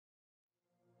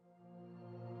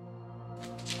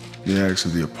The Acts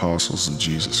of the Apostles of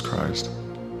Jesus Christ.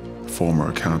 The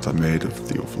former account I made of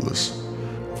Theophilus,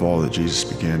 of all that Jesus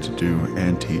began to do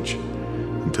and teach,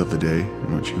 until the day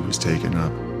in which he was taken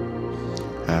up,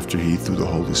 after he, through the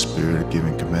Holy Spirit, had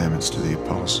given commandments to the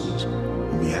apostles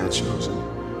whom he had chosen,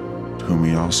 to whom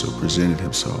he also presented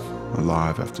himself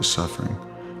alive after suffering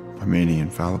by many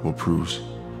infallible proofs,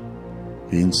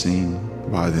 being seen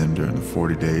by them during the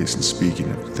 40 days, and speaking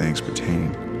of the things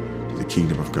pertaining to the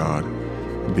kingdom of God,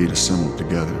 and being assembled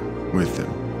together with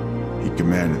them, he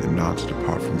commanded them not to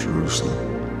depart from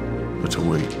Jerusalem, but to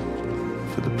wait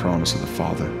for the promise of the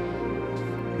Father,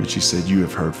 which he said, "You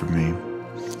have heard from me.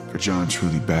 For John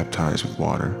truly baptized with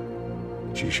water,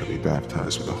 but you shall be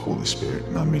baptized with the Holy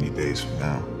Spirit not many days from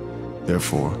now."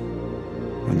 Therefore,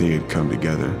 when they had come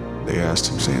together, they asked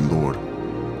him, saying, "Lord,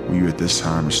 will you at this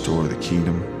time restore the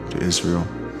kingdom to Israel?"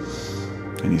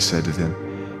 And he said to them,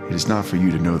 "It is not for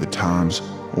you to know the times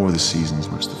or the seasons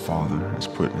which the Father has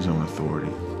put in his own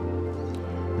authority,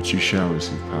 but you shall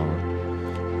receive power,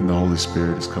 when the Holy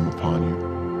Spirit has come upon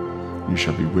you. You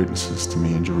shall be witnesses to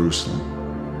me in Jerusalem,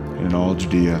 and in all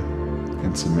Judea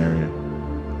and Samaria,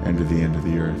 and to the end of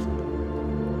the earth."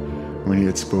 When he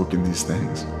had spoken these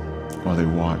things, while they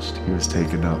watched, he was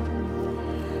taken up.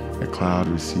 A cloud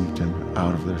received him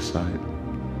out of their sight.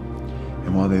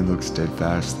 And while they looked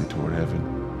steadfastly toward heaven,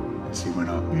 as he went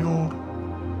up, behold,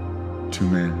 two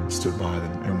men stood by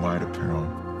them in white apparel,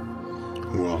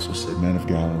 who also said, "Men of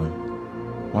Galilee,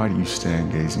 why do you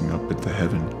stand gazing up into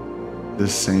heaven?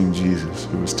 This same Jesus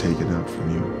who was taken up from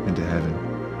you into heaven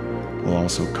will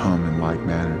also come in like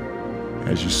manner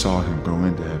as you saw him go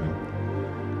into heaven."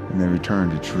 And they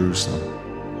returned to Jerusalem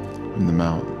from the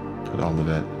mount called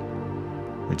Olivet,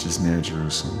 which is near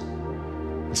Jerusalem,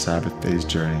 a Sabbath day's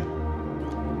journey.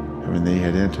 And when they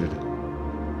had entered,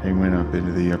 they went up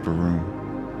into the upper room,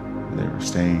 where they were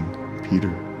staying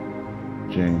Peter,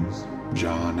 James,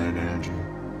 John and Andrew,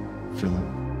 Philip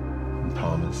and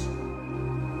Thomas,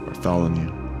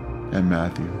 Bartholomew and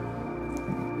Matthew,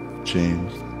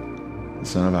 James, the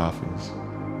son of Alphaeus,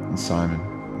 and Simon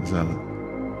the Zealot,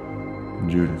 and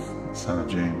Judas, the son of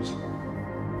James.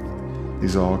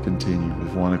 These all continued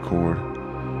with one accord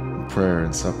in prayer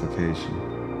and supplication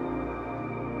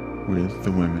with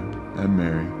the women and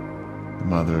Mary, the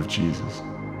mother of Jesus,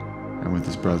 and with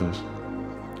his brothers.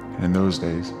 And in those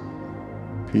days,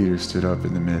 Peter stood up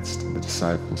in the midst of the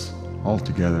disciples.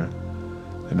 Altogether,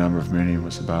 the number of many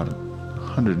was about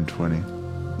 120,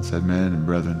 and said, "Men and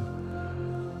brethren,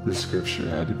 this scripture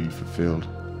had to be fulfilled,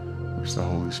 which the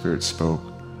Holy Spirit spoke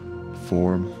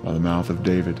before by the mouth of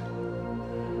David,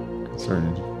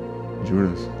 concerning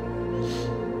Judas,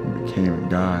 who became a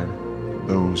guide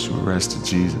for those who arrested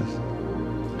Jesus.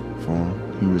 For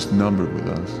he was numbered with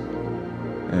us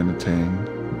and attained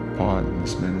part in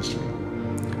this ministry.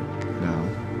 Now,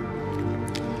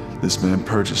 this man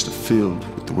purchased a field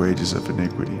with the wages of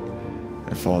iniquity,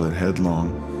 and falling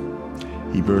headlong,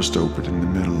 he burst open in the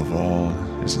middle of all,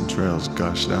 his entrails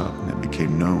gushed out, and it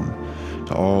became known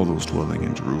to all those dwelling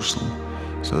in Jerusalem,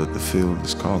 so that the field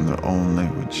is called in their own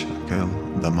language, Akel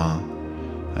Dama,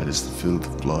 that is the field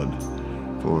of blood.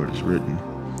 For it is written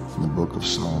in the book of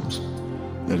Psalms,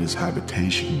 let his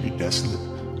habitation be desolate,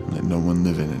 and let no one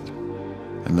live in it,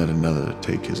 and let another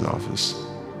take his office.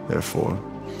 Therefore,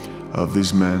 of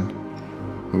these men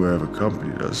who have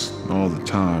accompanied us all the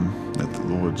time that the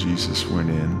Lord Jesus went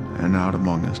in and out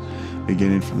among us,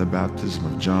 beginning from the baptism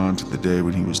of John to the day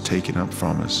when he was taken up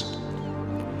from us,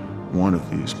 one of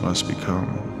these must become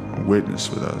a witness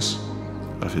with us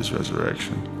of his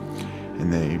resurrection.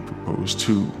 And they proposed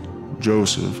two,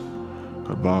 Joseph,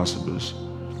 called Barsabas,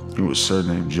 who was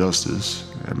surnamed Justus,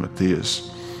 and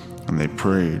Matthias. And they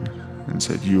prayed and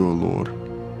said, "You, O Lord,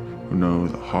 who know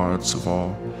the hearts of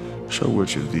all, show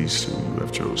which of these two you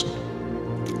have chosen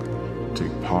to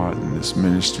take part in this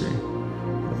ministry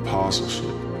and apostleship,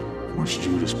 in which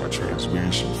Judas by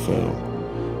transgression fell,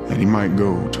 that he might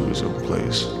go to his own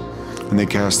place." And they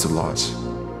cast the lots,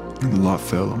 and the lot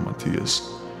fell on Matthias,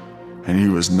 and he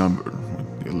was numbered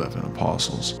with the 11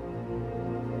 apostles.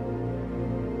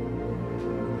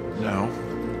 Now,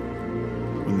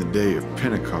 when the day of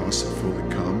Pentecost had fully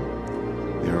come,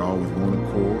 they were all with one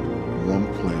accord in one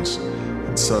place,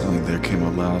 and suddenly there came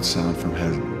a loud sound from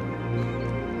heaven,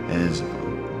 as of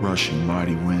a rushing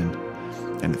mighty wind,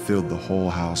 and it filled the whole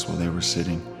house where they were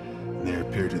sitting. And there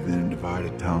appeared to them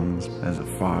divided tongues as of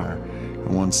fire,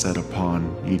 and one sat upon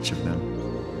each of them.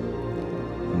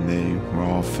 And they were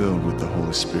all filled with the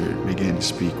Holy Spirit, and began to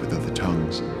speak with other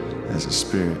tongues, as the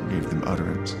Spirit gave them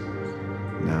utterance.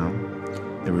 Now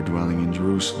they were dwelling in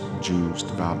Jerusalem, Jews,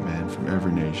 devout men from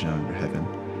every nation under heaven.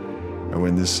 And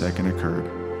when this second occurred,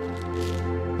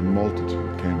 The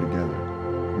multitude came together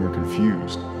and were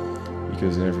confused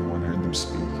because everyone heard them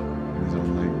speak in his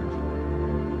own language.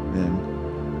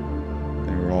 Then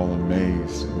they were all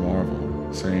amazed and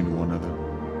marveled, saying to one another,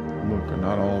 "Look, are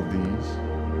not all these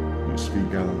who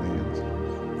speak Galileans?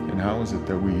 And how is it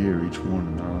that we hear each one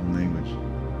in our own language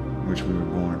in which we were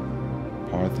born?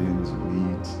 Parthians,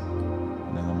 Medes,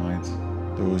 and Elamites,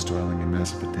 those dwelling in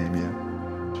Mesopotamia,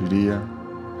 Judea,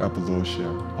 Cappadocia,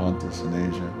 Pontus and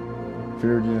Asia,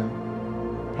 Phrygia,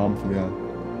 Pamphylia,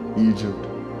 Egypt,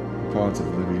 parts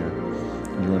of Libya,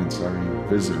 and joining Cyrene,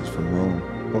 visitors from Rome,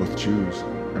 both Jews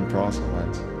and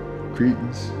proselytes,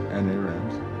 Cretans and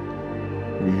Arabs.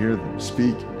 We hear them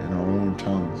speak in our own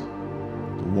tongues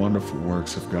the wonderful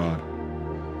works of God."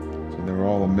 So they were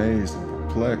all amazed and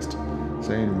perplexed,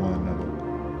 saying to one another,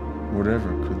 "Whatever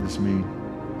could this mean?"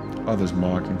 Others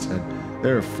mocking said,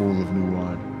 "They are full of new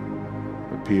wine."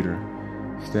 But Peter,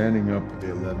 standing up with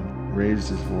the 11, raised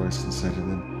his voice and said to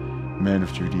them, "Men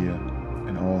of Judea,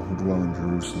 and all who dwell in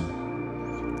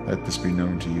Jerusalem, let this be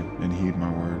known to you, and heed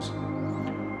my words.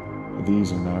 For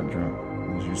these are not drunk,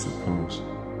 as you suppose,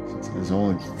 since it is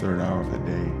only the third hour of the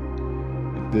day.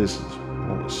 But this is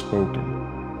what was spoken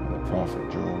by the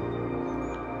prophet Joel.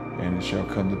 And it shall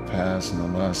come to pass in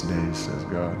the last days, says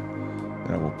God,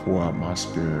 that I will pour out my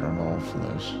spirit on all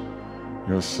flesh.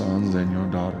 Your sons and your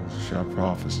daughters shall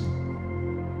prophesy.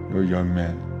 Your young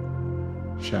men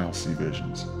shall see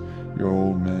visions. Your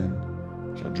old men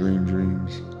shall dream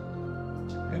dreams.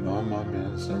 And on my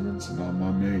manservants and on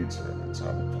my maidservants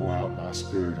I will pour out my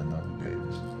spirit in those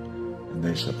days, and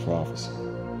they shall prophesy.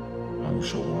 I will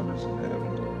show wonders in heaven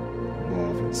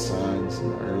above, and signs in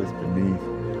the earth beneath,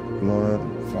 blood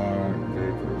and fire and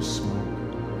vapor of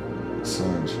smoke. The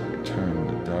sun shall be turned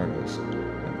to darkness, and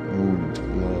the moon into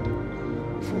blood,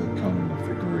 before the coming of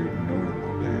the great and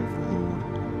notable day of the Lord.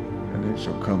 And it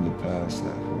shall come to pass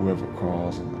that whoever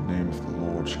calls on the name of the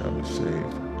Lord shall be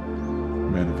saved.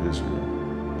 Men of Israel,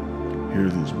 hear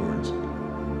these words.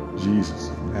 Jesus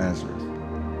of Nazareth,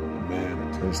 a man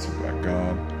attested by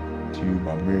God to you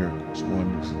by miracles,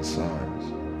 wonders, and signs,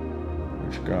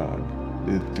 which God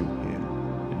did through him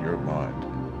in your mind,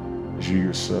 as you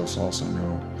yourselves also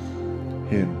know,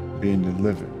 him being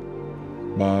delivered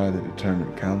by the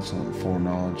determined counsel and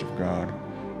foreknowledge of God,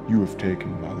 you have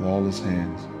taken by lawless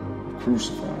hands,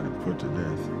 crucified and put to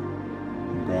death,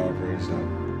 whom God raised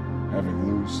up, having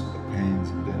loosed the pains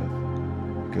of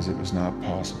death, because it was not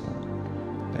possible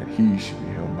that he should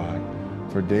be held by.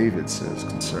 For David says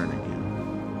concerning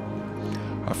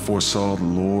him, I foresaw the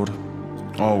Lord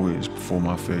always before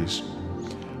my face,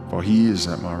 for he is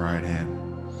at my right hand,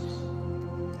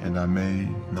 and I may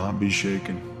not be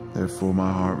shaken. Therefore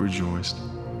my heart rejoiced,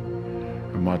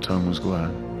 and my tongue was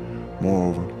glad.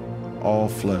 Moreover, all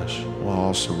flesh will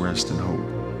also rest in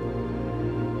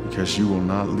hope, because you will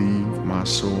not leave my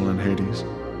soul in Hades,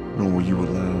 nor will you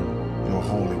allow your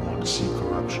Holy One to see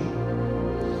corruption.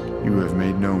 You have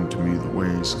made known to me the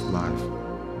ways of life.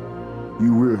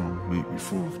 You will make me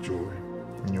full of joy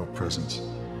in your presence.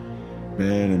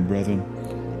 Men and brethren,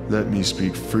 let me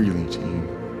speak freely to you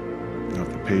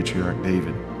of the patriarch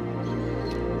David,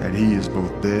 that he is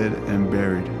both dead and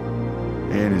buried,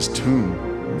 and his tomb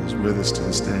is with us to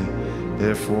this day.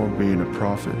 Therefore, being a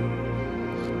prophet,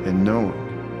 and knowing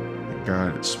that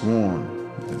God had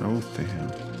sworn with an oath to him,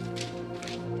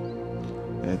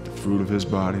 that the fruit of his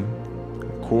body,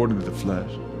 according to the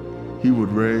flesh, he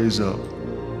would raise up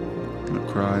the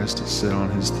Christ to sit on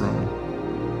his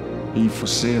throne. He,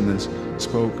 foreseeing this,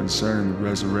 spoke concerning the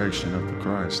resurrection of the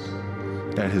Christ,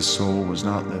 that his soul was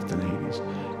not left in Hades,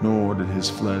 nor did his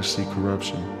flesh see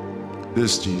corruption.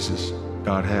 This Jesus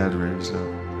God had raised up,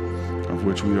 of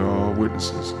which we are all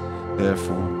witnesses.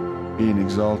 Therefore, being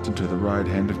exalted to the right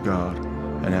hand of God,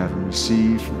 and having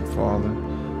received from the Father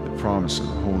the promise of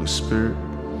the Holy Spirit,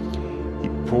 he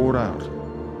poured out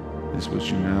this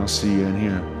which you now see and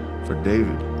hear. For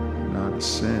David did not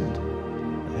ascend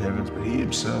to the heavens, but he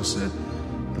himself said,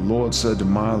 the Lord said to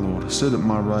my Lord, sit at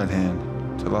my right hand,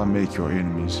 till I make your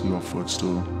enemies your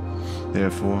footstool.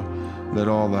 Therefore, let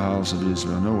all the house of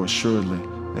Israel know assuredly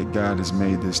that God has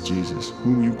made this Jesus,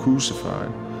 whom you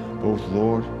crucified, both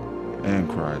Lord and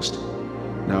Christ.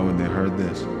 Now when they heard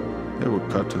this, they were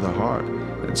cut to the heart,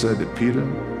 and said to Peter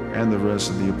and the rest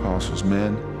of the apostles,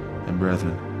 Men and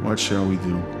brethren, what shall we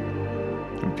do?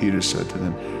 And Peter said to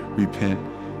them, Repent,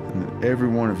 and let every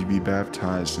one of you be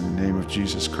baptized in the name of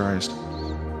Jesus Christ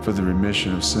for the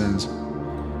remission of sins,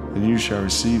 and you shall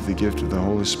receive the gift of the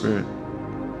Holy Spirit.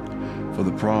 For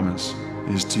the promise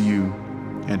is to you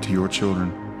and to your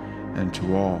children and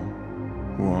to all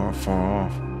who are far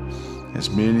off, as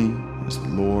many as the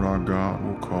Lord our God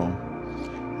will call.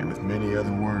 And with many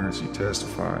other words he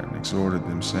testified and exhorted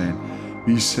them, saying,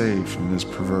 Be saved from this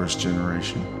perverse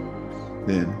generation.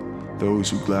 Then those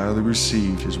who gladly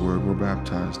received his word were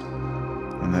baptized.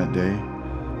 On that day,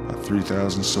 about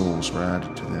 3,000 souls were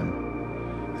added to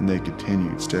them, and they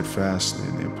continued steadfastly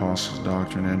in the apostles'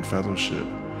 doctrine and fellowship,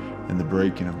 in the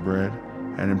breaking of bread,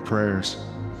 and in prayers.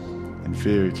 And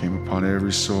fear came upon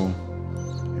every soul,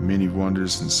 and many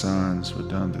wonders and signs were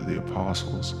done through the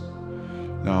apostles.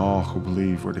 Now all who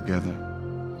believed were together,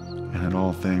 and had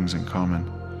all things in common,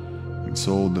 and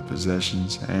sold the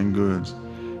possessions and goods,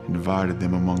 and divided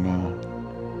them among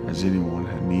all, as anyone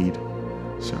had need.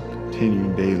 So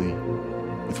continuing daily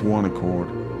with one accord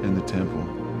in the temple,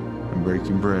 and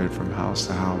breaking bread from house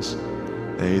to house,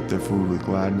 they ate their food with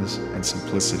gladness and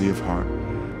simplicity of heart,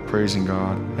 praising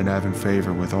God and having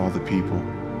favor with all the people.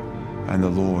 And the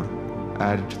Lord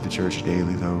added to the church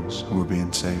daily those who were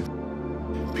being saved.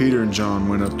 Peter and John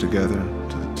went up together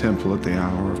to the temple at the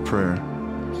hour of prayer,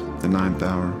 the 9th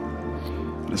hour.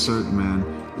 And a certain man,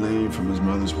 lame from his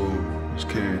mother's womb, was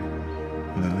carried,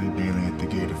 and they lay daily at the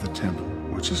gate of the temple,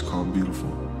 which is called Beautiful,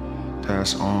 to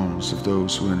ask alms of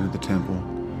those who entered the temple,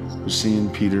 who, seeing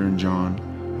Peter and John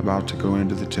about to go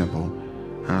into the temple,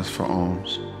 asked for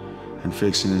alms. And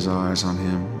fixing his eyes on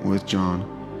him with John,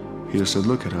 Peter said,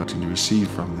 Look at us, and you receive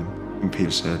from them. And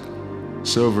Peter said,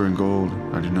 Silver and gold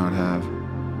I do not have,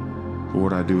 but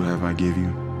what I do have I give you.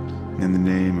 In the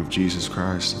name of Jesus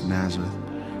Christ of Nazareth,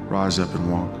 rise up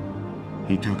and walk.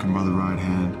 He took him by the right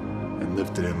hand and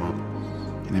lifted him up,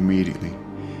 and immediately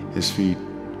his feet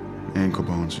and ankle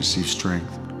bones received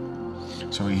strength.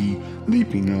 So he,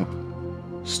 leaping up,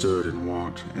 stood and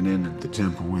walked, and entered the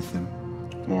temple with them,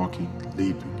 walking,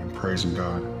 leaping, and praising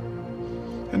God.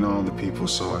 And all the people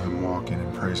saw him walking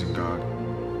and praising God.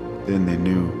 Then they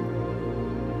knew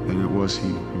that it was he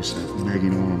who sat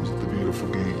begging alms at the beautiful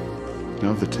gate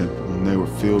of the temple, and they were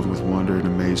filled with wonder and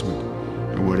amazement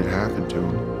at what had happened to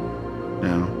him.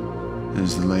 Now,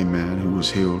 as the lame man who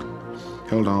was healed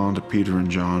held on to Peter and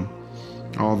John,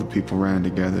 all the people ran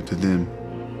together to them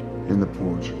in the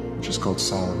porch, which is called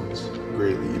Solomon's,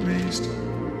 greatly amazed.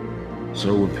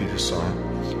 So when Peter saw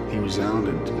it, he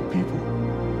resounded to the people,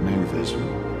 Men of Israel,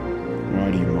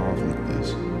 why do you marvel at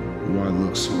this? Why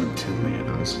look so intently at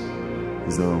us,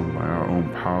 as though by our own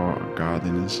power or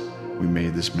godliness we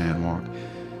made this man walk?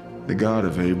 The God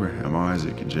of Abraham,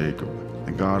 Isaac, and Jacob,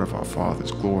 the God of our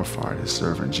fathers, glorified his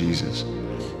servant Jesus,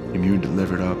 whom you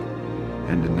delivered up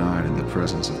and denied in the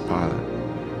presence of Pilate,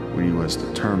 when he was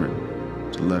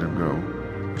determined to let him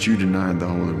go. But you denied the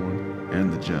Holy One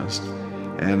and the just,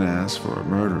 and asked for a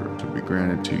murderer to be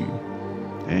granted to you,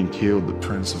 and killed the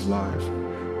Prince of Life,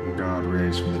 whom God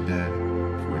raised from the dead,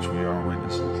 for which we are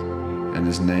witnesses. And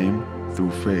his name,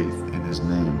 through faith in his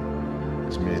name,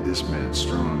 has made this man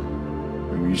strong,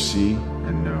 whom you see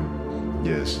and know.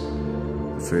 Yes,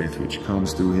 the faith which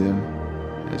comes through him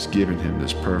has given him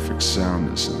this perfect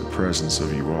soundness in the presence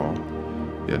of you all.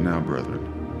 Yet now,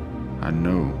 brethren, I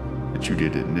know that you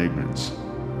did it in ignorance,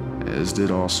 as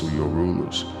did also your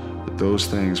rulers, but those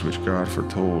things which God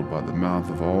foretold by the mouth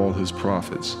of all his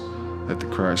prophets, that the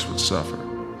Christ would suffer,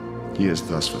 he has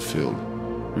thus fulfilled.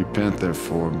 Repent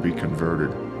therefore and be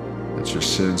converted, that your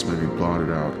sins may be blotted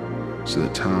out, so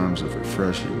that times of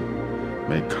refreshing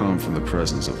may come from the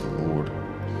presence of the Lord,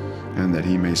 and that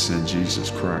he may send Jesus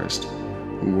Christ,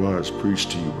 who was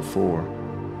preached to you before,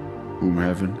 whom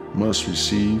heaven must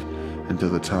receive until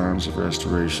the times of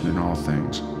restoration in all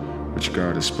things, which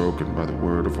God has spoken by the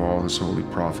word of all his holy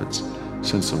prophets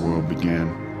since the world began.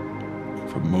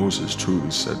 For Moses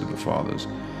truly said to the fathers,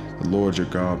 The Lord your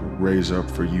God will raise up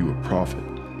for you a prophet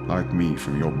like me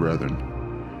from your brethren.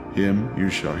 Him you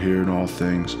shall hear in all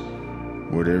things.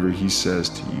 Whatever he says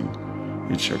to you,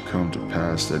 it shall come to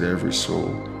pass that every soul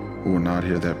who will not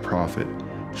hear that prophet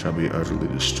shall be utterly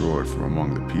destroyed from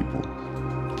among the people.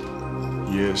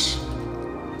 Yes,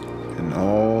 and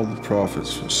all the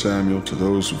prophets from Samuel to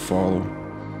those who follow,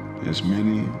 as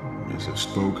many as have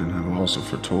spoken have also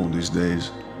foretold these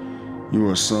days. You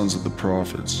are sons of the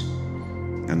prophets,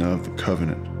 and of the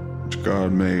covenant which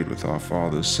God made with our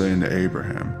fathers, saying to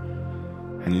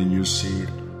Abraham, And in your seed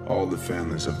all the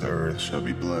families of the earth shall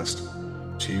be blessed.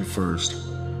 To you first,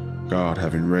 God,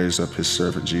 having raised up his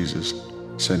servant Jesus,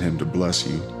 sent him to bless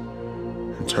you,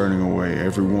 and turning away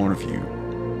every one of you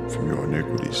from your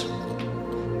iniquities.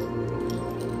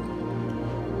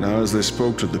 Now as they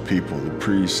spoke to the people, the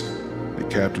priests, the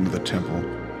captain of the temple,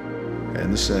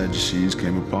 and the Sadducees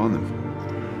came upon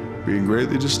them, being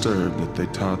greatly disturbed that they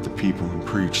taught the people and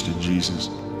preached in Jesus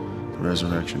the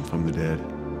resurrection from the dead.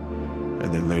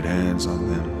 And they laid hands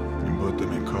on them and put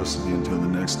them in custody until the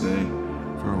next day,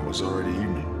 for it was already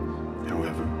evening.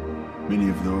 However, many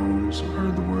of those who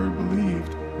heard the word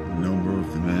believed. The number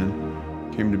of the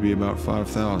men came to be about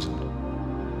 5,000.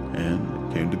 And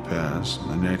it came to pass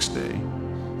the next day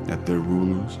that their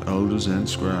rulers, elders, and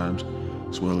scribes,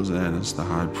 as well as Annas the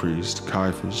high priest,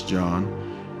 Caiaphas, John,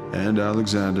 and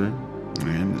Alexander,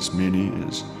 and as many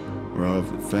as were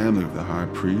of the family of the high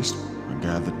priest, were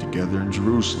gathered together in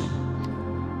Jerusalem.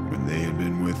 When they had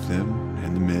been with them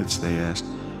in the midst, they asked,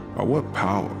 "By what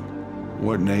power,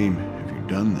 what name have you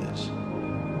done this?"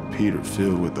 And Peter,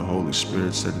 filled with the Holy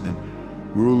Spirit, said to them,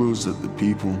 "Rulers of the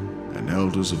people and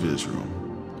elders of Israel,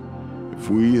 if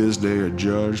we this day are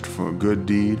judged for a good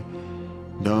deed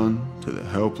done to the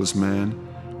helpless man,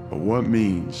 by what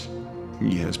means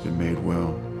he has been made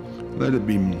well, let it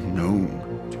be known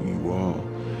to you all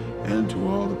and to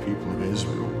all the people of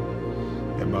Israel,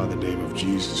 that by the name of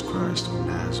Jesus Christ of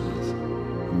Nazareth,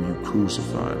 whom you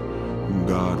crucified, whom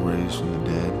God raised from the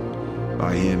dead,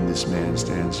 by him this man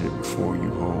stands here before you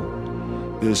whole.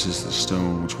 This is the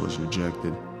stone which was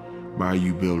rejected by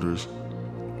you builders,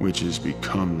 which is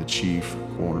become the chief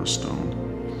cornerstone.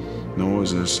 Nor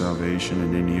is there salvation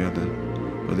in any other,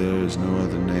 for there is no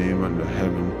other name under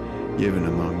heaven given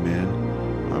among men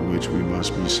by which we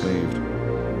must be saved."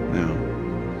 Now,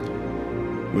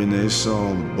 when they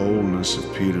saw the boldness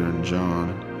of Peter and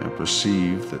John, and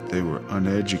perceived that they were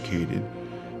uneducated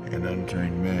and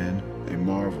untrained men, they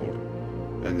marveled,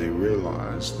 and they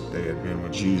realized that they had been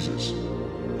with Jesus.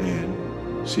 And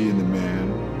seeing the man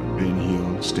who had been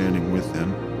healed standing with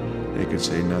them, they could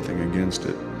say nothing against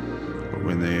it. But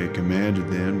when they had commanded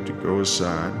them to go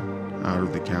aside out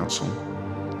of the council,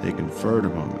 they conferred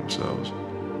among themselves,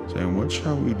 saying, "What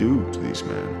shall we do to these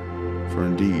men? For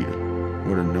indeed,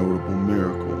 what a notable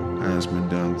miracle has been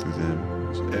done through them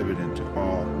is evident to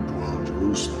all who dwell in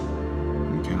Jerusalem,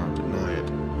 and cannot deny it.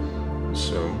 And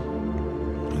so,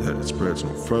 that it spreads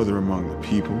no further among the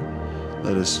people,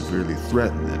 let us severely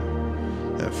threaten them,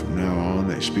 that from now on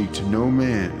they speak to no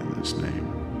man in this name."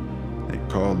 They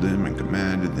called them and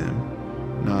commanded them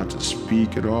not to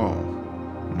speak at all,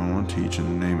 nor teach in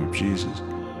the name of Jesus.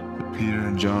 But Peter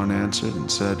and John answered and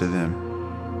said to them,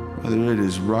 "Whether it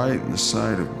is right in the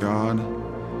sight of God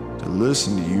to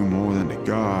listen to you more than to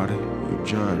God, you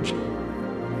judge.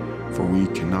 For we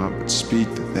cannot but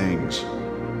speak the things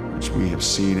which we have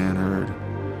seen and heard."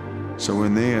 So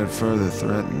when they had further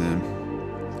threatened them,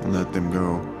 and let them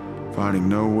go, finding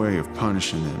no way of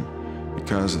punishing them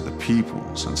because of the people,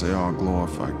 since they all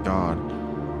glorified God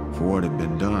for what had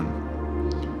been done.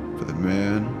 For the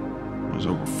man was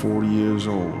over 40 years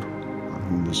old, on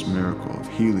whom this miracle of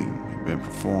healing had been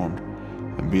performed.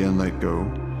 And being let go,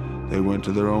 they went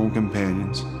to their own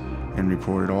companions and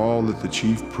reported all that the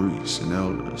chief priests and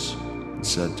elders had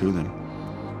said to them.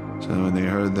 So when they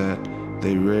heard that,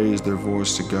 they raised their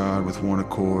voice to God with one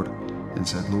accord and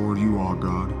said, "Lord, you are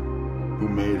God, who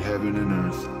made heaven and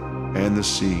earth and the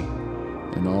sea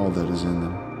and all that is in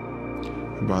them.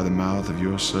 And by the mouth of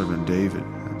your servant David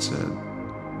had said,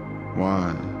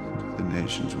 why do the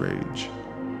nations rage,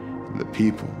 and the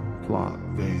people plot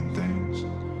vain things?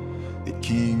 The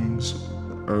kings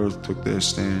of the earth took their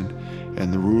stand,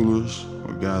 and the rulers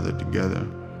were gathered together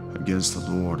against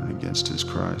the Lord and against his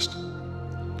Christ.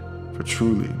 For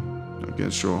truly,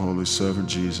 against your holy servant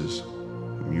Jesus,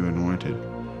 whom you anointed,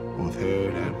 both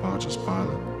Herod and Pontius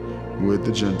Pilate, with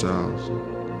the Gentiles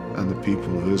and the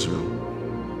people of Israel,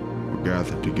 were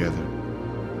gathered together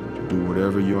to do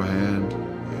whatever your hand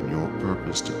and your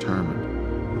purpose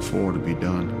determined before to be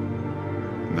done.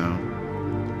 Now,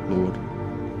 Lord,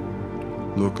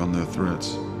 look on their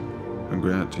threats and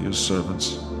grant to your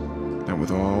servants that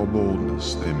with all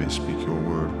boldness they may speak your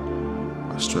word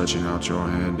by stretching out your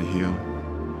hand to heal,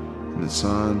 and that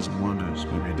signs and wonders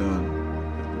may be done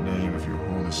in the name of your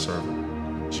holy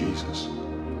servant, Jesus."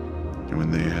 And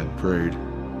when they had prayed,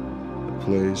 the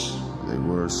place where they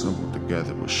were assembled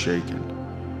together was shaken,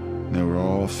 and they were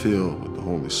all filled with the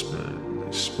Holy Spirit, and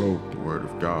they spoke the word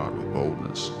of God with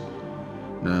boldness.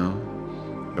 Now,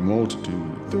 the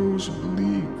multitude of those who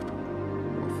believed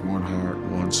were of one heart,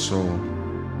 one soul.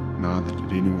 Neither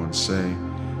did anyone say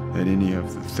that any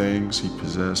of the things he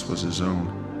possessed was his own,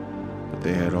 but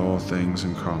they had all things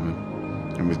in common.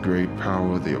 And with great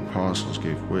power the apostles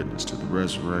gave witness to the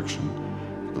resurrection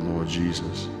of the Lord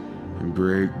Jesus, and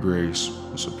great grace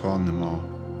was upon them all.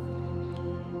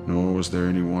 Nor was there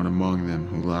anyone among them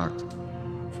who lacked,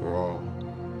 for all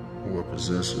who were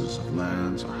possessors of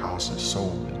lands or houses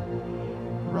sold them,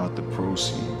 brought the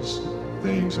proceeds of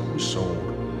things that were sold,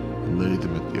 and laid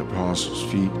them at the apostles'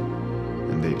 feet,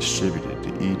 and they distributed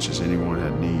to each as anyone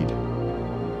had need.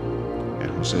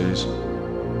 And Joses,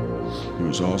 who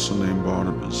was also named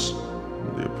Barnabas,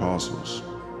 of the apostles,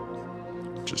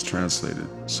 which is translated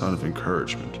son of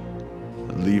encouragement,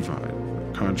 a Levite,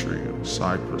 a country of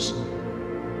Cyprus,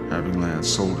 having land,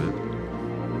 sold it,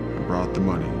 and brought the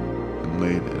money and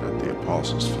laid it at the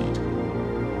apostles' feet.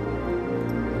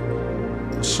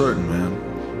 A certain man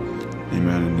named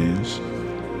Ananias,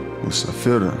 with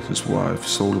Sapphira, his wife,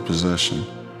 sold a possession,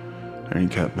 and he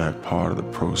kept back part of the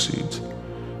proceeds,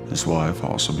 his wife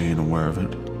also being aware of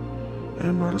it,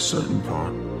 and brought a certain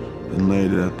part and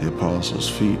laid it at the apostles'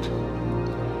 feet.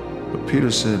 But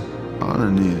Peter said,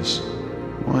 Ananias,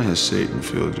 why has Satan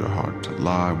filled your heart to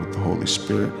lie with the Holy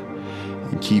Spirit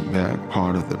and keep back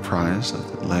part of the price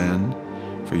of the land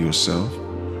for yourself?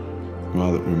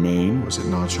 While it remained, was it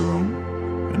not your own?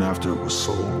 And after it was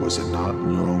sold, was it not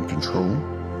in your own control?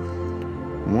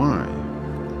 Why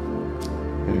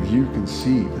have you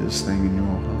conceived this thing in your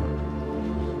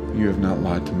heart? You have not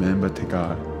lied to men, but to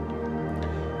God.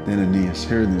 Then Ananias,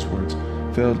 hearing these words,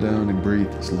 fell down and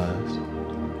breathed his last.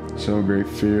 So great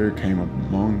fear came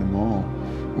among them all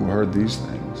who heard these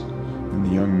things. And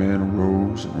the young man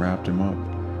arose and wrapped him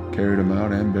up, carried him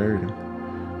out, and buried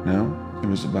him. Now, it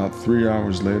was about 3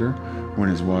 hours later when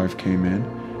his wife came in,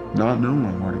 not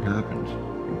knowing what had happened.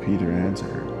 And Peter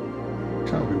answered her,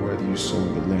 Tell me whether you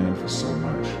sold the land for so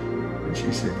much. And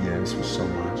she said, Yes, for so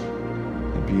much.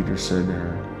 And Peter said to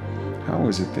her, How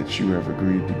is it that you have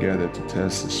agreed together to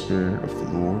test the Spirit of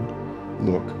the Lord?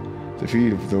 Look, the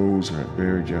feet of those who have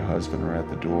buried your husband are at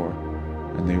the door,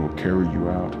 and they will carry you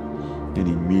out. And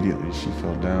immediately she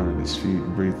fell down at his feet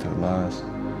and breathed her last.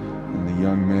 And the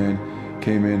young man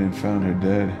came in and found her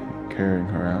dead, and carrying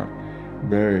her out,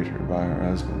 buried her by her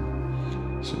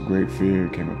husband. So great fear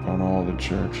came upon all the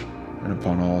church and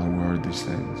upon all who heard these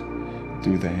things.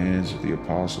 Through the hands of the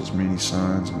apostles many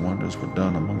signs and wonders were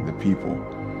done among the people,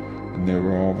 and they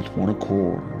were all with one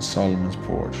accord in Solomon's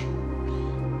porch,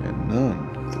 and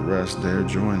none of the rest dared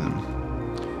join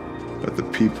them. But the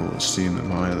people esteemed them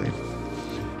highly,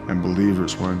 and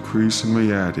believers were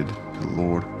increasingly added to the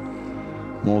Lord,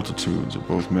 multitudes of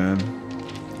both men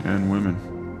and women,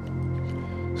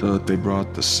 so that they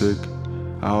brought the sick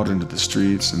out into the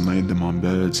streets and laid them on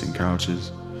beds and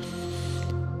couches,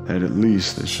 that at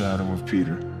least the shadow of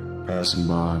Peter passing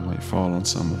by might fall on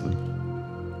some of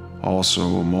them. Also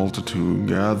a multitude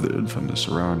gathered from the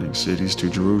surrounding cities to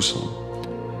Jerusalem,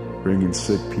 bringing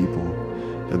sick people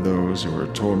and those who were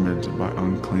tormented by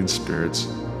unclean spirits,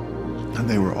 and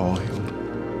they were all healed.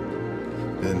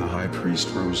 Then the high priest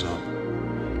rose up,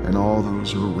 and all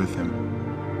those who were with him,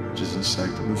 which is a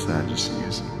sect of the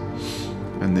Sadducees,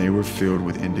 and they were filled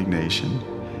with indignation,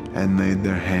 and laid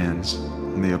their hands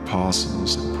on the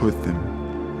apostles and put them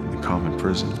in the common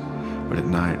prison. But at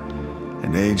night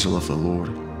an angel of the Lord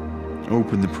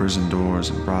opened the prison doors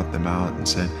and brought them out and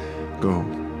said, Go,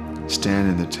 stand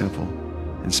in the temple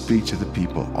and speak to the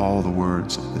people all the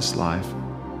words of this life.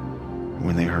 And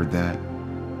when they heard that,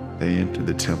 they entered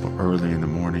the temple early in the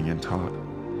morning and taught.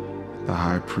 The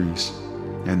high priest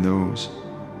and those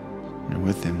and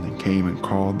with him they came and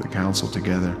called the council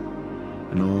together,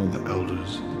 and all the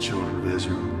elders of the children of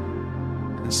Israel,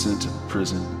 and sent to the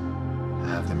prison to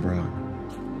have them brought.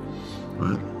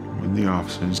 But when the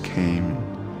officers came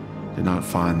and did not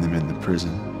find them in the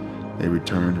prison, they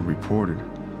returned and reported,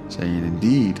 saying,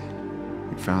 Indeed,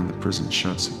 we found the prison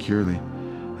shut securely,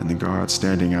 and the guards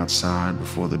standing outside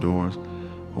before the doors.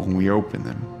 But when we opened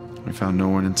them, we found no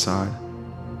one inside.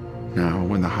 Now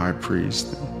when the high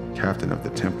priest, the captain of the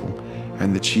temple,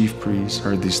 and the chief priests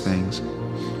heard these things,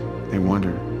 they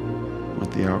wondered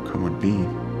what the outcome would be.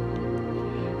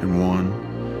 And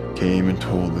one came and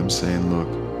told them, saying, Look,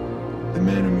 the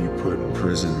men whom you put in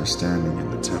prison are standing in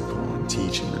the temple and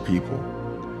teaching the people.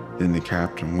 Then the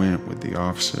captain went with the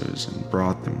officers and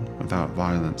brought them without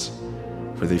violence,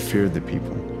 for they feared the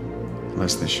people,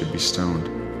 lest they should be stoned.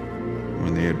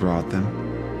 When they had brought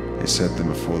them, they set them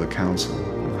before the council,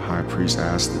 and the high priest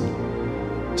asked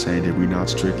them, saying, Did we not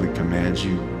strictly command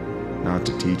you not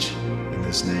to teach in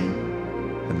this name?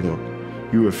 And look,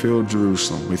 you have filled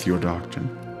Jerusalem with your doctrine,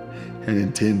 and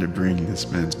intend to bring this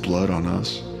man's blood on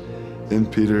us. Then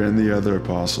Peter and the other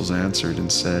apostles answered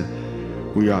and said,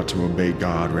 We ought to obey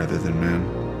God rather than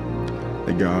men.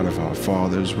 The God of our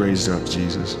fathers raised up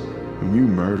Jesus, whom you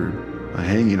murdered by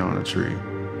hanging on a tree.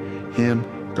 Him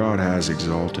God has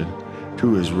exalted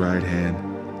to his right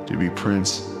hand to be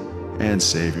Prince and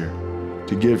Savior,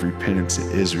 to give repentance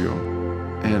to Israel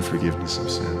and forgiveness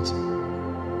of sins.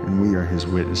 And we are his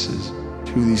witnesses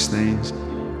to these things,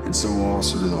 and so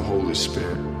also to the Holy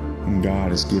Spirit, whom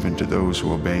God has given to those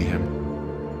who obey him.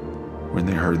 When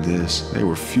they heard this, they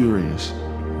were furious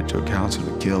and took counsel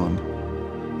to kill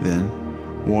him. Then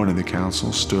one of the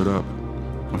council stood up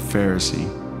a Pharisee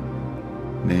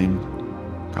named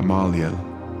Gamaliel,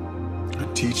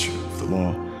 a teacher of the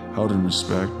law, held in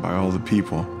respect by all the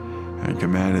people, and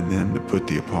commanded them to put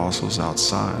the apostles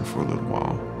outside for a little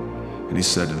while. And he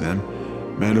said to them,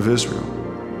 Men of Israel,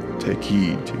 take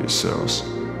heed to yourselves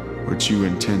what you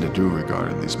intend to do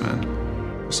regarding these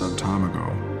men. Some time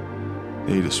ago,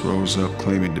 Theudas rose up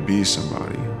claiming to be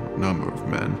somebody. A number of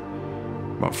men,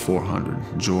 about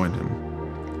 400, joined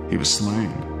him. He was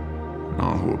slain, and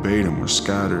all who obeyed him were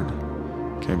scattered,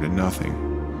 came to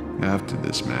nothing. After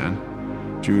this man,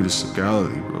 Judas of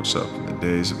Galilee rose up in the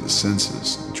days of the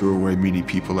census and drew away many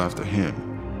people after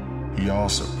him. He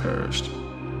also perished,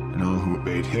 and all who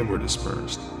obeyed him were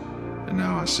dispersed. And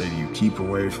now I say to you, keep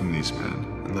away from these men,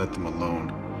 and let them alone.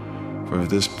 For if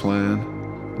this plan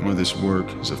or this work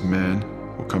is of man,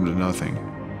 will come to nothing.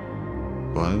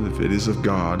 But if it is of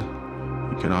God,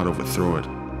 you cannot overthrow it,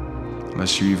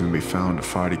 unless you even be found to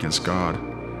fight against God.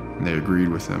 And they agreed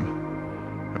with him.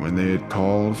 And when they had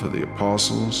called for the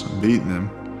apostles and beaten them,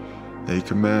 they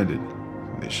commanded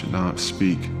that they should not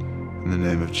speak in the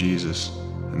name of Jesus,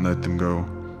 and let them go.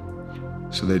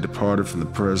 So they departed from the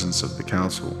presence of the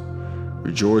council,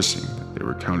 rejoicing that they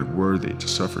were counted worthy to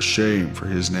suffer shame for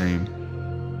his name.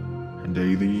 And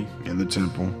daily in the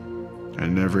temple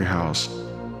and in every house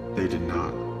they did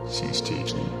not cease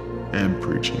teaching and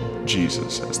preaching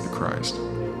Jesus as the Christ.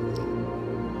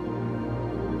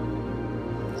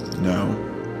 Now,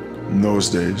 in those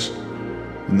days,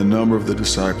 when the number of the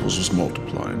disciples was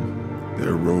multiplying,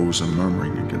 there arose a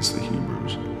murmuring against the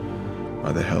Hebrews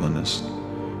by the Hellenists,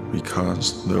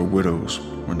 because their widows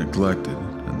were neglected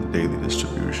in the daily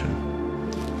distribution.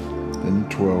 Then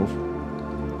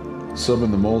 12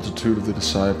 summoned the multitude of the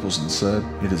disciples and said,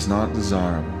 It is not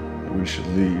desirable that we should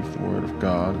leave the word of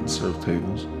God and serve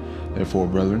tables. Therefore,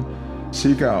 brethren,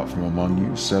 seek out from among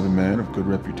you 7 men of good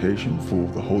reputation, full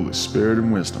of the Holy Spirit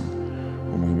and wisdom,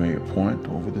 whom we may appoint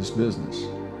over this business.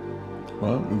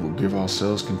 But we will give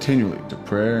ourselves continually to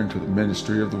prayer and to the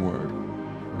ministry of the word.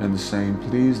 And the same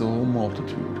pleased the whole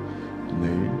multitude. And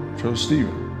they chose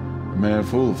Stephen, a man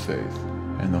full of faith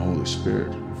and the Holy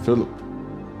Spirit, Philip,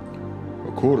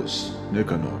 Prochorus,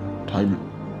 Nicanor,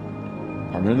 Timon,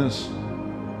 Parmenas,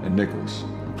 and Nicholas,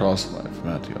 a proselyte from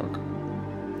Antioch,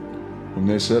 whom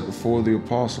they set before the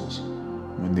apostles.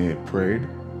 When they had prayed,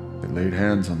 they laid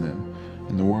hands on them,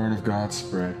 and the word of God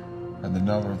spread, and the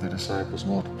number of the disciples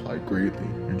multiplied greatly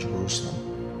in Jerusalem.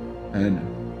 And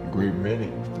a great many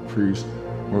of the priests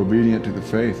were obedient to the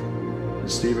faith.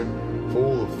 And Stephen,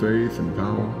 full of faith and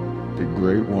power, did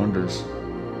great wonders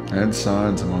and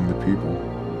signs among the people.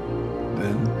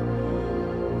 Then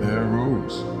there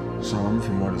arose some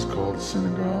from what is called the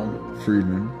synagogue,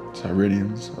 freedmen,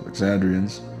 Cyrenians,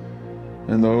 Alexandrians,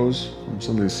 and those from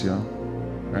Cilicia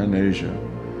and Asia,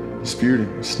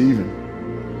 disputing with Stephen.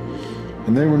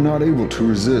 And they were not able to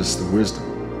resist the wisdom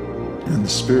and the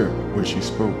spirit with which he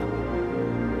spoke.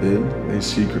 Then they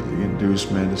secretly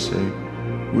induced men to say,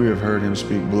 We have heard him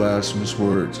speak blasphemous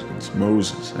words against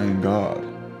Moses and God.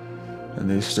 And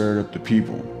they stirred up the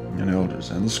people and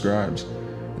elders and the scribes,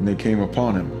 and they came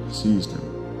upon him, seized him,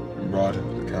 and brought him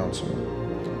to the council.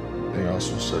 They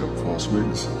also set up false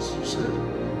witnesses who said,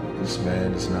 This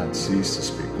man does not cease to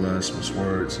speak blasphemous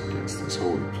words against this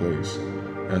holy place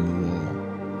and the law.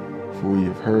 For we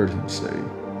have heard him say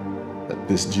that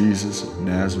this Jesus of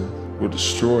Nazareth will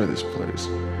destroy this place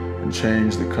and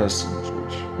change the customs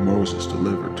which Moses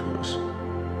delivered to us.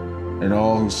 And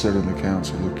all who sat in the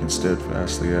council, looking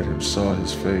steadfastly at him, saw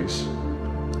his face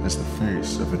as the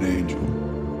face of an angel.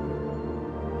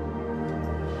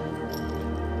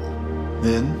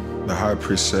 Then the high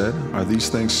priest said, Are these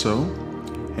things so?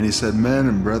 And he said, Men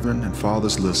and brethren and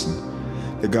fathers,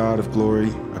 listen. The God of glory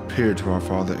appeared to our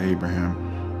father Abraham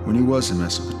when he was in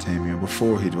Mesopotamia,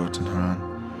 before he dwelt in Haran.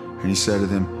 And he said to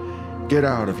them, Get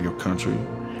out of your country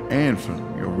and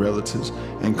from your relatives,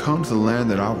 and come to the land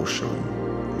that I will show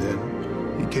you.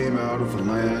 Then he came out of the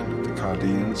land of the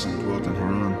Chaldeans and dwelt in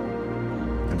Haran.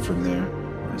 And from there,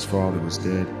 when his father was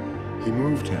dead, he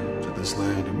moved him to this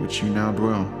land in which you now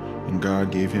dwell. And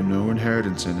God gave him no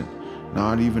inheritance in it,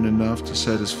 not even enough to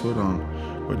set his foot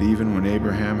on. But even when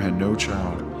Abraham had no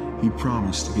child, he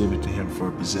promised to give it to him for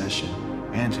a possession,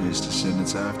 and to his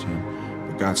descendants after him.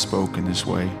 But God spoke in this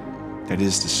way, that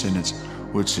his descendants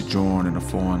would sojourn in a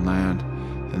foreign land,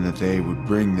 and that they would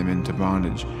bring them into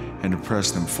bondage, and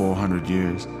oppress them 400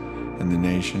 years. And the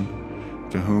nation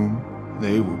to whom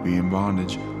they will be in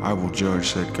bondage I will judge,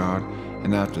 said God,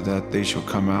 and after that they shall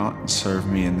come out and serve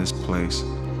me in this place.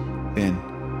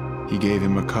 Then he gave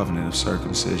him a covenant of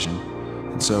circumcision.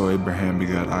 And so Abraham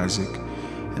begot Isaac,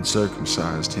 and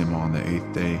circumcised him on the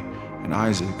 8th day, And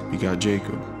Isaac begot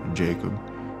Jacob, and Jacob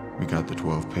begot the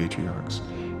 12 patriarchs.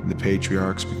 And the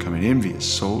patriarchs, becoming envious,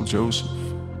 sold Joseph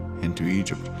into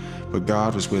Egypt. But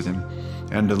God was with him,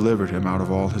 and delivered him out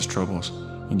of all his troubles,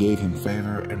 and gave him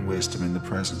favor and wisdom in the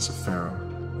presence of Pharaoh,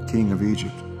 king of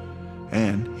Egypt.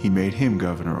 And he made him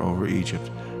governor over Egypt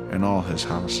and all his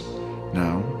house.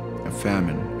 Now a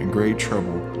famine and great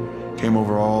trouble came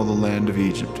over all the land of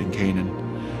Egypt and Canaan,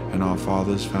 and our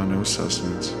fathers found no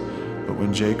sustenance. But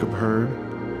when Jacob heard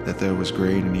that there was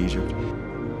grain in Egypt,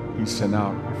 he sent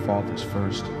out our fathers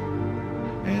first.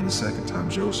 And the second time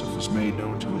Joseph was made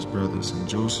known to his brothers, and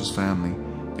Joseph's family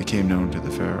became known to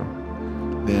the Pharaoh.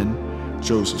 Then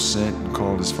Joseph sent and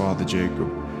called his father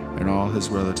Jacob and all his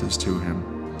relatives to him,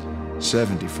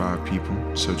 75 people.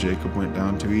 So Jacob went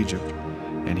down to Egypt,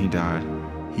 and he died,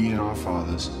 he and our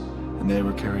fathers, and they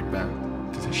were carried back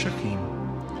to the Shechem,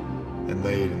 and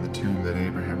laid in the tomb that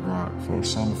Abraham brought for a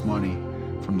sum of money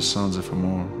from the sons of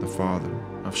Hamor, the father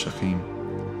of Shechem.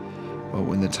 But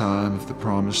when the time of the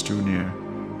promise drew near,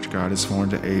 which God had sworn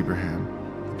to Abraham,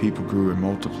 the people grew and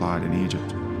multiplied in Egypt.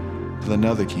 Till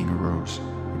another king arose,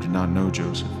 who did not know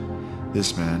Joseph.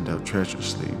 This man dealt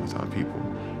treacherously with our people,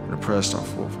 and oppressed our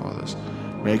forefathers,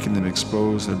 making them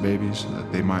expose their babies so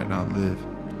that they might not live.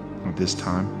 At this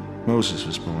time Moses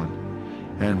was born,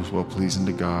 and was well pleasing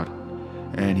to God,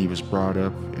 and he was brought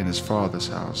up in his father's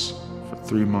house for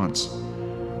 3 months.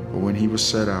 But when he was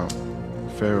set out,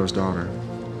 Pharaoh's daughter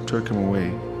took him away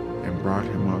and brought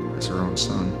him up as her own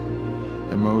son.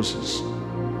 And Moses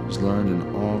was learned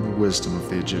in all the wisdom of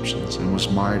the Egyptians, and was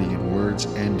mighty in words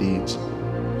and deeds.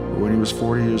 But when he was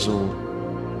 40 years old,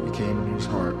 it came into his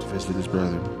heart to visit his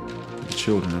brethren, the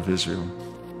children of Israel.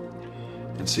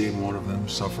 And seeing one of them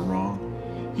suffer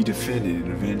wrong, he defended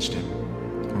and avenged him,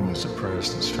 who was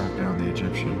oppressed, and struck down the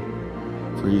Egyptian.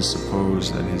 For he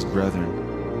supposed that his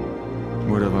brethren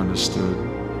would have understood,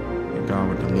 and God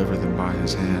would deliver them by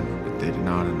his hand, but they did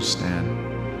not understand.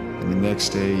 And the next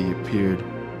day he appeared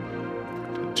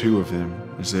to 2 of them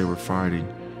as they were fighting,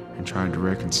 and tried to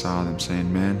reconcile them,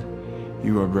 saying, Men,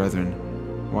 you are brethren,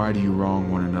 why do you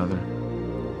wrong one another?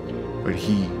 But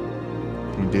he,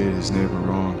 who did his neighbor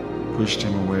wrong, pushed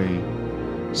him away,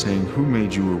 saying, Who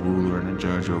made you a ruler and a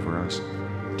judge over us?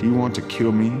 Do you want to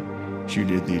kill me, as you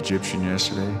did the Egyptian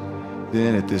yesterday?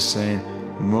 Then at this saying,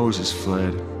 Moses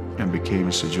fled, and became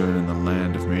a sojourner in the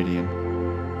land of Midian,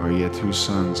 where he had 2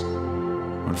 sons.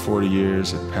 When 40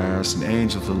 years had passed, an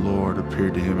angel of the Lord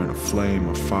appeared to him in a flame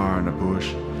of fire in a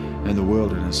bush in the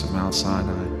wilderness of Mount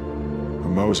Sinai.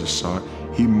 When Moses saw it,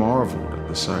 he marveled at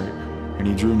the sight, and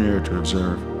he drew near to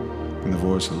observe. And the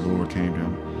voice of the Lord came to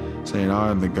him, saying, I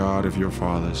am the God of your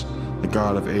fathers, the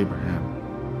God of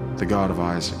Abraham, the God of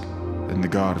Isaac, and the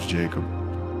God of Jacob.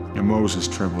 And Moses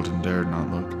trembled and dared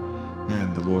not look.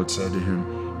 Then the Lord said to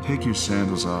him, Take your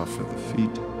sandals off at the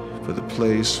feet, for the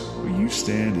place where you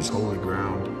stand is holy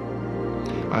ground.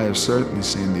 I have certainly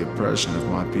seen the oppression of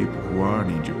my people who are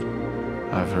in Egypt.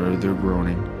 I have heard their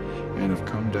groaning, and have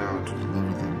come down to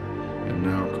deliver them. And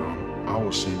now come, I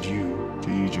will send you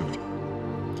to Egypt.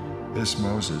 This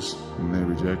Moses, whom they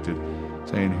rejected,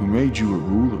 saying, Who made you a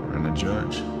ruler and a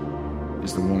judge,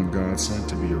 is the one God sent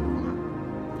to be a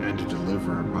ruler, and to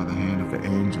deliver him by the hand of the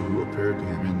angel who appeared to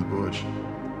him in the bush,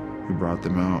 who brought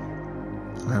them out,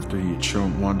 after he had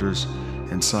shown wonders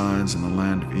and signs in the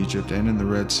land of Egypt, and in the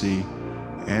Red Sea,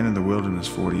 and in the wilderness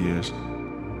 40 years.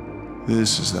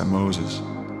 This is that Moses,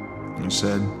 who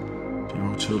said to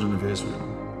you, children of Israel,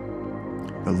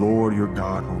 The Lord your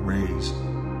God will raise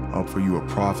up for you a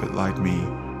prophet like me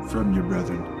from your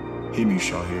brethren, him you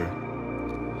shall hear.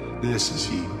 This is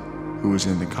he who was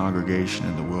in the congregation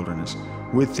in the wilderness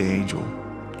with the angel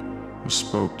who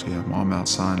spoke to him on Mount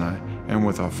Sinai, and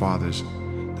with our fathers,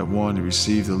 the one who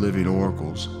received the living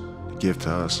oracles to give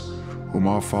to us, whom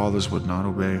our fathers would not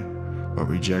obey, but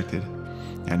rejected,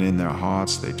 and in their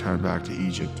hearts they turned back to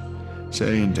Egypt,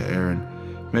 saying to Aaron,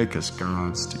 Make us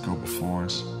gods to go before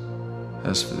us.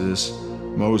 As for this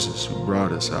Moses, who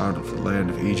brought us out of the land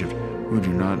of Egypt, we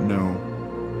do not know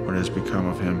what has become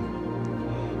of him.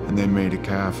 And they made a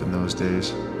calf in those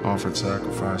days, offered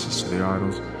sacrifices to the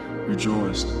idols,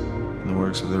 rejoiced in the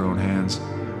works of their own hands.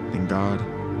 And God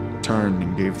turned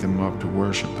and gave them up to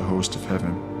worship the host of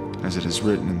heaven, as it is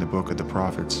written in the book of the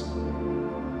prophets.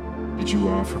 Did you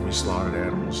offer me slaughtered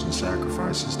animals and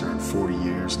sacrifices during 40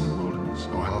 years in the wilderness,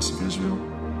 O house of Israel?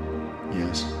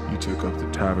 Yes, you took up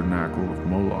the tabernacle of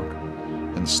Moloch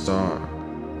and the star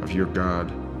of your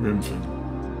god Remphan,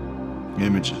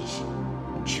 images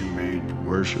which you made to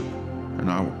worship, and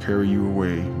I will carry you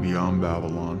away beyond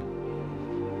Babylon.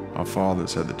 Our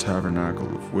fathers had the tabernacle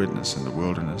of witness in the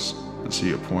wilderness, as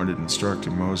he appointed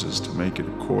instructing Moses to make it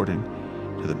according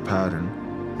to the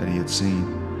pattern that he had seen,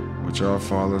 which our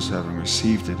fathers, having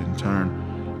received it in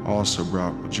turn, also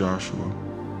brought with Joshua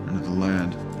into the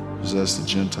land possessed the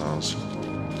Gentiles,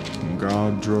 whom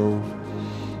God drove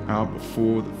out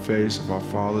before the face of our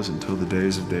fathers until the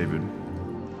days of David,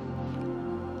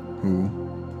 who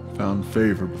found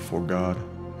favor before God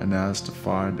and asked to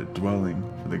find a dwelling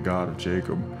for the God of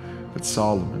Jacob. But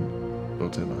Solomon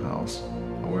built him a house.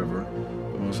 However,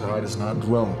 the Most High does not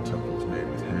dwell in temples made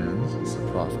with hands, as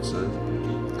the prophet said.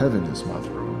 Heaven is my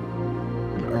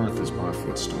throne, and earth is my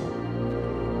footstool.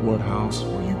 What house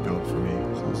will you build for me,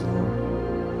 says the Lord?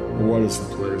 Or what is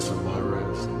the place of my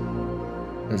rest?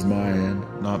 Has my hand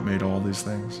not made all these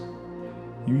things?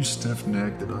 You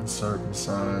stiff-necked and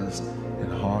uncircumcised in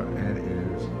heart and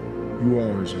ears, you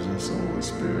always resist the Holy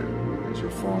Spirit, as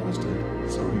your fathers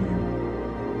did, so do you.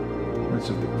 Which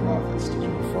of the prophets did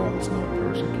your fathers not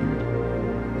persecute?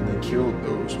 And they killed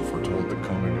those who foretold the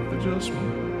coming of the just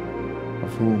one,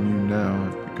 of whom you now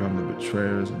have become the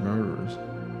betrayers and murderers,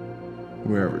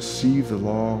 who have received the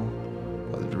law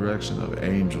by the direction of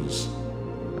angels,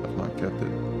 have not kept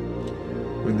it.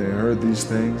 When they heard these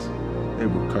things, they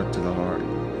were cut to the heart,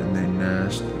 and they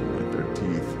gnashed with their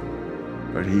teeth.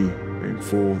 But he, being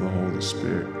full of the Holy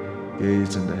Spirit,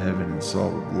 gazed into heaven and saw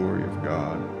the glory of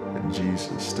God, and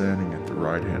Jesus standing at the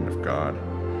right hand of God,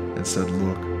 and said,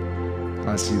 Look,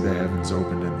 I see the heavens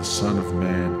opened and the Son of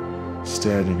Man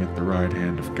standing at the right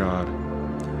hand of God.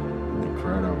 And they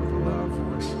cried out with a loud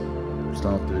voice,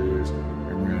 stopped their ears,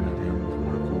 and ran at him with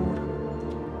one accord.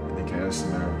 And they cast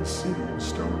him out of the city and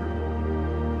stoned him.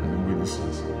 And the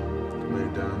witnesses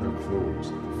laid down their clothes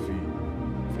at the feet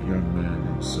of a young man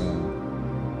named Saul.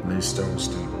 And they stoned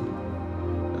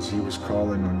Stephen, as he was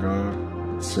calling on God,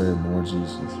 and saying, Lord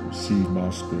Jesus, receive my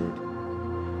spirit.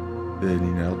 Then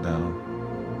he knelt down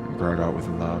and cried out with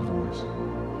a loud voice,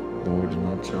 Lord, do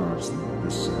not charge them with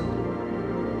this sin.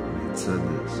 When he had said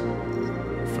this,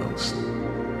 he fell asleep.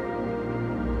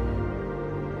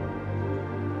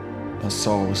 Now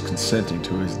Saul was consenting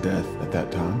to his death at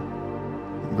that time.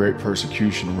 Great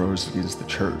persecution arose against the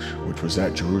church, which was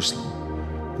at Jerusalem,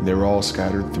 and they were all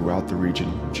scattered throughout the region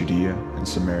of Judea and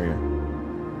Samaria,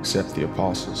 except the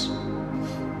apostles.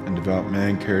 And devout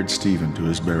man carried Stephen to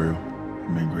his burial,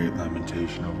 and made great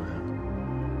lamentation over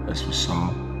him. As for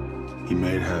Saul, he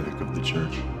made havoc of the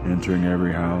church, entering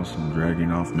every house and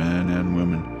dragging off men and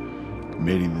women,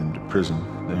 committing them to prison.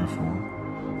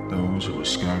 Therefore, those who were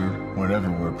scattered went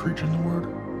everywhere preaching the word.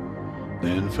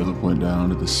 Then Philip went down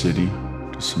to the city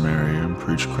to Samaria and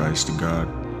preached Christ to God,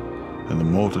 and the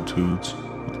multitudes,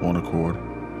 with one accord,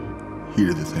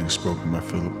 heeded the things spoken by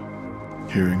Philip,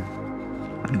 hearing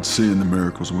and seeing the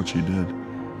miracles which he did.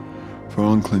 For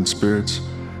unclean spirits,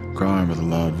 crying with a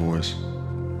loud voice,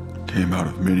 came out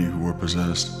of many who were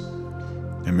possessed,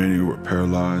 and many who were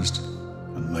paralyzed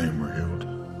and lame were healed.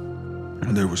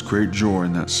 And there was great joy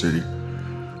in that city.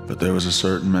 But there was a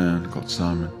certain man called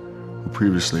Simon, who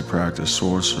previously practiced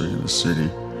sorcery in the city,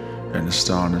 and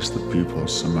astonished the people of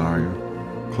Samaria,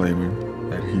 claiming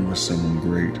that he was someone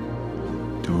great,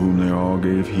 to whom they all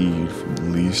gave heed, from the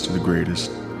least to the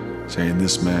greatest, saying,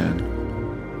 This man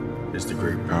is the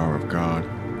great power of God.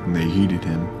 And they heeded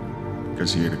him,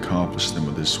 because he had accomplished them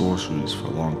with his sorceries for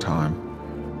a long time.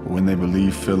 But when they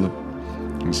believed Philip,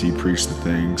 as he preached the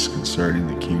things concerning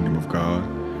the kingdom of God,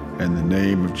 and the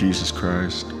name of Jesus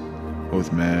Christ,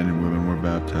 both men and women were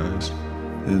baptized.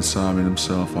 Then Simon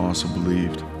himself also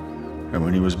believed. And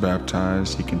when he was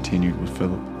baptized, he continued with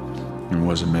Philip, and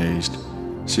was amazed,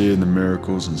 seeing the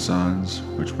miracles and signs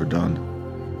which were done.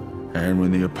 And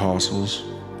when the apostles,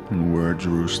 who were at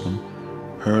Jerusalem,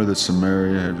 heard that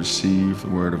Samaria had received the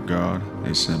word of God,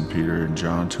 they sent Peter and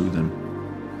John to them,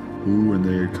 who, when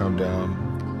they had come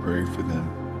down, prayed for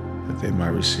them, that they might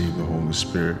receive the Holy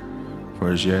Spirit.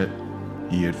 For as yet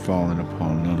he had fallen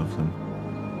upon none of them,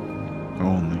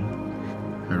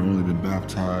 had only been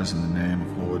baptized in the name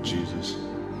of Lord Jesus.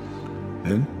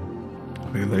 Then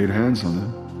they laid hands on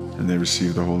them, and they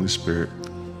received the Holy Spirit.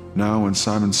 Now when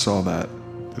Simon saw that,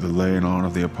 through the laying on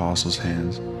of the apostles'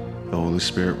 hands, the Holy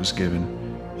Spirit was given,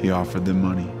 he offered them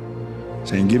money,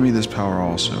 saying, Give me this power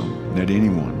also, that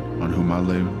anyone on whom I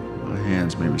lay my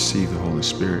hands may receive the Holy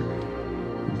Spirit.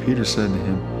 And Peter said to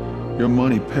him, Your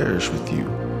money perish with you,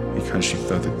 because you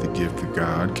thought that the gift of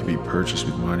God could be purchased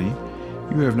with money.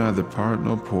 You have neither part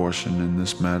nor portion in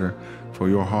this matter, for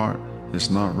your heart is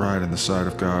not right in the sight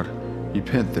of God.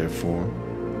 Repent therefore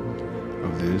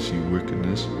of this, you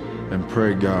wickedness, and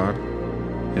pray God,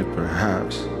 if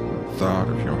perhaps the thought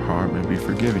of your heart may be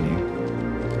forgiven you.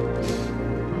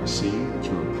 see that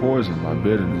you are poisoned by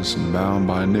bitterness and bound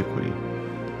by iniquity.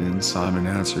 Then Simon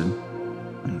answered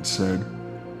and said,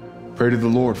 Pray to the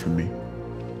Lord for me,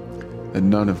 that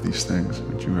none of these things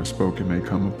which you have spoken may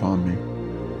come upon me.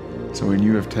 So when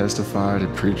you have testified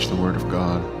and preached the word of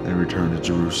God, then return to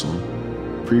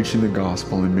Jerusalem, preaching the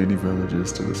gospel in many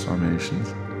villages to the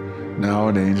Sarmatians. Now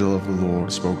an angel of the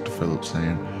Lord spoke to Philip,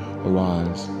 saying,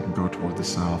 Arise and go toward the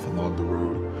south along the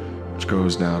road which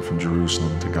goes down from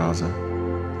Jerusalem to Gaza.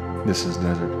 This is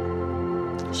desert.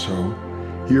 So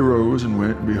he arose and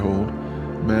went, and behold,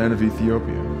 a man of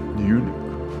Ethiopia, the eunuch,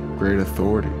 of great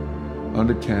authority,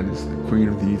 under Candace, the queen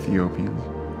of the Ethiopians,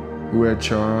 who had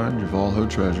charge of all her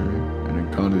treasury, and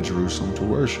had come to Jerusalem to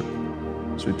worship,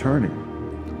 was returning.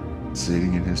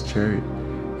 Sitting in his chariot,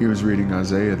 he was reading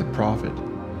Isaiah the prophet.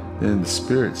 Then the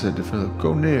Spirit said to Philip,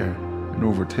 Go near and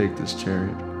overtake this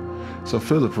chariot. So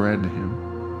Philip ran to him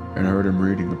and heard him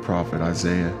reading the prophet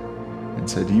Isaiah, and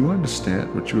said, Do you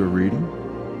understand what you are reading?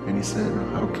 And he said,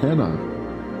 How can I,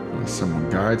 unless someone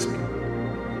guides me?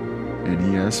 And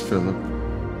he asked Philip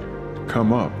to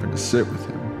come up and to sit with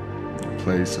him. The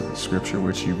place of the scripture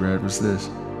which he read was this: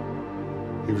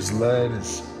 He was led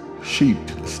as sheep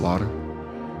to the slaughter,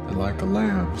 and like a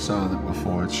lamb silent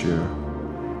before its shearer,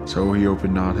 so he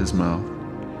opened not his mouth.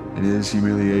 In his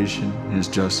humiliation his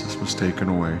justice was taken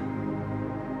away.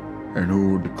 And who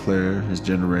will declare his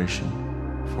generation?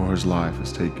 For his life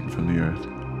is taken from the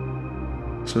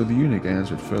earth. So the eunuch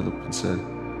answered Philip and said,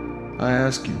 I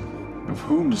ask you, of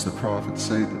whom does the prophet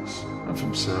say this? Of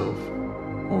himself,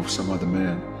 or of some other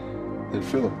man? Then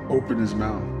Philip opened his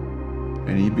mouth,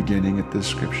 and he, beginning at this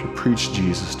scripture, preached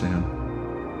Jesus to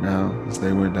him. Now, as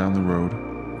they went down the road,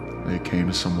 they came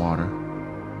to some water.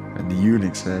 And the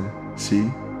eunuch said, See,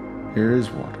 here is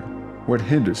water. What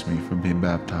hinders me from being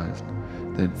baptized?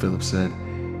 Then Philip said,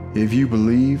 If you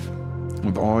believe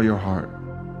with all your heart,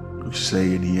 which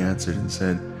say, and he answered and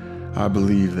said, I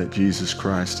believe that Jesus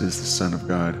Christ is the Son of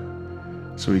God.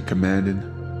 So he commanded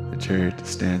the chariot to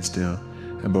stand still,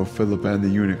 and both Philip and the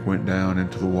eunuch went down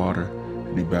into the water,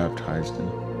 and he baptized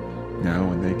him. Now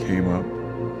when they came up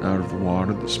out of the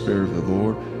water, the Spirit of the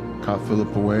Lord caught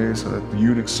Philip away, so that the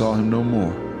eunuch saw him no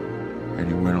more, and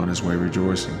he went on his way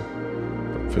rejoicing.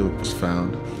 But Philip was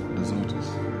found in Azotus,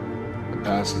 and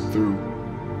passing through,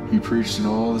 he preached in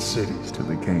all the cities till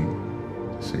they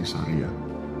came to Caesarea.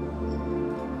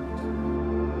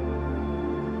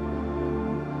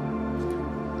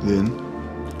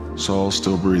 Then Saul,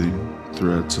 still breathing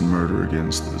threats and murder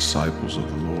against the disciples of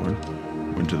the Lord,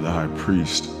 went to the high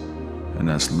priest and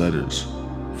asked letters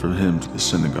for him to the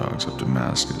synagogues of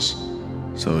Damascus,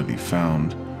 so that he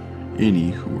found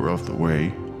any who were of the way,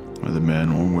 whether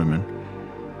men or women,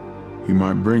 he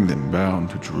might bring them bound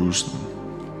to Jerusalem.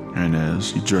 And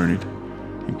as he journeyed,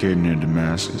 he came near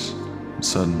Damascus, and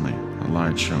suddenly a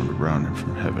light shone around him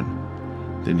from heaven.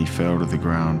 Then he fell to the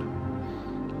ground,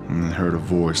 and heard a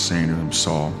voice saying to him,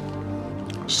 Saul,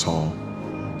 Saul,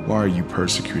 why are you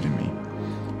persecuting me?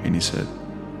 And he said,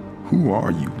 Who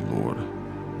are you, Lord?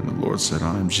 And the Lord said,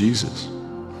 I am Jesus,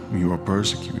 whom you are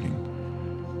persecuting.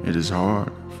 It is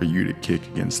hard for you to kick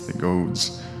against the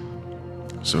goads.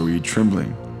 So he,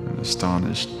 trembling and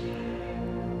astonished,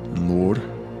 Lord,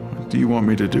 what do you want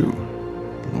me to do?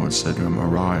 The Lord said to him,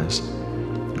 Arise,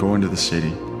 go into the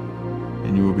city,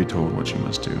 and you will be told what you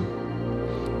must do.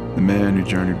 The man who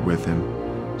journeyed with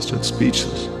him stood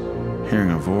speechless,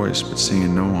 hearing a voice but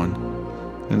seeing no one.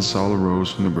 Then Saul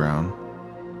arose from the ground.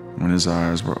 When his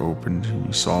eyes were opened,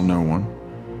 he saw no one.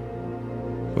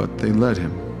 But they led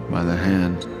him by the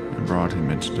hand and brought him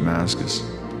into Damascus.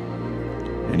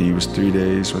 And he was 3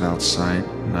 days without sight,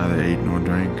 neither ate nor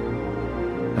drank.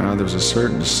 Now there was a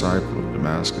certain disciple of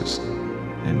Damascus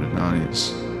named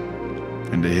Ananias.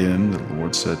 And to him the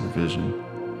Lord said in a vision,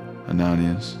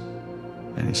 Ananias.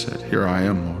 And he said, Here I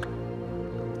am, Lord.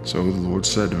 So the Lord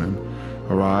said to him,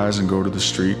 Arise and go to the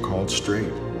street called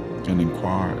Straight, and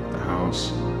inquire at the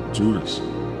house of Judas,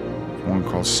 one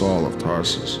called Saul of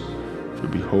Tarsus. For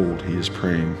behold, he is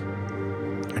praying.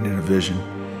 And in a vision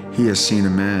he has seen a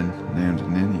man named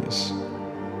Ananias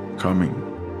coming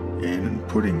in and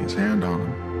putting his hand on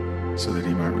him, so that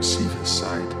he might receive his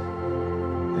sight.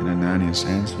 And Ananias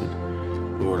answered,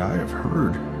 Lord, I have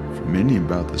heard from many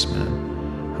about this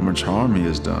man, how much harm he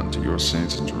has done to your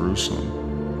saints in Jerusalem.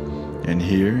 And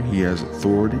here he has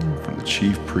authority from the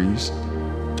chief priest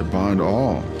to bind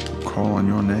all who call on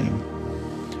your name.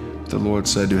 The Lord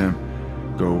said to him,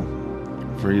 Go,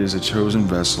 for he is a chosen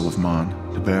vessel of mine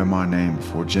to bear my name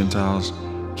before Gentiles,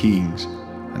 kings,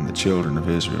 and the children of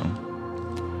Israel.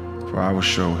 For I will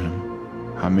show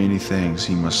him how many things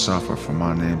he must suffer for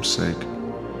my name's sake.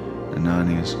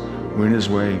 Ananias, went his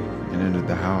way and entered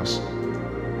the house,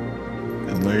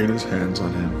 and laying his hands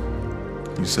on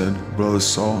him, he said, Brother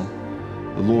Saul,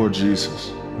 the Lord Jesus,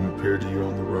 who appeared to you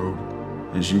on the road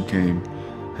as you came,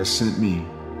 has sent me,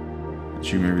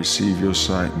 that you may receive your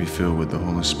sight and be filled with the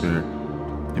Holy Spirit.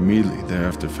 Immediately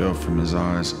thereafter fell from his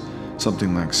eyes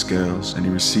something like scales, and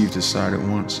he received his sight at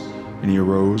once, and he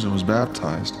arose and was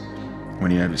baptized.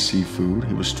 When he had received food,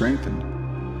 he was strengthened.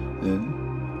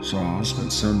 Then Saul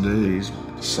spent some days with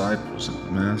the disciples at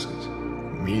Damascus.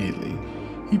 Immediately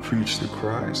he preached the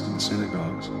Christ in the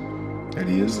synagogues, that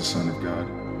he is the Son of God.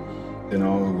 Then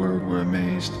all the world were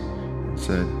amazed, and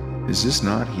said, Is this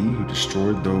not he who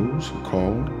destroyed those who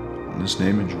called on this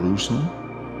name in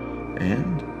Jerusalem,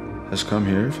 and has come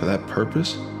here for that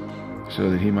purpose, so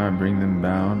that he might bring them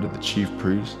bound to the chief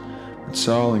priests? But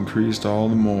Saul increased all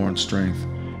the more in strength,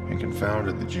 and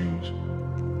confounded the Jews,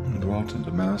 and dwelt in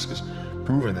Damascus,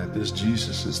 proving that this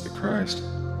Jesus is the Christ.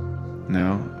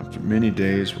 Now, after many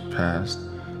days were passed,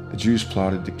 the Jews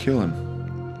plotted to kill him.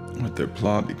 But their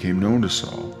plot became known to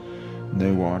Saul, and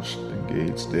they watched the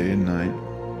gates day and night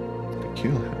to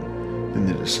kill him. Then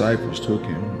the disciples took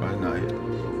him by night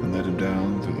and let him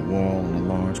down through the wall in a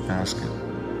large basket.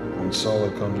 When Saul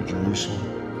had come to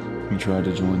Jerusalem, he tried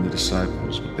to join the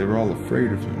disciples, but they were all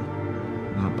afraid of him,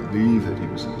 and not believe that he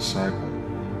was a disciple.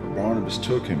 But Barnabas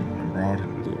took him and brought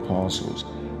him to the apostles,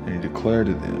 and he declared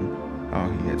to them how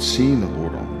he had seen the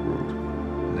Lord on the road,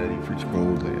 and that he preached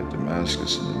boldly at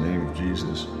Damascus in the name of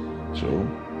Jesus. So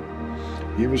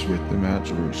he was with them at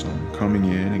Jerusalem, coming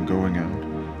in and going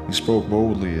out. He spoke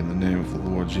boldly in the name of the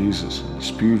Lord Jesus, and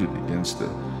disputed against the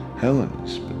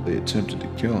Hellenists, but they attempted to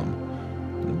kill him.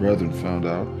 And the brethren found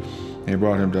out. They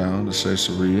brought him down to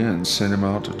Caesarea and sent him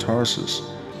out to Tarsus.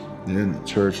 Then the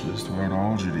churches throughout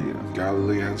all Judea,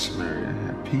 Galilee, and Samaria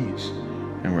had peace,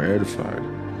 and were edified,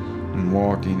 and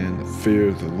walking in the fear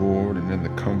of the Lord and in the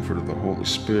comfort of the Holy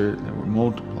Spirit, and were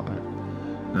multiplied.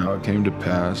 Now it came to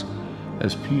pass,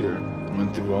 as Peter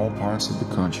went through all parts of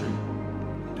the country,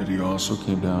 that he also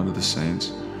came down to the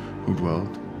saints who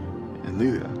dwelt in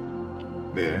Lydda.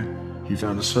 There he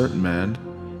found a certain man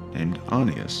named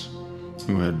Aeneas,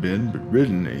 who had been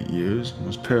bedridden 8 years and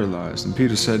was paralyzed. And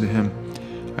Peter said to him,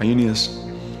 Aeneas,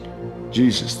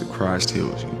 Jesus the Christ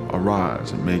heals you.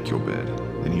 Arise and make your bed.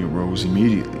 Then he arose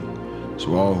immediately.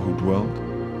 So all who dwelt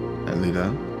at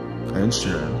Lydda and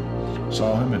Sharon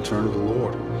saw him and turned to the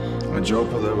Lord. At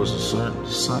Joppa there was a certain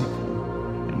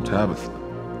disciple named Tabitha,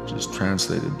 which is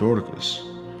translated Dorcas.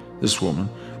 This woman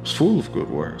was full of good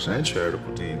works and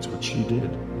charitable deeds which she did.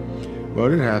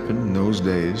 But it happened in those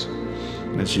days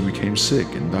that she became sick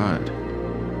and died.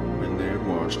 When they had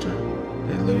washed her,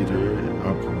 they laid her in an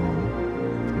upper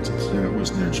room, and since that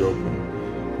was near Joppa,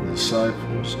 and the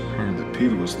disciples heard that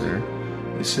Peter was there,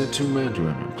 they sent 2 men to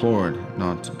him, implored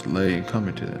not to delay in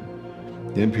coming to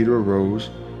them. Then Peter arose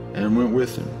and went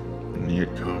with them. When he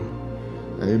had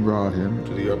come, they brought him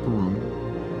to the upper room,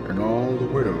 and all the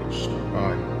widows stood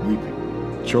by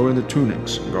weeping, showing the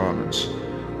tunics and garments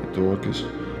that Dorcas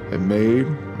had made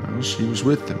while she was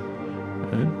with them.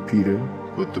 And Peter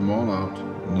put them all out,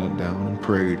 and knelt down and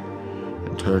prayed,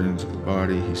 and turning to the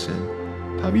body, he said,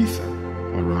 Tabitha,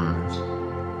 arise.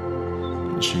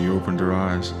 And she opened her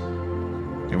eyes,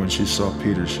 and when she saw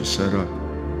Peter, she sat up.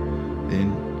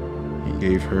 Then he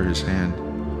gave her his hand,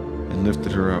 and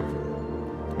lifted her up.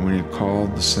 And when he had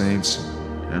called the saints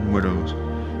and widows,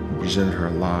 he presented her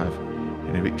alive,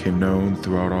 and it became known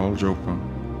throughout all Joppa,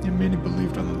 and many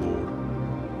believed on the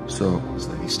Lord. So it was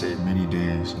that he stayed many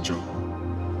days in Joppa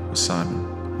with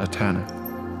Simon, a tanner.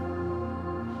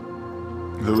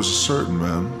 There was a certain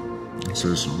man in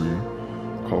Caesarea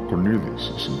called Cornelius,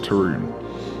 a centurion,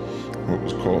 what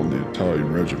was called the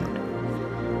Italian regiment,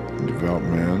 a devout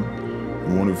man,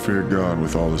 and one who feared God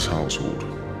with all his household,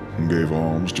 and gave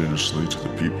alms generously to the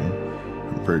people,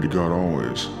 and prayed to God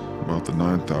always. About the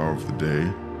 9th hour of the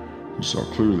day, he saw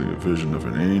clearly a vision of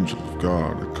an angel of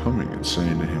God coming and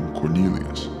saying to him,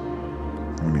 Cornelius.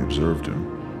 When he observed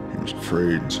him, he was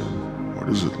afraid and said, What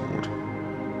is it, Lord?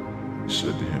 He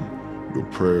said to him, Your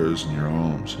prayers and your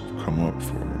alms have come up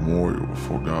for a memorial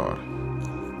before God.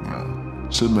 Now,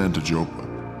 send men to Joppa,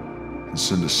 and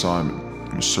send to Simon,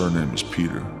 whose surname is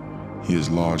Peter. He is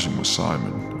lodging with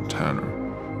Simon, a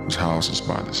tanner, whose house is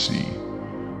by the sea.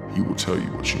 He will tell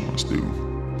you what you must do.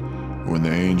 When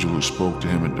the angel who spoke to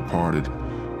him had departed,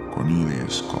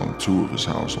 Cornelius called 2 of his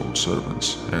household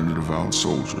servants and a devout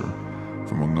soldier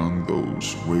from among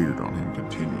those who waited on him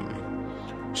continually.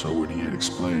 So when he had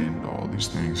explained all these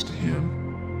things to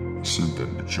him, he sent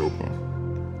them to Joppa.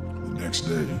 The next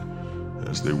day,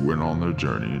 as they went on their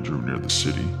journey and drew near the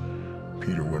city,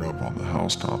 Peter went up on the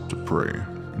housetop to pray.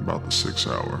 about the 6th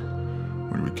hour,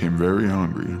 when he became very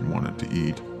hungry and wanted to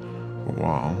eat. But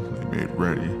while they made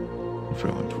ready, he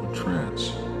fell into a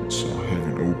trance and saw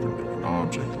heaven opened and an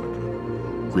object like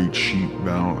a great sheet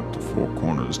bound at the four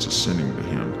corners descending to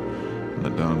him and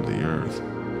then down to the earth.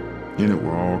 In it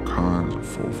were all kinds of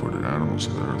four-footed animals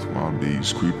of the earth, wild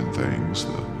beasts, creeping things,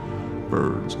 the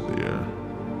birds of the air.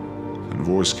 And a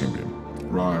voice came to him,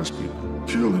 "Rise, Peter,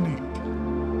 kill and eat."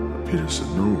 But Peter said,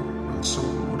 "No, not so,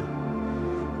 Lord,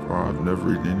 for I have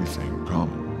never eaten anything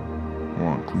common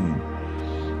or unclean."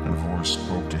 And a voice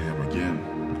spoke to him again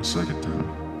a second time,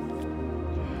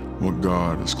 "What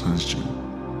God has cleansed you,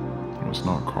 you must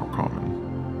not call common."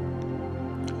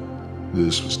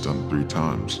 This was done 3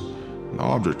 times, and the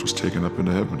object was taken up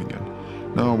into heaven again.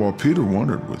 Now while Peter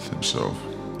wondered with himself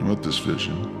what this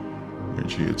vision,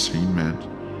 which he had seen, meant,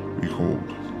 behold,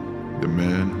 the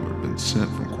men who had been sent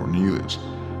from Cornelius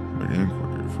made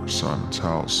inquiry for Simon's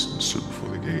house and stood before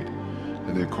the gate.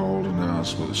 And they called and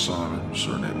asked whether Simon, whose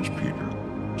surname was Peter,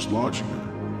 was lodging there.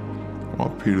 While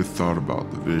Peter thought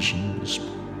about the vision, the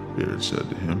Spirit said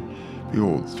to him,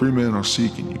 "Behold, 3 men are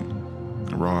seeking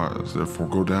you. Arise, therefore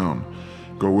go down,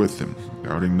 go with them,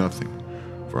 doubting nothing,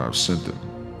 for I have sent them."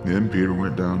 Then Peter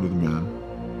went down to the men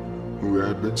who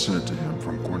had been sent to him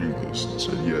from Cornelius and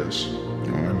said, "Yes,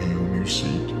 I am he whom you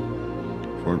seek.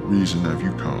 For what reason have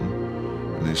you come?"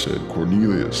 And they said,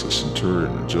 "Cornelius, a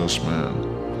centurion, a just man,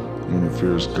 one who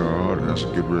fears God and has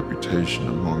a good reputation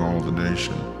among all the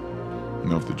nation,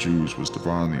 and of the Jews, was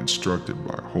divinely instructed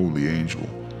by a holy angel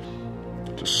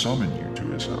to summon you to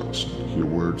his house and to hear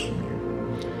words from you."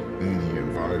 Then he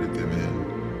invited them in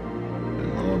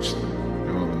and lodged them.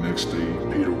 And on the next day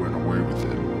Peter went away with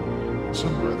him.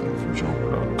 Some brethren from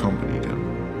Joppa accompanied him.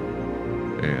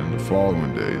 And the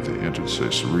following day they entered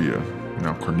Caesarea.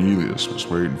 Now Cornelius was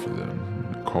waiting for them,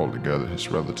 and called together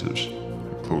his relatives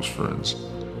and close friends.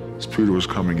 As Peter was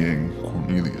coming in,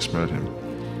 Cornelius met him,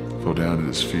 fell down at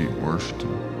his feet and worshipped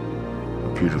him.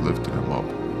 And Peter lifted him up,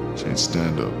 saying,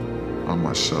 "Stand up, I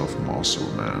myself am also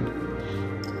a man."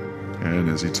 And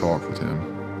as he talked with him,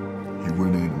 he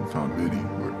went in and found many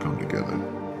who had come together.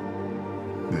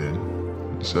 Then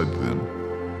he said to them,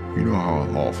 "You know how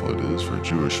unlawful it is for a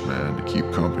Jewish man to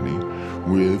keep company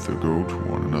with or go to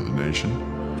one another nation.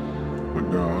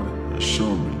 But God has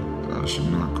shown me that I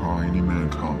should not call any man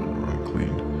common or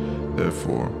unclean.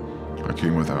 Therefore I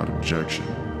came without objection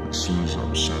as soon as I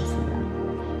was sent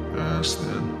for. I asked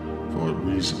then, for what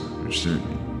reason you sent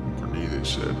me? And Cornelius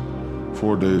said,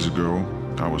 4 days ago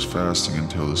I was fasting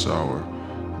until this hour,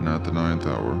 and at the 9th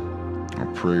hour I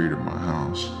prayed in my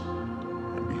house,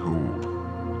 and behold,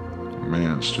 a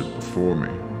man stood before me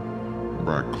in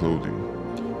bright clothing,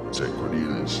 and said,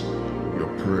 Cornelius, your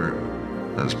prayer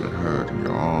has been heard, and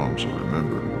your alms are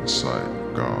remembered in the sight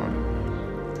of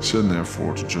God. Send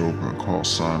therefore to Joppa and call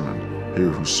Simon, here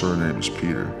whose surname is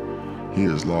Peter. He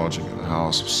is lodging in the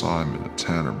house of Simon, a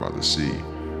tanner by the sea.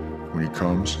 When he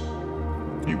comes,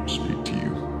 he will speak to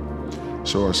you.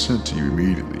 So I sent to you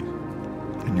immediately,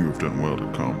 and you have done well to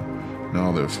come.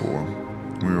 Now therefore,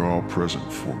 we are all present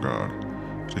before God,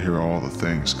 to hear all the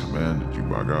things commanded you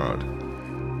by God."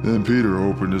 Then Peter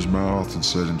opened his mouth and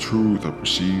said, "In truth I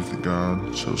perceive that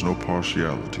God shows no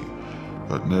partiality,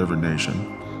 but in every nation,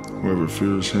 whoever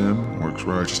fears him, works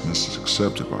righteousness, is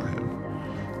accepted by him.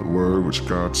 The word which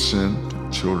God sent to the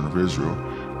children of Israel,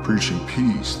 preaching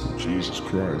peace through Jesus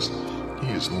Christ,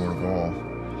 he is Lord of all.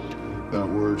 That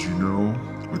word you know,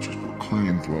 which was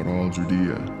proclaimed throughout all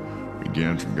Judea,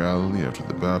 began from Galilee after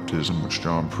the baptism which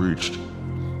John preached.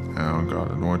 How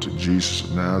God anointed Jesus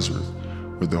of Nazareth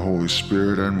with the Holy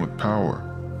Spirit and with power,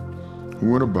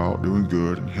 who went about doing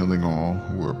good and healing all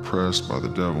who were oppressed by the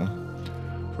devil,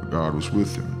 for God was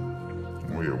with him.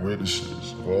 And we are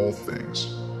witnesses of all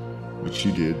things which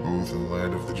he did both in the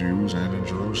land of the Jews and in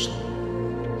Jerusalem,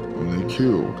 when they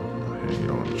killed and hanged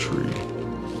on a tree.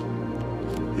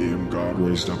 Him God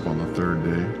raised up on the 3rd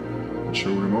day and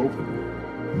showed him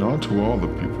openly, not to all the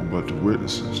people, but to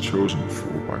witnesses chosen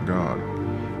before by God,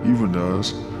 even to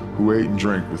us who ate and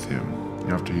drank with him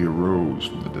after he arose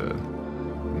from the dead.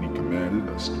 And he commanded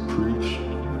us to preach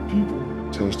to the people,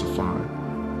 testifying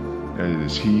that it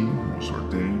is he who was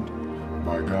ordained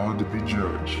by God to be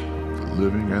judge of the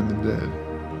living and the dead.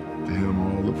 To him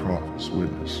all the prophets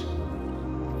witness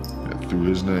that through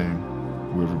his name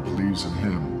whoever believes in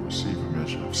him will receive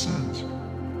remission of sins."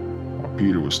 While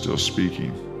Peter was still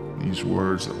speaking these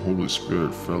words, the Holy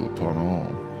Spirit fell upon all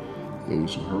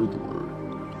those who heard the word,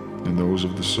 and those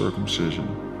of the circumcision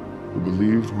who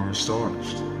believed were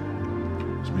astonished.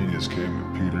 As many as came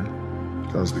with Peter,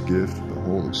 because the gift of the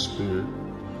Holy Spirit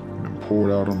had been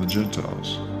poured out on the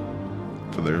Gentiles,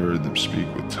 for they heard them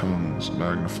speak with tongues and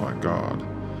magnify God.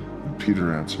 And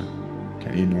Peter answered,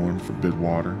 Can anyone forbid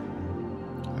water,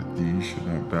 that these should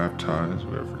not baptize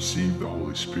who have received the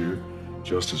Holy Spirit,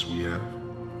 just as we have?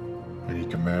 And he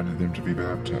commanded them to be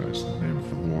baptized in the name of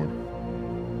the Lord.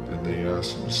 Then they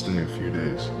asked him to stay a few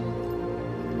days.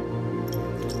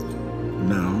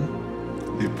 Now,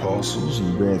 the apostles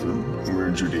and brethren who were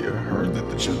in Judea heard that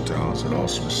the Gentiles had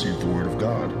also received the word of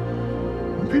God.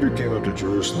 When Peter came up to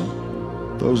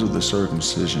Jerusalem, those of the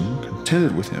circumcision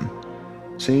contended with him,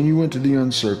 saying, You went to the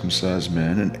uncircumcised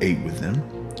men and ate with them.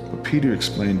 But Peter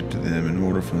explained it to them in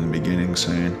order from the beginning,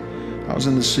 saying, I was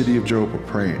in the city of Joppa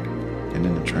praying, and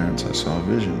in a trance I saw a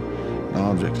vision, an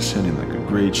object descending like a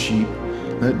great sheep,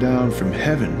 let down from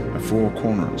heaven by four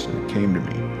corners, and it came to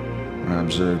me. When I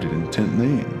observed it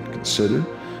intently and considered,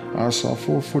 I saw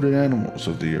four-footed animals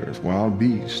of the earth, wild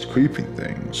beasts, creeping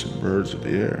things, and birds of the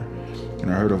air.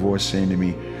 And I heard a voice saying to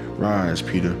me, Rise,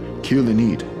 Peter, kill and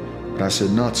eat. But I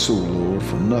said, Not so, Lord,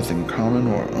 for nothing common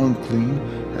or unclean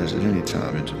has at any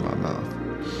time entered my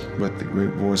mouth. But the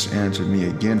great voice answered me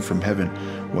again from heaven,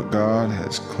 What God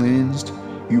has cleansed,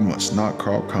 you must not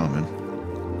call common.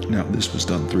 Now this was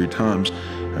done 3 times,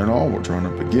 and all were drawn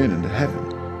up again into heaven.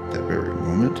 That very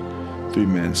moment, 3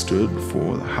 men stood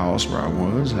before the house where I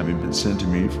was, having been sent to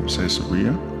me from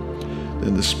Caesarea.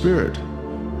 Then the Spirit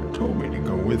told me to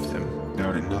go with them,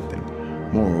 doubting nothing.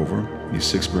 Moreover, these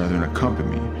 6 brethren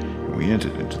accompanied me, and we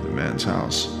entered into the man's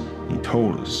house. He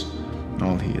told us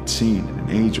all he had seen, and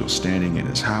an angel standing in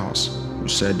his house, who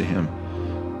said to him,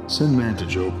 Send men to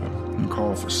Joppa, and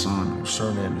call for Simon, whose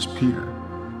surname is Peter,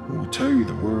 who will tell you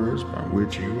the words by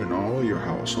which you and all your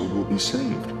household will be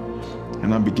saved.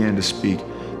 And I began to speak.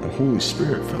 The Holy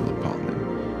Spirit fell upon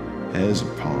me, as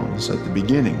upon us at the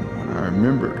beginning, when I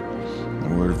remembered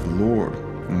the word of the Lord.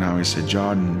 And now he said,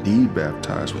 John indeed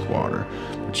baptized with water,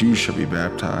 but you shall be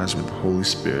baptized with the Holy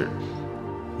Spirit.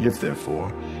 If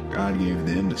therefore God gave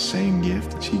them the same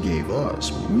gift as he gave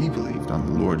us when we believed on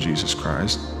the Lord Jesus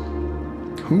Christ,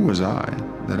 who was I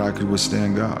that I could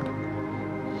withstand God?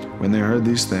 When they heard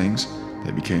these things,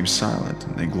 they became silent,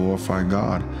 and they glorified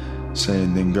God,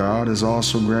 saying, Then God has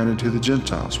also granted to the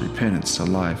Gentiles repentance to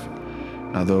life.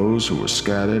 Now those who were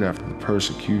scattered after the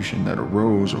persecution that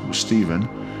arose over Stephen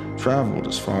traveled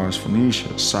as far as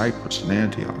Phoenicia, Cyprus, and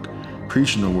Antioch,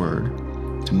 preaching the word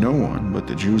to no one but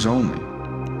the Jews only.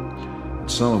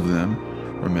 And some of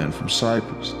them were men from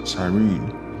Cyprus and Cyrene,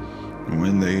 and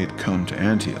when they had come to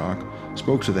Antioch,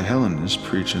 spoke to the Hellenists,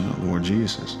 preaching the Lord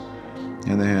Jesus.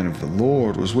 And the hand of the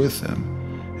Lord was with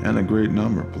them, and a great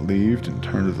number believed and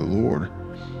turned to the Lord.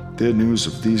 The news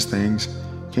of these things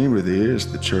came to the ears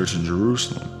of the church in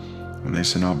Jerusalem, and they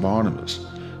sent out Barnabas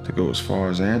to go as far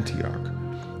as Antioch.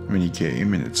 When he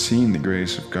came and had seen the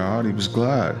grace of God, he was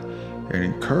glad and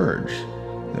encouraged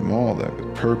them all that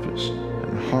with purpose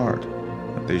and heart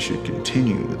that they should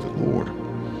continue with the Lord.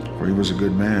 For he was a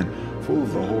good man, full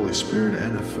of the Holy Spirit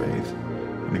and of faith,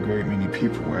 and a great many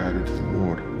people were added to the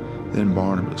Lord. Then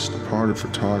Barnabas departed for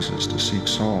Tarsus to seek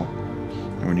Saul,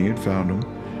 and when he had found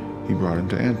him, he brought him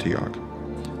to Antioch.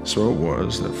 So it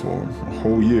was that for a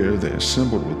whole year they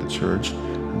assembled with the church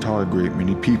and taught a great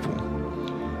many people.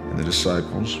 And the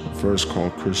disciples were first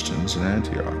called Christians in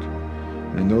Antioch.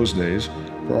 And in those days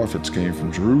prophets came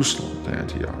from Jerusalem to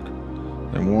Antioch.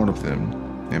 Then one of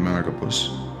them, named Agabus,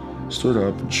 stood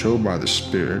up and showed by the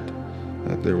Spirit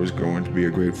that there was going to be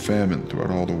a great famine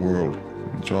throughout all the world,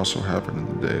 which also happened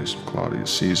in the days of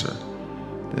Claudius Caesar.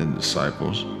 Then the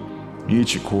disciples,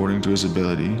 each according to his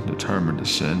ability, determined to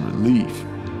send relief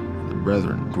to the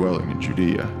brethren dwelling in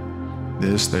Judea.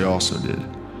 This they also did,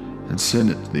 and sent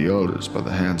it to the elders by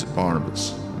the hands of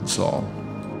Barnabas and Saul.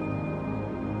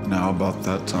 Now about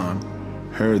that time,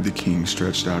 Herod the king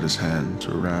stretched out his hand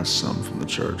to harass some from the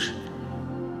church.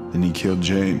 Then he killed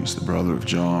James, the brother of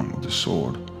John, with the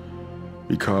sword.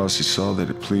 Because he saw that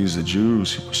it pleased the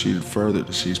Jews, he proceeded further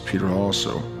to seize Peter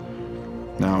also.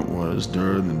 Now it was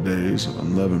during the days of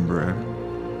unleavened bread.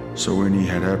 So when he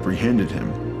had apprehended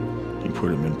him, he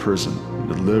put him in prison and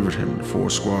delivered him to 4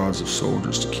 squads of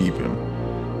soldiers to keep him,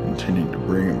 intending to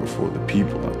bring him before the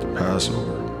people after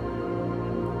Passover.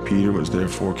 Peter was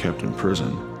therefore kept in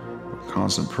prison, but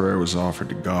constant prayer was offered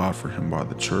to God for him by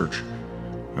the church.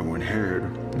 And when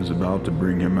Herod was about to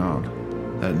bring him out,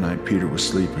 that night Peter was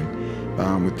sleeping,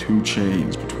 bound with 2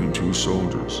 chains between 2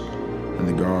 soldiers, and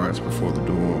the guards before the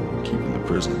door were keeping the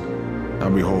prison. Now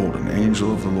behold, an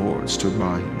angel of the Lord stood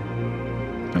by him,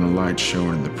 and a light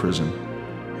shone in the prison.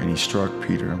 And he struck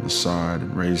Peter on the side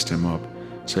and raised him up,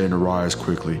 saying, Arise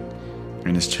quickly.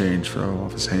 And his chains fell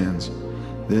off his hands.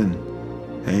 Then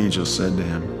the angel said to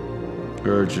him,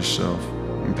 Gird yourself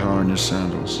and power in your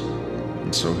sandals."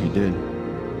 And so he did.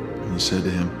 And he said to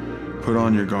him, "Put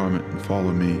on your garment and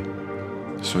follow me."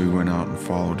 So he went out and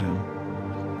followed him,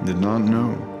 and did not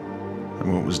know that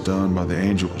what was done by the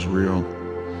angel was real,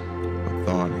 but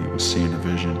thought he was seeing a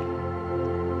vision.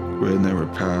 When they were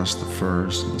past the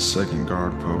first and the second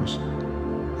guard post,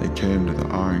 they came to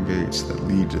the iron gates that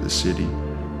lead to the city,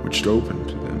 which opened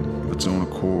to them of its own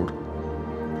accord.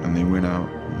 And they went out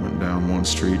and went down one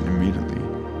street, and immediately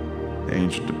the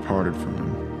angel departed from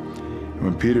him. And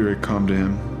when Peter had come to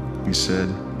him, he said,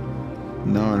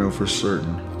 "Now I know for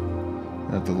certain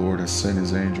that the Lord has sent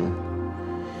his angel,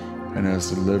 and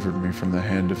has delivered me from the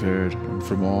hand of Herod, and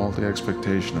from all the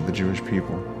expectation of the Jewish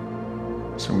people."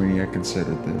 So when he had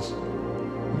considered this,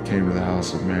 he came to the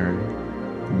house of Mary,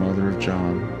 the mother of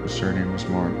John, whose surname was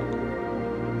Mark.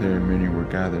 There many were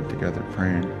gathered together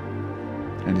praying.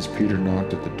 And as Peter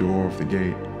knocked at the door of the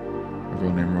gate, a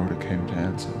girl named Rhoda came to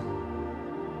answer.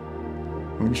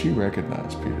 When she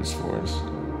recognized Peter's voice,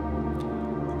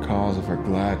 the cause of her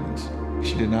gladness,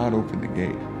 she did not open the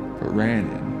gate, but ran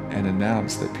in and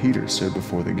announced that Peter stood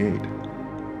before the gate.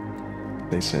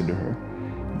 They said to her,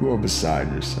 "You are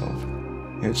beside yourself."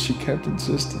 Yet she kept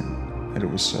insisting that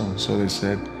it was so. So they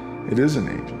said, "It is an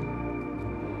angel."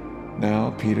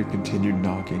 Now Peter continued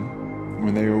knocking.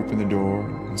 When they opened the door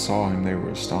and saw him, they were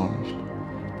astonished.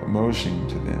 But motioning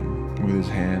to them with his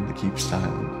hand to keep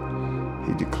silent,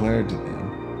 he declared to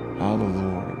them how the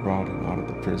Lord had brought him out of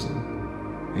the prison.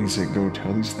 And he said, "Go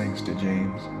tell these things to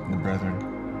James and the brethren."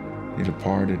 He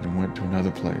departed and went to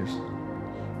another place.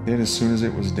 Then as soon as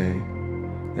it was day,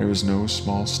 there was no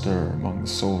small stir among the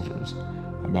soldiers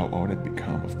about what had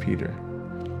become of Peter.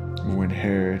 But when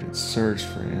Herod had searched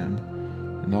for him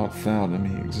and not found him,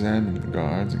 he examined the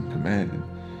guards and commanded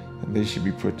that they should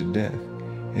be put to death.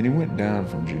 And he went down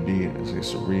from Judea as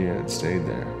Caesarea and stayed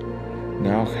there.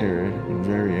 Now Herod had been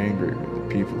very angry with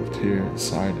the people of Tyre and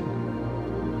Sidon.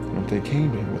 And they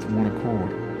came to him with one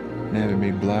accord, and having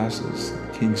made Blastus,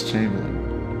 the king's chamberlain,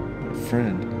 their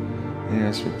friend, they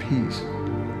asked for peace,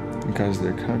 because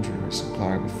their country was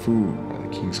supplied with food by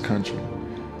the king's country.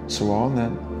 So on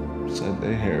that said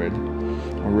they, Herod,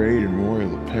 arrayed in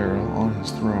royal apparel on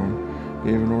his throne,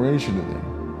 gave an oration to them.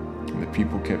 And the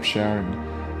people kept shouting,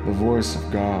 "The voice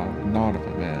of God, not of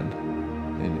a man."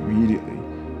 And immediately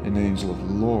an angel of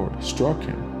the Lord struck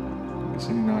him, because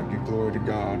he did not give glory to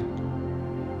God.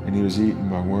 And he was eaten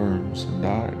by worms and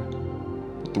died.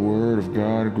 But the word of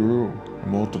God grew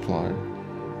and multiplied.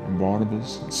 And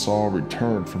Barnabas and Saul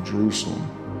returned from Jerusalem,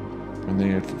 when they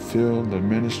had fulfilled their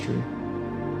ministry.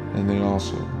 And they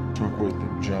also took with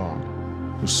them John,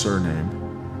 whose surname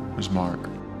was Mark.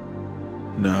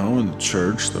 Now in the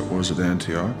church that was at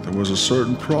Antioch, there was a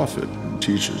certain prophet and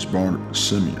teacher, Barnabas,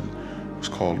 Simeon, who was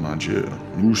called Niger,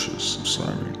 Lucius of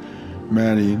Cyrene,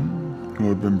 Manaen, who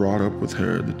had been brought up with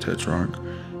Herod the Tetrarch,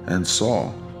 and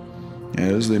Saul.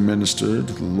 As they ministered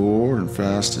to the Lord and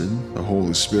fasted, the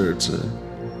Holy Spirit said,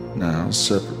 "Now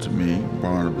separate to me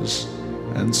Barnabas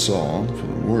and Saul for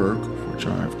the work for which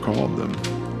I have called them."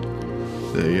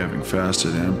 They, having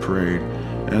fasted and prayed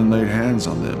and laid hands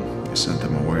on them, they sent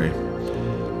them away.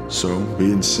 So,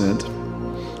 being sent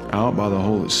out by the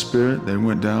Holy Spirit, they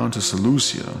went down to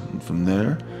Seleucia, and from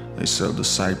there they sailed to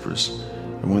Cyprus.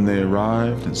 And when they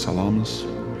arrived in Salamis,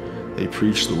 they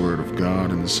preached the word of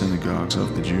God in the synagogues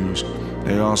of the Jews.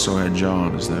 They also had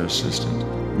John as their assistant.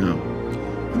 Now,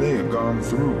 when they had gone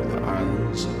through the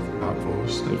islands of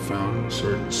Paphos, they found a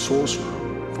certain sorcerer,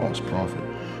 false prophet,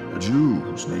 a Jew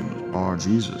whose name was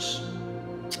Bar-Jesus,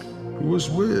 who was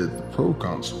with the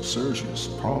proconsul Sergius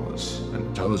Paulus, an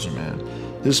intelligent man.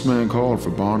 This man called for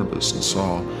Barnabas and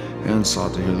Saul, and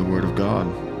sought to hear the word of God.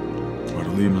 But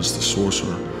Elymas the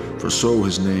sorcerer, for so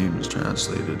his name is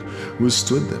translated,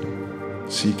 withstood them,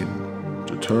 seeking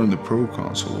to turn the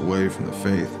proconsul away from the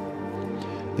faith.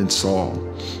 Then Saul,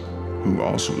 who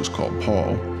also was called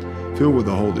Paul, filled with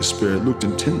the Holy Spirit, looked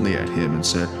intently at him and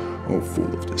said, "O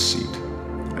full of deceit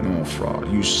and all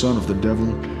fraud, you son of the devil,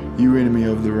 you enemy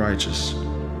of the righteous,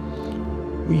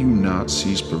 will you not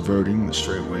cease perverting the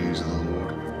straight ways of the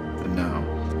Lord? And now,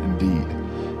 indeed,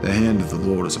 the hand of the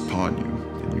Lord is upon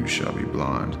you, and you shall be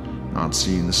blind, not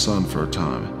seeing the sun for a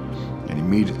time." And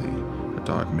immediately a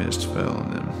dark mist fell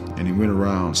on them, and he went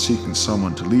around seeking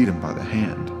someone to lead him by the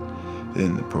hand.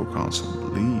 Then the proconsul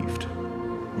believed,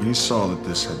 when he saw that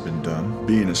this had been done,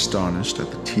 being astonished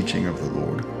at the teaching of the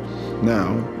Lord. Now,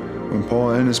 when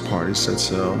Paul and his party set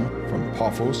sail from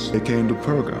Paphos, they came to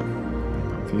Perga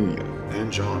and Pamphylia,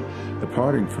 and John,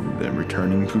 departing from them,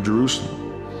 returning to Jerusalem.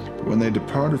 But when they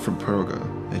departed from Perga,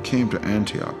 they came to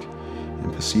Antioch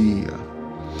in Pisidia.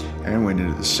 and went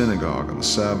into the synagogue on the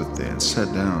Sabbath day and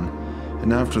sat down.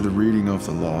 And after the reading of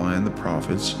the law and the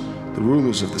prophets, the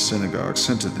rulers of the synagogue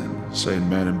sent to them, saying,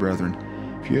 Men and brethren,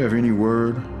 if you have any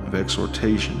word of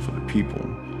exhortation for the people,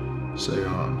 say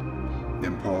on.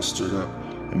 Then Paul stood up,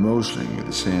 and motioning with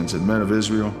his hand said, Men of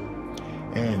Israel,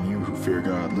 and you who fear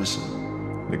God,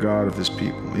 listen. The God of this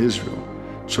people, Israel,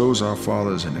 chose our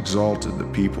fathers and exalted the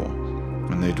people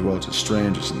when they dwelt as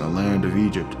strangers in the land of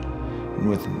Egypt, and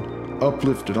with an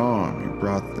uplifted arm he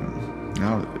brought them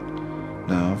out of it.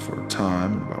 Now for a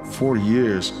time, about 40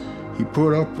 years, he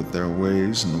put up with their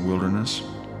ways in the wilderness.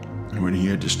 And when he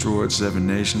had destroyed 7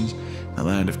 nations in the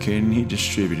land of Canaan, he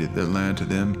distributed their land to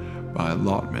them by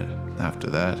allotment. After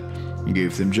that, he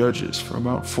gave them judges for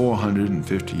about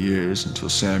 450 years until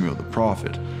Samuel the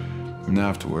prophet. And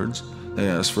afterwards, they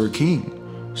asked for a king.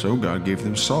 So God gave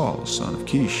them Saul, son of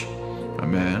Kish, a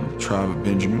man of the tribe of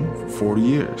Benjamin, for 40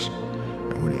 years.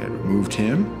 And when he had removed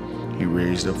him, he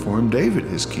raised up for him David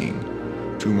his king,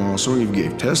 to whom also he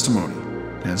gave testimony,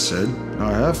 and said,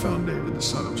 I have found David the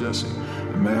son of Jesse,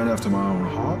 a man after my own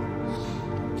heart,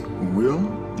 who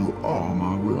will do all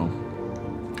my will.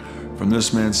 From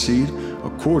this man's seed,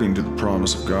 according to the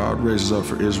promise of God, raises up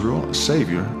for Israel a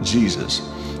Savior, Jesus,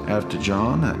 after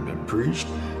John had been preached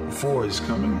before his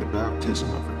coming the baptism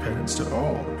of repentance to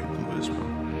all the people of Israel.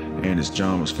 And as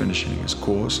John was finishing his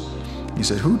course, he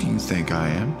said, Who do you think I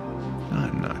am? I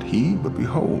am not he, but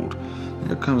behold,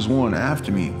 there comes one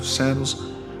after me with sandals,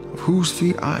 of whose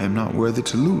feet I am not worthy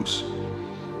to loose.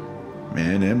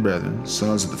 Men and brethren,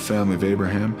 sons of the family of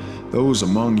Abraham, those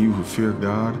among you who fear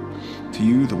God, to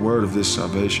you the word of this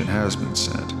salvation has been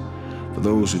sent. For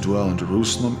those who dwell in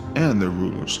Jerusalem and their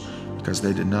rulers, because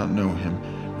they did not know him,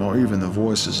 nor even the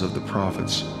voices of the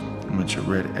prophets, which are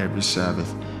read every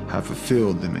Sabbath, have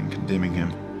fulfilled them in condemning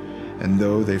him. And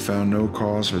though they found no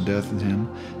cause for death in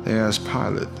him, they asked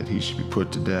Pilate that he should be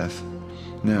put to death.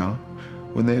 Now,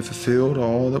 when they had fulfilled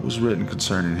all that was written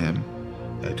concerning him,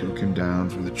 they took him down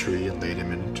from the tree and laid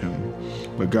him in a tomb.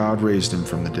 But God raised him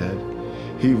from the dead.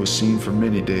 He was seen for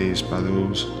many days by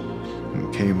those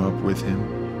who came up with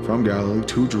him from Galilee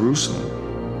to Jerusalem,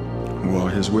 who are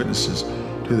his witnesses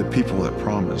to the people that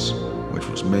promise, which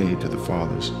was made to the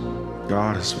fathers.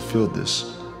 God has fulfilled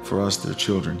this for us their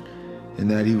children, in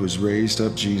that he was raised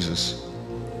up Jesus,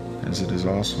 as it is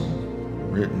also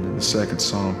written in the 2nd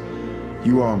Psalm,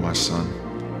 You are my son,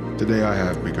 today I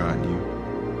have begotten you.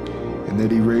 And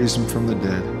that he raised him from the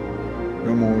dead,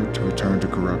 no more to return to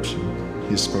corruption.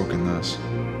 He has spoken thus,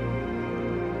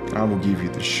 I will give you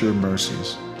the sure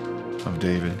mercies of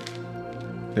David.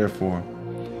 Therefore,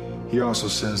 he also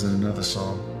says in another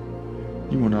psalm,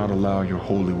 You will not allow your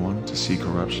Holy One to see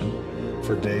corruption.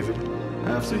 For David,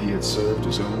 after he had served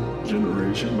his own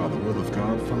generation by the will of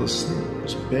God, fell asleep,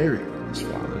 was buried with his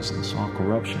fathers, and saw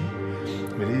corruption.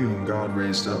 But he whom God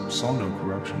raised up saw no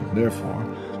corruption. Therefore,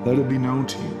 let it be known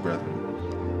to you,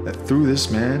 brethren, that through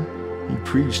this man he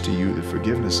preached to you the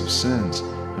forgiveness of sins,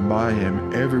 and by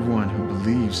him everyone who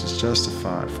believes is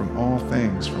justified from all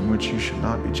things from which you should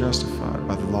not be justified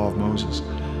by the law of Moses.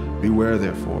 Beware,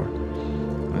 therefore,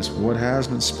 lest what has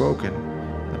been spoken,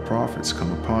 the prophets,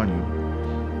 come upon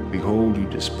you. Behold, you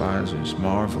despisers,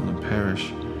 marvel and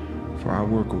perish, for I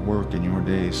work a work in your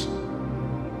days,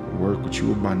 a work which you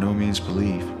will by no means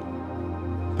believe,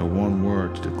 though one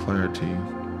word to declare it to you.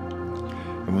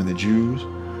 And when the Jews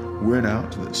went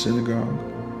out to the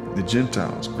synagogue, the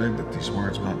Gentiles begged that these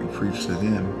words might be preached to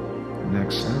them the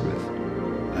next Sabbath.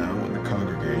 Now when the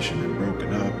congregation had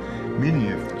broken up, many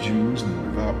of the Jews and the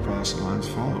devout proselytes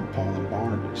followed Paul and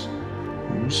Barnabas,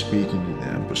 who, speaking to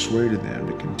them, persuaded them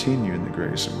to continue in the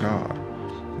grace of God.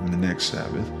 And the next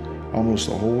Sabbath, almost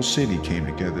the whole city came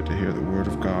together to hear the word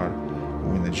of God.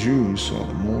 But when the Jews saw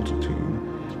the multitude,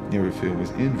 they were filled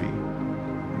with envy,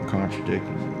 and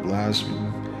contradicting and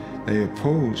blaspheming, they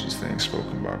opposed the things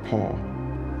spoken by Paul.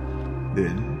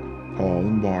 Then Paul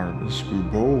and Barnabas grew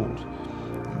bold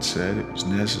and said it was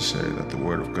necessary that the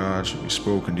word of God should be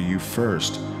spoken to you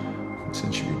first. And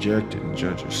since you rejected and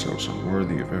judge yourselves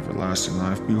unworthy of everlasting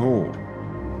life, behold,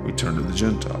 we turn to the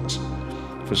Gentiles.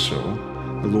 For so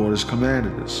the Lord has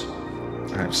commanded us,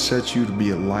 I have set you to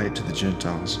be a light to the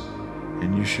Gentiles,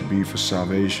 and you should be for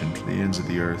salvation to the ends of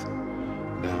the earth.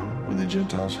 Now, when the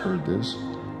Gentiles heard this,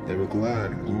 they were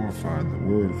glad and glorified the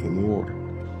word of the Lord.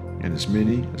 And as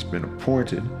many as been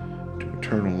appointed to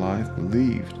eternal life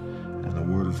believed, and the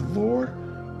word of the Lord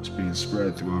was being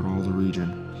spread throughout all the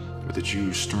region. But the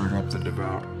Jews stirred up the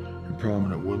devout and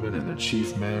prominent women and the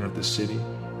chief man of the city,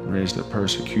 and raised up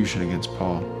persecution against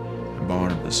Paul and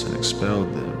Barnabas, and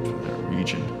expelled them from that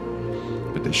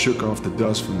region. But they shook off the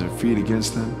dust from their feet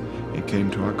against them, and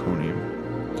came to Iconium.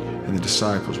 and the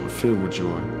disciples were filled with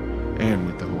joy and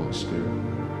with the Holy Spirit.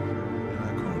 In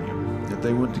Iconium, that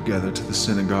they went together to the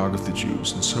synagogue of the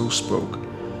Jews, and so spoke,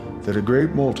 that a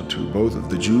great multitude, both of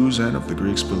the Jews and of the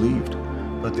Greeks, believed.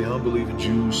 But the unbelieving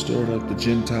Jews stirred up the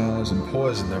Gentiles and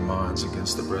poisoned their minds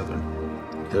against the brethren.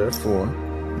 Therefore,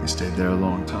 they stayed there a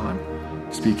long time,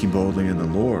 speaking boldly in the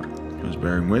Lord, who was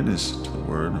bearing witness to the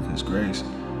word of his grace,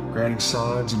 granting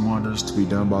signs and wonders to be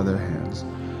done by their hands.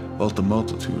 But the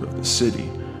multitude of the city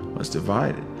was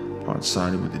divided, part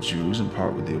sided with the Jews and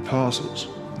part with the apostles.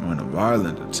 And when a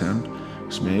violent attempt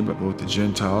was made by both the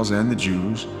Gentiles and the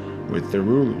Jews with their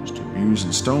rulers to abuse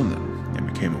and stone them, they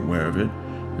became aware of it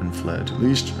and fled to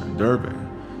Lystra and Derbe,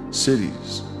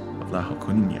 cities of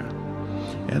Lycaonia,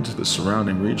 and to the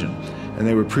surrounding region, and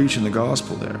they were preaching the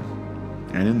gospel there.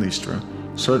 And in Lystra,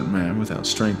 a certain man without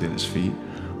strength in his feet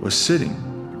was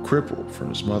sitting, crippled from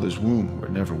his mother's womb, who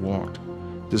had never walked.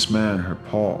 This man heard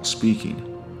Paul speaking.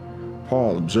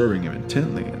 Paul, observing him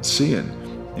intently and seeing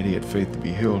that he had faith to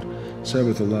be healed, said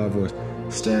with a loud voice,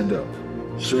 "Stand up,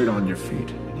 straight on your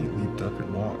feet." And he leaped up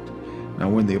and walked. Now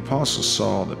when the apostles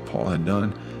saw that Paul had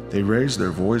done, they raised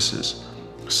their voices,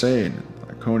 saying in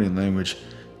the Lycaonian language,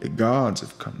 "The gods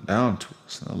have come down to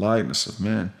us in the likeness of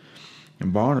men."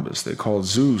 And Barnabas they called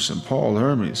Zeus, and Paul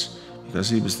Hermes, because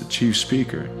he was the chief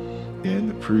speaker. And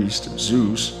the priest of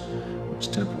Zeus, whose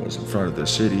temple was in front of their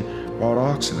city, brought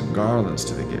oxen and garlands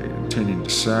to the gate, intending to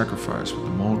sacrifice with the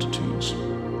multitudes.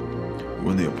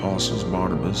 When the apostles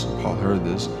Barnabas and Paul heard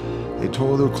this, they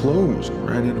tore their clothes and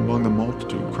ran in among the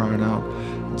multitude, crying out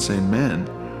and saying, "Men,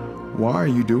 why are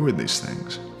you doing these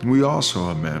things? We also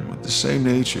are men with the same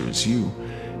nature as you,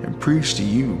 and preach to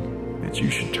you that you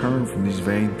should turn from these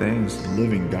vain things to the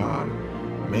living God,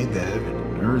 who made the heaven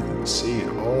and earth and the sea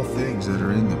and all things that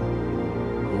are in them,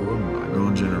 who in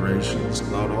bygone generations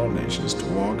allowed all nations to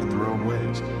walk in their own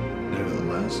ways.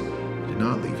 Nevertheless, he did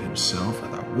not leave himself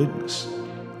without witness,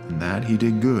 in that he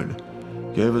did good,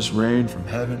 gave us rain from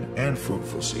heaven and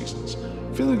fruitful seasons,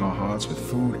 filling our hearts with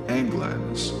food and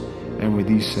gladness." And with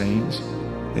these sayings,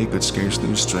 they could scarcely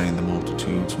restrain the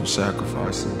multitudes from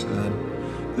sacrificing to them.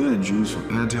 Then Jews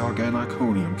from Antioch and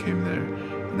Iconium came there,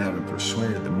 and having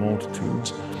persuaded the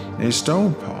multitudes, they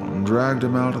stoned Paul and dragged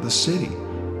him out of the city,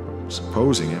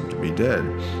 supposing him to be dead.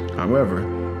 However,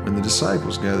 when the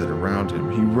disciples gathered around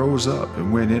him, he rose up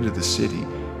and went into the city,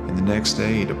 and the next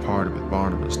day he departed with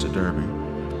Barnabas to Derbe.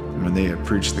 And when they had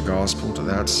preached the gospel to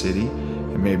that city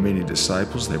and made many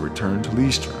disciples, they returned to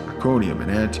Lystra, Iconium, and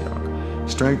Antioch,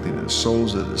 strengthening the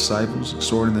souls of the disciples,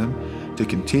 exhorting them to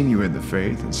continue in the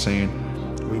faith, and saying,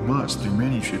 "We must, through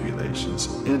many tribulations,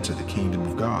 enter the kingdom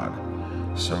of God."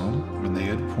 So, when they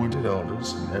had appointed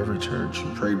elders in every church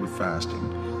and prayed with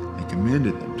fasting, they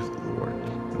commended them to the Lord,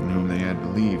 in whom they had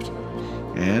believed.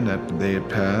 And after they had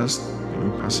passed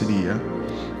through Pisidia,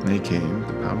 they came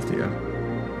to Pamphylia.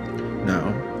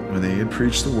 Now, when they had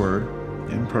preached the word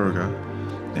in Perga,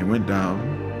 they went down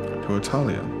to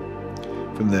Attalia.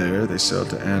 From there they sailed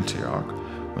to Antioch,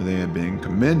 where they had been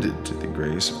commended to the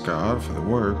grace of God for the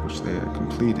work which they had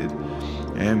completed.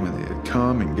 And when they had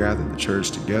come and gathered the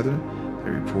church together,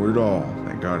 they reported all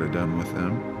that God had done with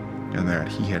them, and that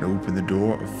he had opened the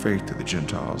door of faith to the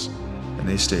Gentiles. And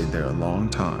they stayed there a long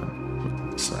time with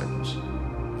the disciples.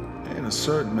 And a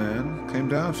certain man came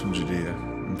down from Judea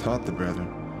and taught the brethren,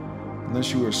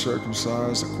 "Unless you are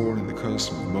circumcised according to the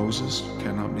custom of Moses, you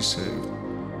cannot be saved."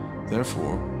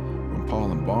 Therefore, when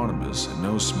Paul and Barnabas had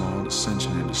no small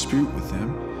dissension and dispute with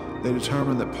them, they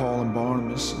determined that Paul and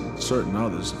Barnabas and certain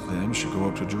others of them should go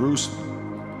up to Jerusalem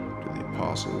to the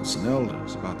apostles and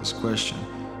elders about this question.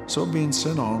 So being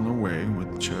sent on their way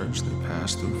with the church, they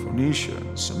passed through Phoenicia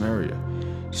and Samaria,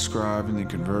 describing the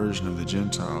conversion of the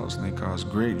Gentiles, and they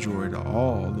caused great joy to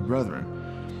all the brethren.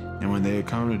 And when they had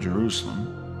come to Jerusalem,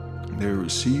 they were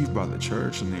received by the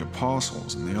church and the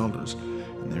apostles and the elders,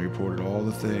 and they reported all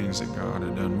the things that God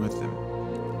had done with them.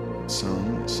 And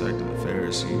some, the sect of the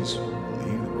Pharisees,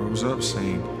 rose up,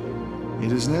 saying,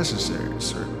 "It is necessary to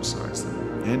circumcise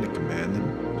them, and to command them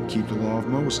to keep the law of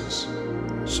Moses."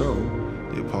 So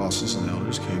the apostles and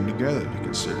elders came together to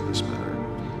consider this matter.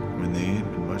 When they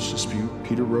had been much dispute,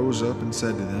 Peter rose up and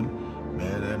said to them,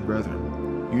 "Men and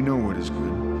brethren, you know what is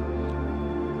good.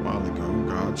 A while ago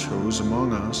God chose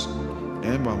among us,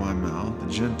 and by my mouth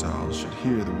the Gentiles should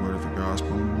hear the word of the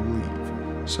gospel and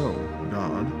believe. So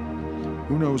God,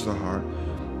 who knows the heart,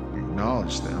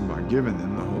 acknowledged them by giving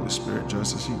them the Holy Spirit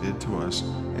just as he did to us,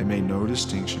 and made no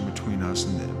distinction between us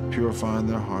and them, purifying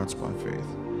their hearts by faith.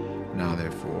 Now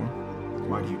therefore,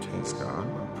 why do you test God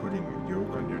by putting a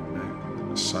yoke on your neck with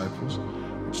the disciples,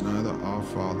 which neither our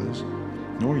fathers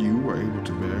nor you were able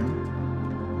to bear?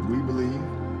 We believe,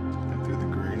 through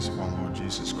the grace of our Lord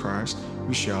Jesus Christ,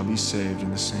 we shall be saved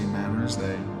in the same manner as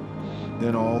they.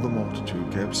 Then all the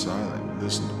multitude kept silent and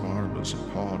listened to Barnabas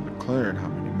and Paul, and declared how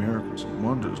many miracles and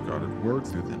wonders God had worked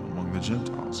through them among the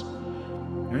Gentiles.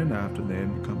 And after they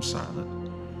had become silent,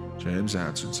 James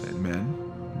answered and said, Men,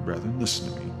 brethren,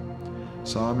 listen to me.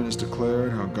 Simon has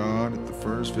declared how God at the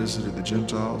first visited the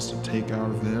Gentiles to take out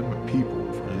of them a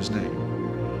people for his name.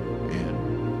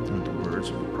 And through the words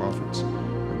of the prophets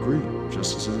agree,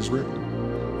 just as it is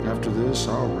written, After this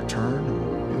I will return and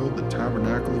will rebuild the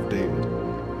tabernacle of David,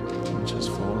 which has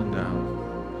fallen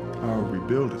down. I will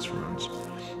rebuild its ruins,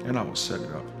 and I will set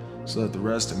it up, so that the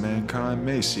rest of mankind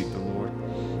may seek the Lord,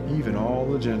 even all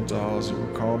the Gentiles who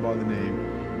are called by the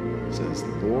name, says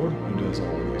the Lord, who does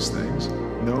all these things,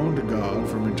 known to God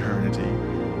from eternity,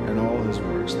 and all his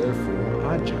works. Therefore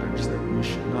I judge that we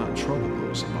should not trouble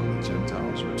those among the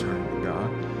Gentiles returning to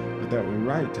God, but that we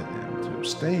write to them to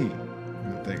abstain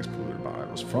from the things polluted by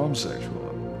idols, from sexual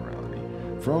immorality,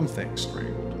 from things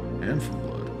strangled, and from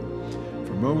blood.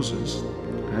 For Moses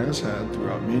has had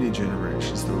throughout many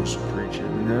generations those who preach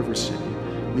him in every city,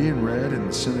 being read in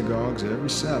the synagogues every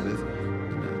Sabbath,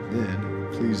 and then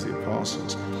it pleased the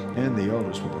apostles and the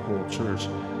elders with the whole church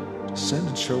to send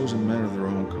a chosen men of their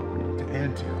own company to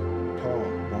Antioch, Paul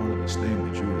and Barnabas,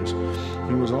 namely Judas,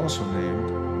 who was also named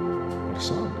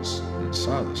Barsabbas, and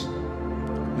Silas,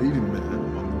 leading men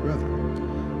among the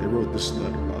brethren. They wrote this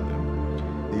letter by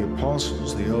them, the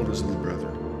apostles, the elders, and the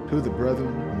brethren, to the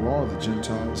brethren who are the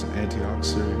Gentiles in Antioch,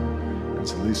 Syria, and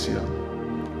Cilicia,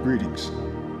 greetings.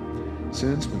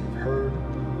 Since we have heard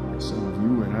that some of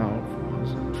you went out from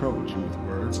us and troubled you with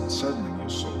words and settling your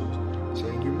souls,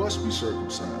 saying you must be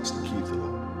circumcised to keep the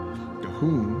law, to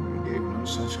whom we gave no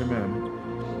such commandment,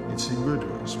 it seemed good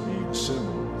to us, being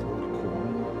assembled with one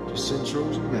accord, to send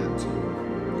chosen men to you,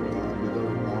 without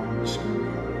beloved Barnabas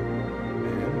and Paul,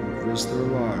 and who risked their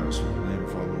lives for the name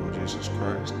of our Lord Jesus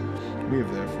Christ. We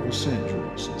have therefore sent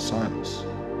Judas and Silas,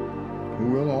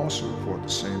 who will also report the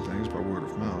same things by word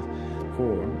of mouth.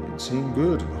 For it seemed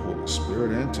good to the Holy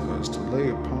Spirit and to us to lay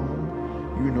upon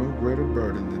you no greater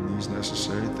burden than these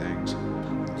necessary things,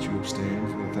 that you abstain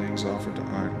from the things offered to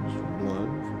idols, from blood,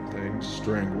 from things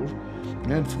strangled,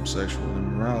 and from sexual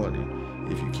immorality.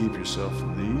 If you keep yourself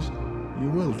from these, you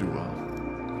will do well.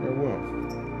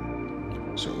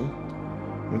 Farewell. So,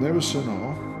 when they were sent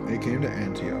off, they came to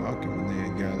Antioch, and when they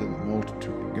had gathered the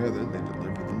multitude together, they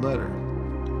delivered the letter.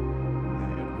 When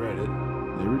they had read it,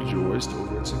 they rejoiced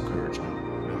over its encouragement.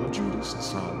 Now Judas and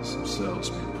Silas themselves,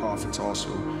 being prophets also,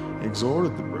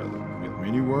 exhorted the brethren with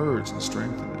many words and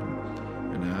strengthened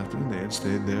them. And after they had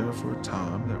stayed there for a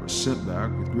time, they were sent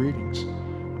back with greetings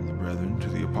from the brethren to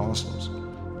the apostles.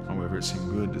 However, it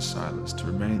seemed good to Silas to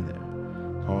remain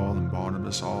there. Paul and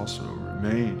Barnabas also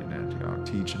remained in Antioch,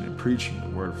 teaching and preaching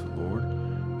the word of the Lord,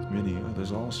 with many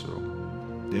others also.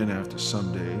 Then after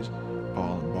some days,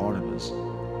 Paul and Barnabas,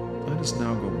 let us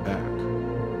now go back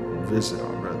and visit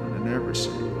our brethren in every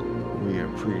city where we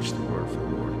have preached the word of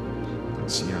the Lord,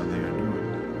 and see how they are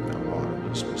doing. Now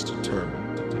Barnabas was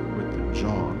determined to take with them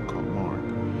John, called Mark.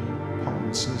 Paul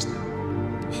insisted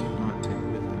that they should not take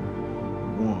with them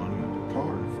one who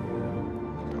departed from them,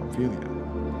 Pamphylia,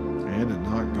 and had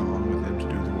not gone with them to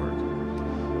do the work.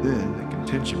 Then the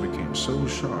contention became so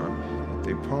sharp that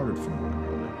they parted from one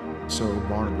another. So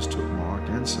Barnabas took Mark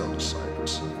and sailed to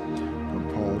Cyprus. When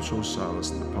Paul chose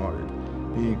Silas and departed,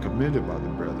 being commended by the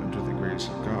brethren to the grace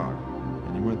of God,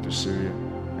 and he went through Syria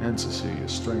and Cilicia,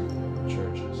 strengthening the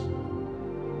churches.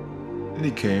 And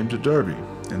he came to Derbe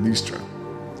and Lystra,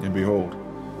 and behold,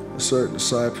 a certain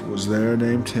disciple was there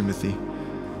named Timothy,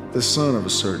 the son of a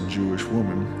certain Jewish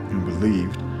woman who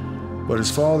believed, but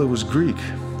his father was Greek.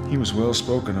 He was well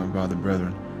spoken of by the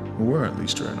brethren who were at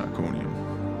Lystra and Iconium.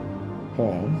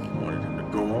 Paul wanted him to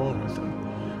go on with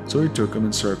him, so he took him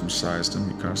and circumcised him,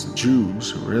 because the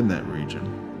Jews who were in that region,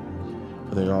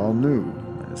 for they all knew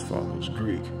that his father was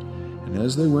Greek. And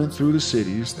as they went through the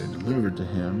cities, they delivered to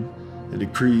him the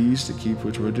decrees to keep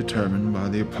which were determined by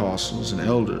the apostles and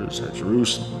elders at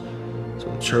Jerusalem. So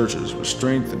the churches were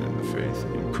strengthened in the faith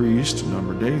and increased in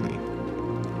number daily,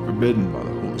 forbidden by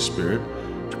the Holy Spirit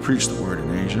to preach the word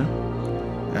in Asia.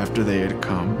 After they had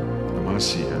come to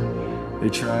Mysia, they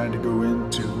tried to go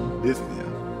into Bithynia,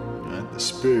 and the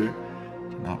Spirit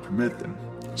did not permit them.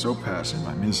 So passing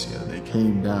by Mysia, they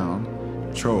came down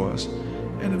to Troas,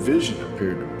 and a vision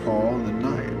appeared to Paul in the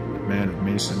night. The man of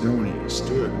Macedonia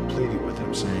stood and pleaded with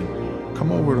him, saying,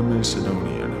 "Come over to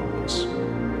Macedonia and help us."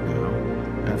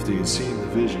 Now, after he had seen the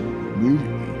vision,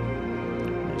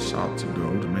 immediately he sought to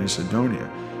go to Macedonia,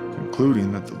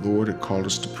 concluding that the Lord had called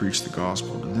us to preach the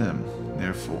gospel to them.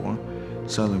 Therefore,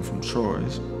 sailing from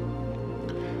Troas,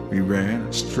 We ran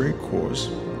a straight course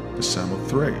to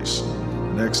Samothrace.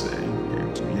 The next day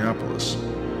came to Neapolis,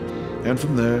 and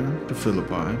from there to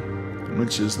Philippi,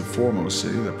 which is the foremost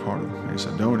city, that part of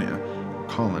Macedonia, a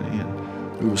colony,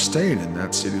 and we were staying in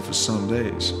that city for some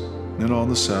days. Then on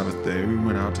the Sabbath day we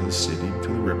went out to the city, to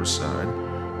the riverside,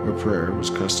 where prayer was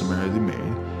customarily made,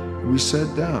 and we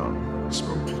sat down. We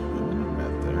spoke to the women who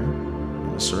met there,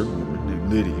 and a certain woman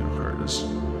named Lydia heard us.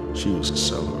 She was a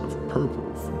seller of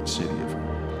purple from the city of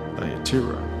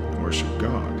Thyatira, and worshipped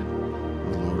God.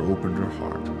 And the Lord opened her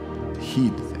heart to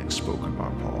heed the things spoken by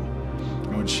Paul.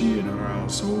 And when she and her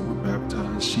household were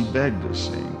baptized, she begged us,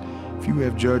 saying, "If you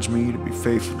have judged me to be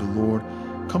faithful to the Lord,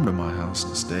 come to my house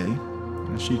this day."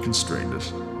 And she constrained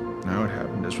us. Now it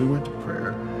happened, as we went to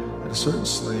prayer, that a certain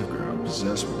slave girl,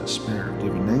 possessed with a spirit of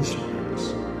divination, met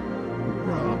us,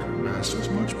 who robbed her masters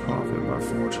much profit by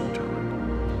fortune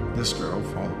telling. This girl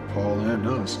followed Paul and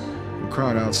us, and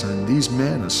cried out, saying, "These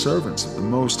men are servants of the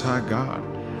Most High God,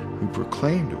 who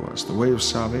proclaim to us the way of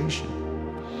salvation."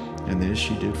 And this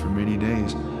she did for many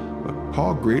days. But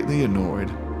Paul, greatly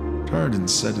annoyed, turned and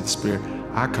said to the spirit,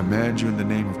 "I command you in the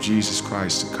name of Jesus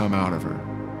Christ to come out of her."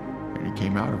 And he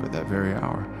came out of her that very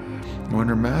hour. And when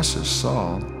her masters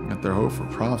saw that their hope for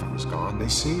profit was gone, they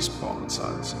seized Paul and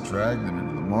Silas and dragged them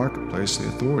into the marketplace to the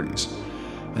authorities.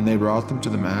 And they brought them to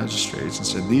the magistrates and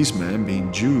said, "These men,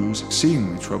 being Jews,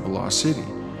 exceedingly trouble our city,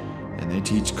 and they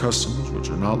teach customs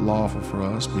which are not lawful for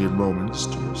us, being Romans,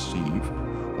 to receive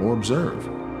or observe."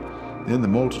 Then the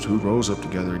multitude rose up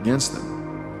together against them.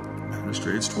 The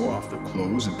magistrates tore off their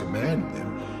clothes and commanded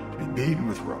them to be beaten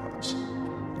with rods.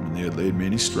 And when they had laid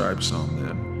many stripes on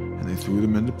them, and they threw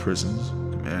them into prisons,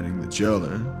 commanding the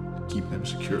jailer to keep them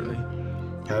securely.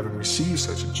 Having received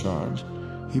such a charge,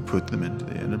 he put them into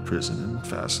the inner prison and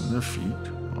fastened their feet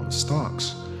on the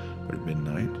stocks. But at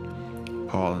midnight,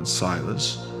 Paul and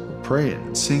Silas were praying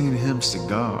and singing hymns to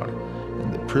God,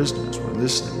 and the prisoners were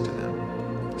listening to them.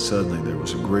 Suddenly there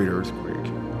was a great earthquake,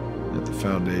 and that the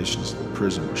foundations of the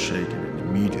prison were shaken, and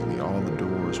immediately all the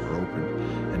doors were opened,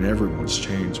 and everyone's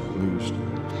chains were loosed.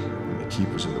 And the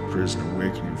keepers of the prison,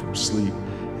 awakening from sleep,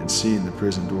 and seeing the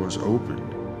prison doors opened,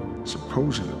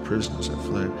 supposing the prisoners had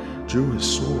fled, drew his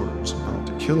sword and was about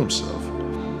to kill himself.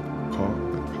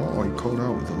 But Paul, he called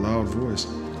out with a loud voice,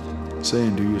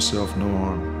 saying, "Do yourself no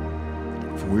harm,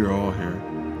 for we are all here."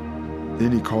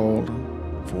 Then he called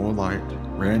for a light,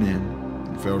 ran in,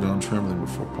 and fell down trembling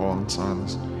before Paul and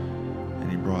Silas. And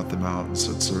he brought them out and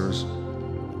said, "Sirs,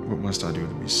 what must I do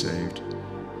to be saved?"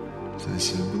 So they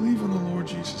said, "Believe on the Lord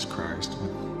Jesus Christ,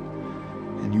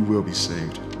 and you will be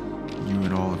saved, you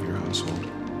and all of your household."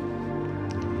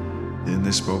 Then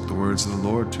they spoke the words of the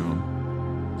Lord to him,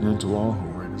 and to all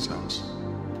who were in his house.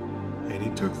 And he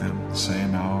took them the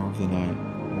same hour of the night,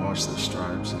 washed their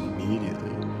stripes, and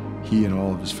immediately he and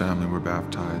all of his family were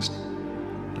baptized.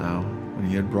 Now, when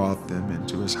he had brought them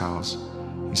into his house,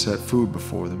 he set food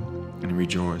before them, and he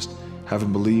rejoiced,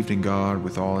 having believed in God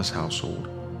with all his household.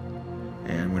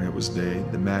 And when it was day,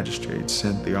 the magistrates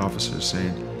sent the officers,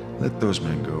 saying, "Let those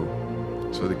men go."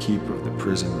 So the keeper of the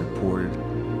prison reported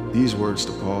these words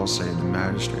to Paul, saying, "The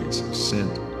magistrates have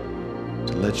sent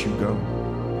to let you go.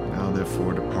 Now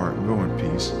therefore depart and go in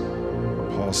peace."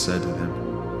 But Paul said to them,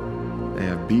 "They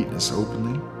have beaten us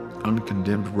openly,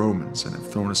 uncondemned Romans, and have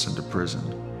thrown us into prison.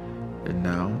 And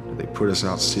now do they put us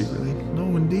out secretly? No,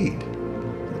 indeed.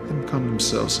 Let them come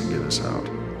themselves and get us out."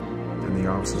 And the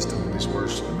officers told these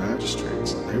words to the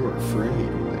magistrates, and they were afraid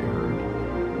when they heard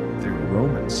that they were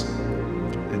Romans.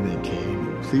 And they came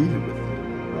and pleaded with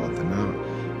them, brought them out,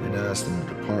 and asked them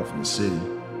to depart from the city.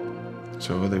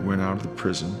 So they went out of the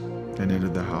prison and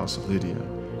entered the house of Lydia.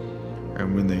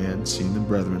 And when they had seen the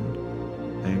brethren,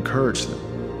 they encouraged them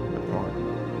to depart.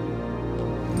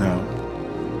 Now,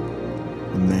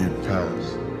 when they had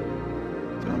passed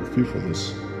down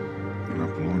Amphipolis and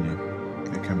Apollonia,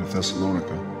 they came to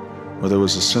Thessalonica, where there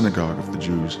was a synagogue of the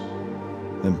Jews.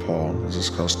 Then Paul, as his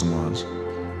custom was,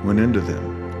 went into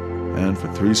them, and for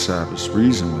 3 Sabbaths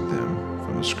reasoned with them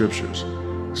from the Scriptures,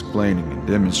 explaining and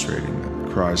demonstrating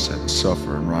that Christ had to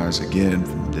suffer and rise again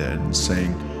from the dead, and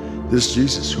saying, "This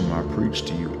Jesus whom I preach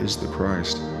to you is the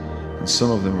Christ." And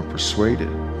some of them were persuaded,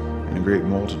 and a great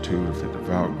multitude of the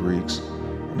devout Greeks,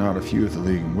 and not a few of the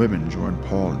leading women, joined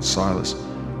Paul and Silas.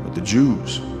 But the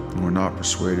Jews, who were not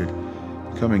persuaded,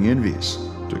 becoming envious,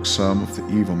 took some of the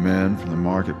evil men from the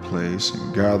marketplace,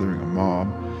 and gathering a mob,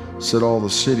 set all the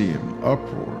city in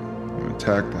uproar, and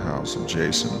attacked the house of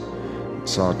Jason, and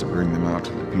sought to bring them out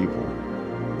to the people.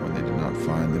 When they did not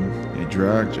find them, they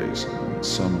dragged Jason and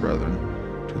some brethren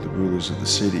to the rulers of the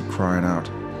city, crying out,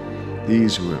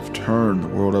 "These who have turned the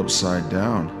world upside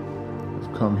down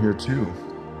have come here too."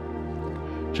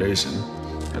 Jason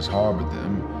has harbored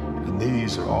them, and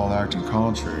these are all acting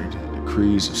contrary to the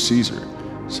decrees of Caesar,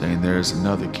 saying there is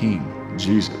another king,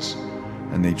 Jesus.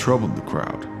 And they troubled the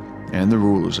crowd and the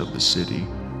rulers of the city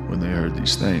when they heard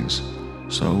these things.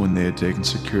 So when they had taken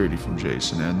security from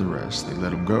Jason and the rest, they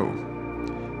let him go.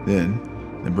 Then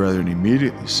the brethren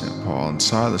immediately sent Paul and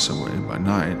Silas away by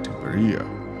night to Berea.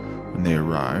 When they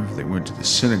arrived, they went to the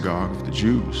synagogue of the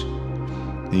Jews.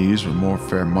 These were more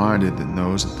fair-minded than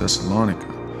those at Thessalonica,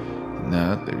 in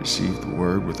that they received the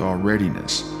word with all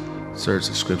readiness, searched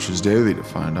the scriptures daily to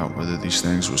find out whether these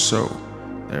things were so.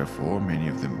 Therefore many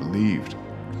of them believed.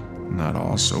 Not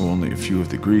also only a few of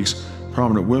the Greeks,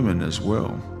 prominent women as well.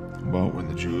 But when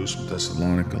the Jews from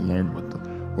Thessalonica learned what the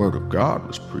word of God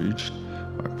was preached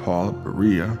by Paul at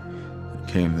Berea,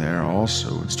 they came there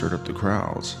also and stirred up the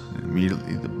crowds. And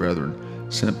immediately the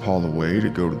brethren sent Paul away to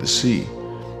go to the sea,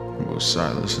 and both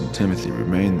Silas and Timothy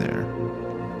remained there.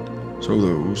 So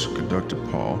those who conducted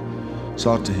Paul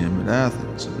sought to him at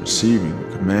Athens, and receiving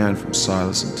a command from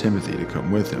Silas and Timothy to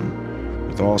come with him,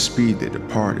 with all speed they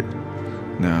departed.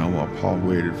 Now while Paul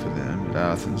waited for them at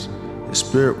Athens, his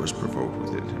spirit was provoked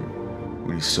within him,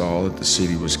 when he saw that the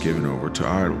city was given over to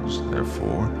idols.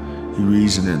 Therefore he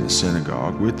reasoned in the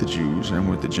synagogue with the Jews and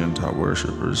with the Gentile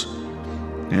worshippers,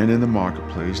 and in the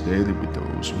marketplace daily with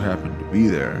those who happened to be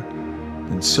there.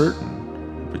 And certain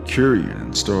Epicurean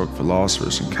and Stoic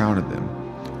philosophers encountered them,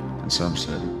 and some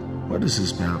said, "What does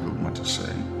this man want to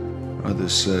say?"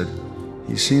 Others said,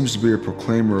 "He seems to be a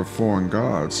proclaimer of foreign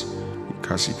gods,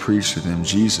 because he preached to them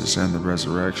Jesus and the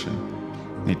resurrection."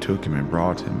 They took him and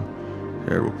brought him.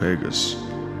 Areopagus,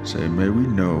 saying, "May we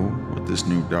know what this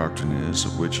new doctrine is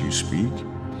of which you speak?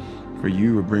 For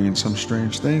you are bringing some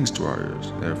strange things to our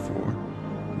ears. Therefore,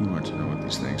 we want to know what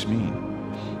these things mean."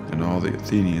 And all the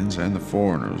Athenians and the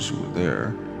foreigners who were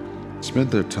there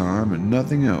spent their time in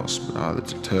nothing else but either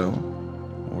to tell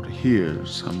or to hear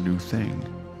some new thing.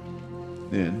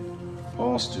 Then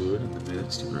Paul stood in the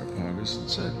midst of Areopagus and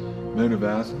said, "Men of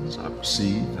Athens, I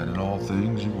perceive that in all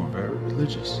things you are very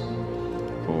religious.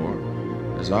 For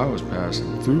as I was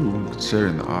passing through and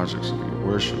considering the objects of your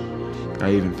worship,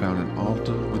 I even found an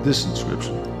altar with this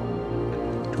inscription: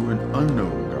 To an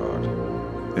unknown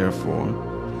God. Therefore,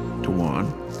 to one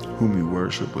whom you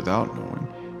worship without knowing,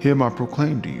 him I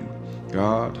proclaim to you,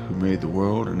 God, who made the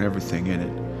world and everything in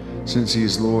it, since he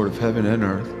is Lord of heaven and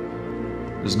earth,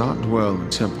 does not dwell in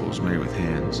temples made with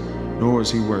hands, nor is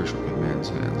he worshipped with men's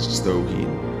hands, as though he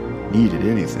needed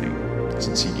anything,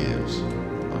 since he gives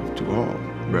life to all,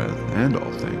 breath, and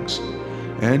all things.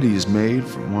 And he has made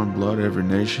from one blood every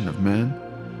nation of men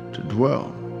to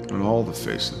dwell on all the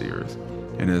face of the earth,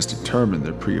 and has determined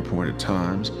their pre-appointed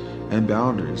times and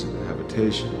boundaries of the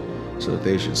habitation, so that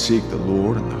they should seek the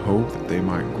Lord in the hope that they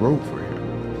might grope for him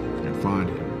and find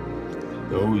him,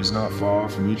 though he is not far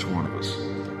from each one of us.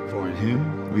 For in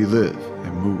him we live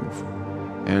and move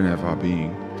and have our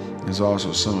being, as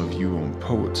also some of you old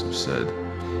poets have said,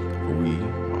 for we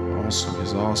are also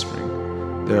his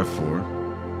offspring. Therefore,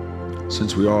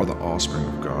 since we are the offspring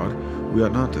of God, we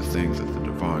ought not to think that the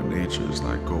divine nature is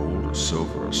like gold or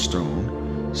silver or stone,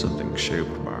 something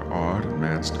shaped by art and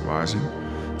man's devising.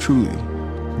 Truly,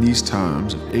 in these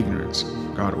times of ignorance,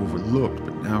 God overlooked,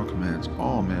 but now commands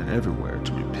all men everywhere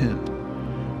to repent,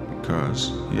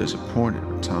 because he has appointed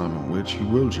a time in which he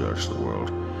will judge the world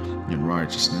in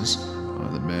righteousness by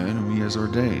the man whom he has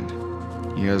ordained.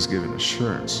 He has given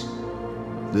assurance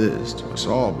of this to us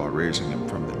all by raising him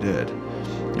from the dead.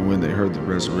 And when they heard the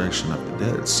resurrection of the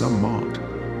dead, some mocked,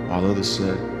 while others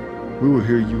said, "We will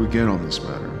hear you again on this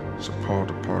matter." So Paul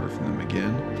departed from them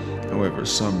again. However,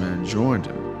 some men joined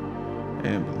him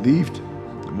and believed him,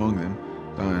 among them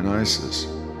Dionysius,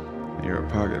 the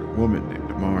Areopagite woman named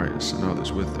Damaris, and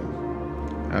others with them.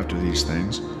 After these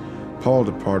things, Paul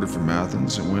departed from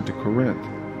Athens and went to Corinth.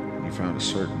 And he found a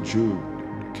certain Jew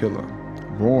named Aquila,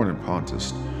 born in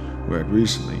Pontus, who had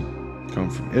recently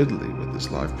come from Italy with his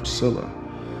wife Priscilla,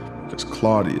 because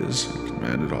Claudius had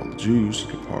commanded all the Jews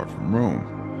to depart from Rome.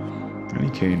 And he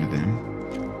came to them.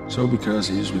 So because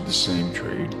he is with the same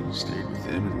trade, he stayed with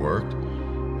them and worked,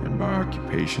 and by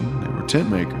occupation they were tent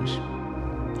makers.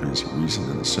 As he reasoned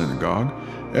in the synagogue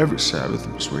every Sabbath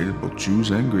and persuaded both Jews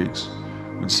and Greeks,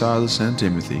 when Silas and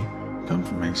Timothy come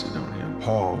from Macedonia,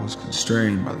 Paul was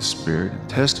constrained by the Spirit and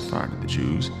testified to the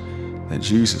Jews that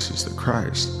Jesus is the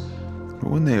Christ.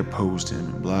 But when they opposed him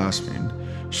and blasphemed,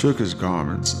 shook his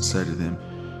garments and said to them,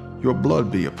 "Your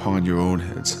blood be upon your own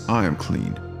heads. I am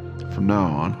clean. From now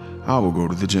on I will go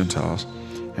to the Gentiles."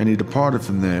 And he departed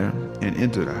from there and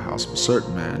entered a house of a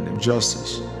certain man named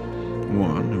Justus,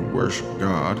 one who worshipped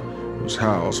God, whose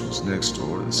house was next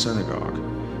door to the synagogue.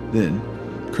 Then,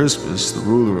 Crispus, the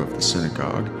ruler of the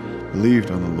synagogue,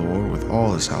 believed on the Lord with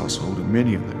all his household, and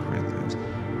many of the Corinthians,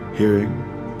 hearing,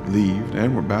 believed,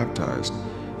 and were baptized.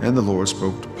 And the Lord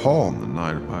spoke to Paul in the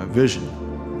night by a vision.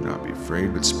 Do not be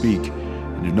afraid, but speak,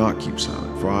 and do not keep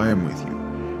silent, for I am with you,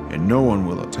 and no one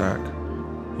will attack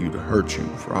you to hurt you,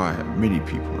 for I have many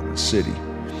people in the city.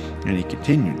 And he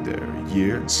continued there 1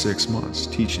 year and 6 months,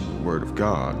 teaching the word of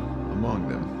God among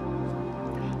them.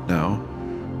 Now,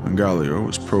 when Gallio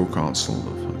was proconsul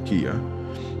of Achaia,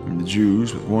 and the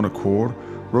Jews with one accord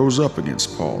rose up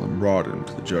against Paul and brought him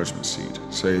to the judgment seat,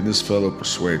 saying, This fellow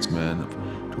persuades men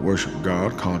to worship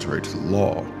God contrary to the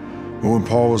law. But when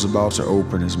Paul was about to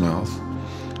open his mouth,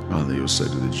 Gallio said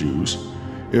to the Jews,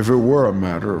 If it were a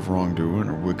matter of wrongdoing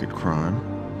or wicked crime,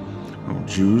 O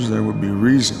Jews, there would be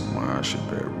reason why I should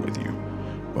bear with you.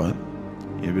 But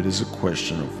if it is a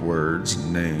question of words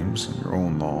and names and your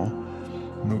own law,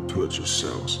 look to it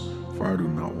yourselves, for I do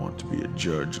not want to be a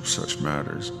judge of such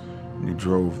matters. And he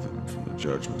drove them from the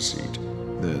judgment seat.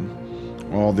 Then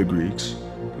all the Greeks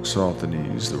took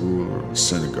Sosthenes, the ruler of the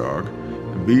synagogue,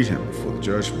 and beat him before the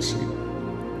judgment seat.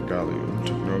 Gallio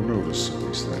took no notice of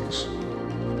these things.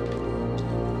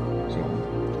 So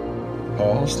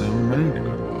Paul still remained a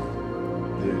good while.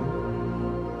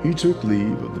 Then he took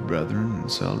leave of the brethren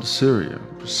and sailed to Syria,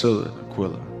 Priscilla and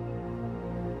Aquila,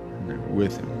 and they were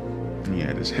with him. And he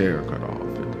had his hair cut off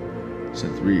at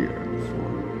Cenchrea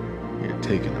before he had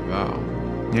taken a vow.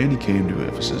 And he came to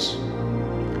Ephesus,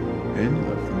 and he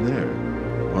left them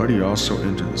there. But he also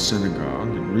entered the synagogue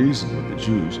and reasoned with the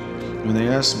Jews. When they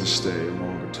asked him to stay a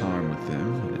longer time with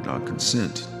them, he did not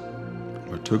consent,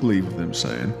 but took leave of them,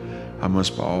 saying, I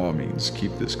must by all means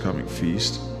keep this coming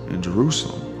feast in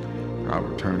Jerusalem. I will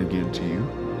return again to you,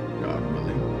 God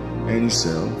willing. And he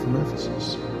sailed from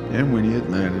Ephesus. And when he had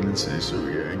landed in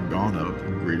Caesarea and gone up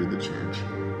and greeted the church,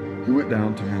 he went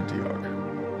down to Antioch.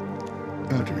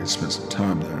 After he had spent some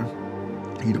time there,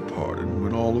 he departed and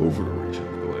went all over the region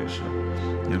of Galatia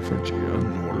and Phrygia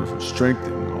in order for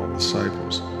strengthening all the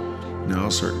disciples. Now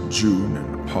a certain Jew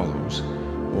named Apollos,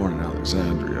 born in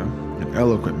Alexandria, an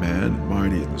eloquent man and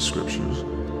mighty in the scriptures,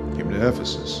 came to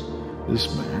Ephesus.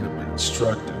 This man had been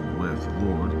instructed in the way of the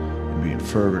Lord, and being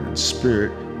fervent in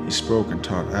spirit, he spoke and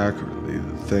taught accurately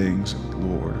the things of the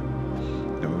Lord.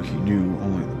 Though he knew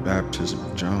only the baptism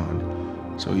of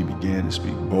John, so he began to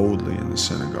speak boldly in the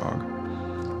synagogue.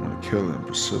 When Aquila and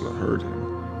Priscilla heard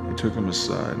him, they took him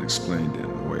aside and explained to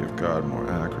him the way of God more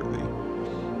accurately.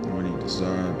 And when he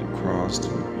desired to cross to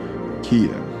Achaia,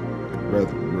 the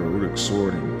brethren wrote,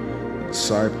 exhorting the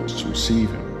disciples to receive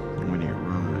him. And when he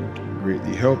arrived, he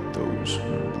greatly helped those who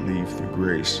had believed through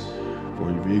grace,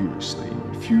 for he vigorously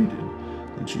refuted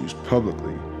the Jews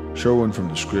publicly, showing from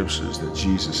the scriptures that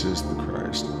Jesus is the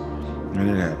Christ. And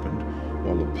it happened,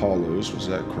 while Apollos was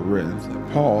at Corinth,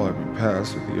 that Paul, having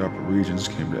passed through the upper regions,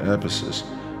 came to Ephesus,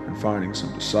 and finding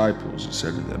some disciples, he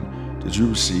said to them, Did you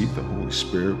receive the Holy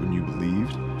Spirit when you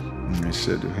believed? And they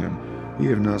said to him, We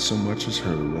have not so much as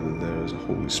heard whether there is a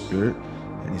Holy Spirit.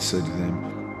 And he said to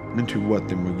them, Into what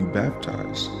then were you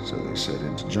baptized? So they said,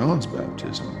 Into John's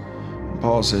baptism. And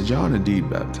Paul said, John indeed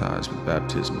baptized with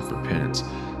baptism of repentance,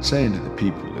 saying to the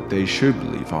people that they should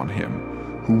believe on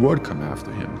him who would come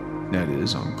after him, that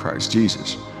is, on Christ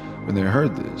Jesus. When they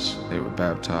heard this, they were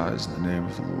baptized in the name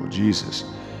of the Lord Jesus.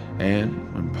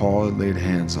 And when Paul had laid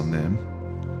hands on them,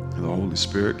 the Holy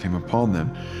Spirit came upon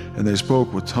them, and they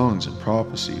spoke with tongues and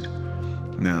prophesied.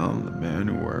 Now the men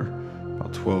who were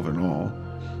about 12 in all,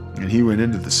 and he went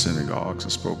into the synagogues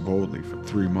and spoke boldly for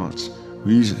 3 months,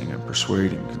 reasoning and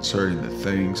persuading concerning the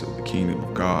things of the kingdom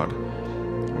of God.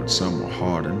 When some were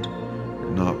hardened,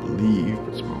 did not believe,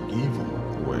 but spoke evil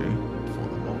of the way before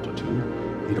the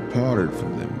multitude, he departed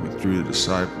from them and withdrew the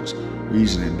disciples,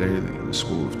 reasoning daily in the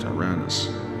school of Tyrannus.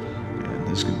 And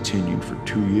this continued for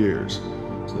 2 years,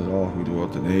 so that all who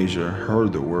dwelt in Asia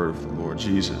heard the word of the Lord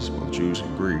Jesus, both Jews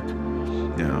and Greek.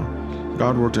 Now,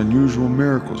 God worked unusual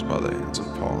miracles by the hands of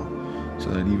Paul, so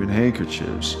that even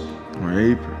handkerchiefs or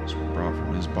aprons were brought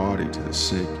from his body to the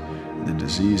sick, and the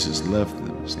diseases left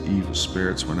them as the evil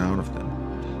spirits went out of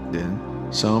them. Then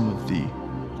some of the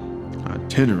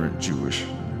itinerant Jewish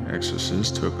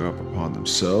exorcists took up upon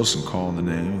themselves and called the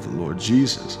name of the Lord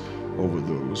Jesus over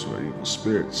those who had evil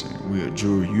spirits, saying, We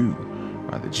adjure you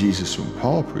by the Jesus whom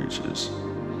Paul preaches.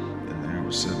 And there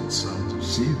were 7 sons of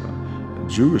Sceva, a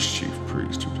Jewish chief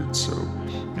priest, who did so.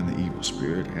 And the evil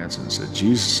spirit answered and said,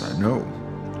 Jesus I know,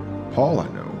 Paul I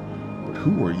know, but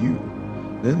who are you?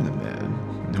 Then the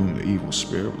man, in whom the evil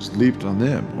spirit was, leaped on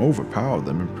them, overpowered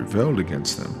them, and prevailed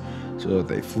against them, so that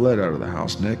they fled out of the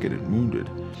house naked and wounded.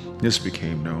 This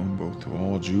became known both to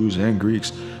all Jews and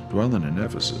Greeks dwelling in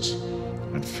Ephesus.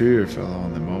 And fear fell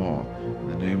on them all, and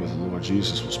the name of the Lord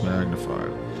Jesus was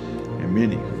magnified. And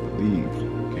many who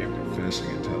believed came confessing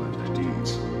and telling their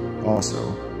deeds.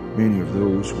 Also, many of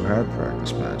those who had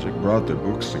practiced magic brought their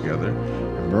books together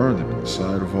and burned them in the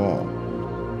sight of all.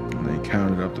 And they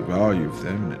counted up the value of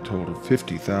them, and it totaled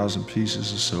 50,000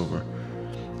 pieces of silver.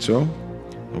 So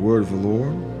the word of the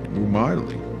Lord grew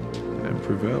mightily and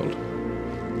prevailed.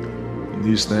 When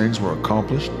these things were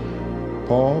accomplished,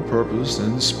 Paul purposed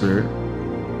in the Spirit,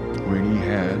 when he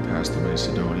had passed through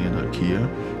Macedonia and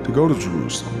Achaia, to go to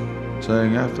Jerusalem,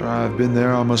 saying, after I have been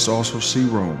there, I must also see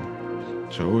Rome.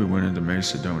 So he went into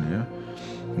Macedonia.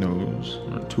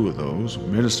 Two of those who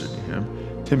ministered to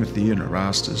him, Timothy and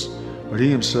Erastus, but he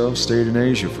himself stayed in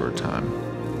Asia for a time.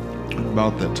 And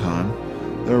about that time,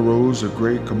 there arose a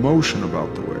great commotion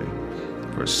about the way.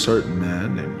 For a certain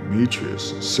man named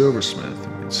Demetrius, a silversmith,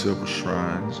 who made silver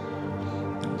shrines,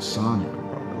 and Sonia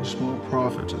brought no small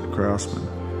profit to the craftsmen,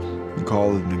 and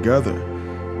called them together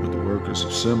with the workers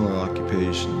of similar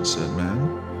occupation, and said,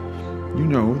 Men, you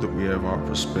know that we have our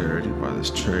prosperity by this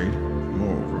trade.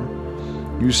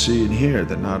 Moreover, you see and hear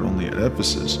that not only at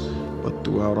Ephesus, but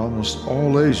throughout almost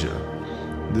all Asia,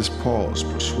 this Paul has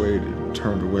persuaded and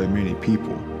turned away many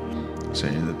people,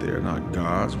 saying that they are not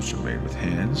gods which are made with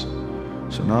hands.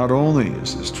 So not only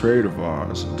is this trade of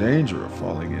ours in danger of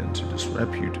falling into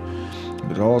disrepute,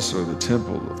 but also the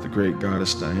temple of the great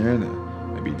goddess Diana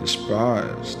may be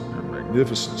despised, and her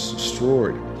magnificence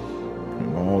destroyed,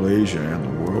 whom all Asia and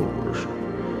the world worship.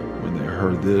 When they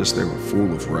heard this, they were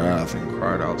full of wrath and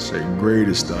cried out, saying, Great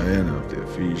is Diana of the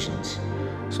Ephesians.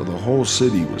 So the whole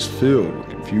city was filled with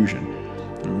confusion,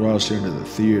 and rushed into the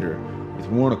theater with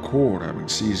one accord, having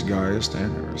seized Gaius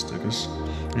and Aristarchus,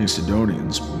 and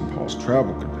Sidonians, Paul's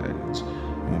travel companions.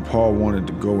 And when Paul wanted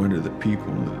to go into the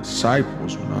people, the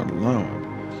disciples would not allow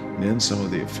him. Then some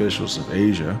of the officials of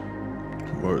Asia,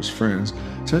 who were his friends,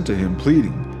 sent to him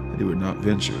pleading that he would not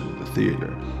venture into the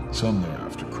theater. Some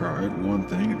thereafter cried one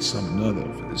thing and some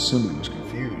another, for the assembly was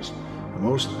confused, and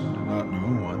most of them did not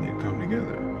know why they had come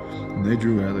together. And they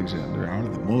drew Alexander out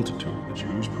of the multitude of the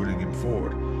Jews, putting him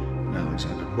forward. And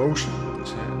Alexander motioned with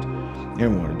his hand,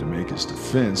 and wanted to make his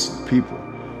defense to the people.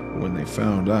 But when they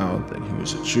found out that he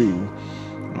was a Jew,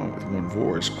 all with one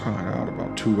voice cried out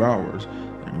about 2 hours,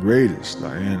 And great is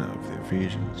Diana of the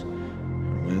Ephesians.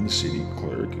 And when the city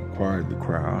clerk inquired the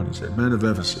crowd, and said, Men of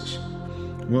Ephesus,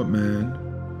 what man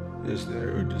is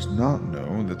there who does not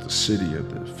know that the city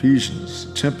of the Ephesians is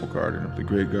the temple garden of the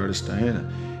great goddess Diana,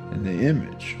 and the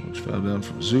image which fell down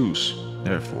from Zeus?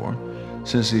 Therefore,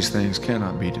 since these things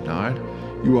cannot be denied,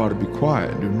 you ought to be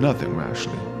quiet and do nothing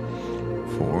rashly.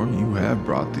 For you have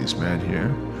brought these men here,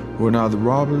 who are neither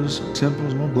robbers of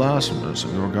temples nor blasphemers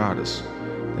of your goddess.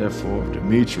 Therefore, if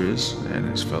Demetrius and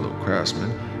his fellow craftsmen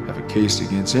have a case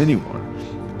against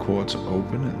anyone, the courts are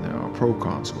open and there are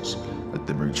proconsuls. Let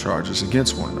them bring charges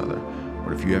against one another.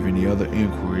 But if you have any other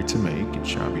inquiry to make, it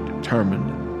shall be determined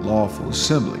in a lawful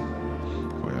assembly.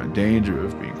 For we are in danger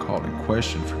of being called in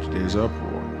question for today's uproar.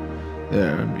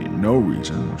 There being no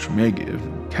reason which we may give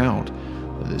account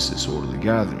of this disorderly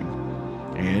gathering.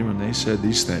 And when they said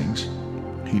these things,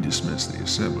 he dismissed the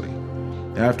assembly.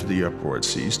 After the uproar had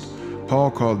ceased,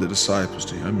 Paul called the disciples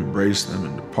to him, embraced them,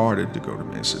 and departed to go to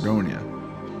Macedonia.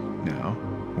 Now,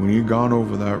 when he had gone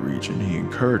over that region, he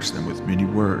encouraged them with many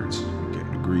words, and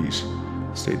came to Greece,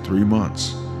 and stayed 3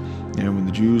 months. And when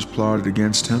the Jews plotted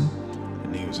against him,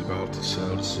 and he was about to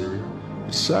sail to Syria,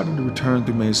 he decided to return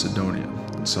through Macedonia.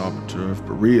 And Sopater of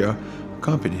Berea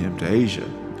accompanied him to Asia,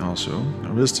 also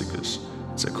Aristarchus,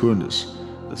 Secundus,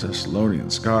 the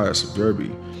Thessalonians, Gaius of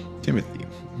Derbe, Timothy,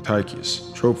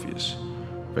 Tychus, Trophius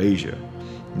of Asia.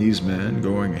 And these men,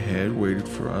 going ahead, waited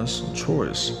for us in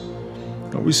Troas.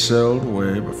 And we sailed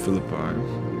away by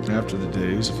Philippi after the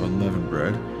days of unleavened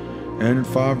bread, and in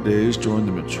 5 days joined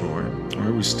them at Troy,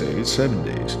 where we stayed 7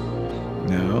 days.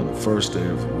 Now, on the first day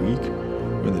of the week,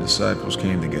 when the disciples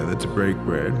came together to break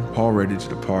bread, Paul, ready to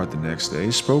depart the next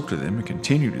day, spoke to them and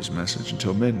continued his message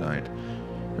until midnight.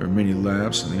 There were many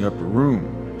lamps in the upper room,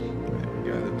 and they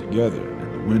were gathered together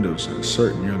at the windows of a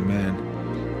certain young man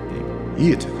named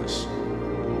Eutychus,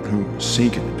 who was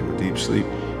sinking into a deep sleep.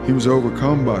 He was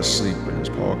overcome by sleep, and as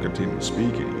Paul continued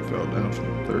speaking, he fell down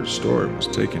from the 3rd story and was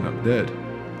taken up dead.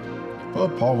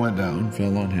 But Paul went down,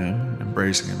 fell on him,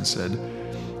 embracing him, and said,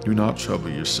 Do not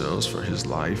trouble yourselves, for his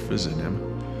life is in him.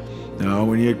 Now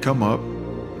when he had come up,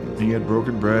 he had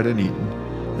broken bread and eaten,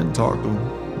 and talked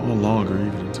no longer,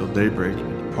 even until daybreak,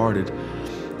 and departed.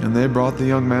 And they brought the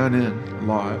young man in,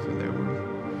 alive, and they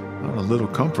were not a little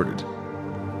comforted.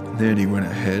 Then he went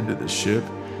ahead to the ship,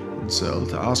 and sailed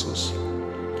to Assos.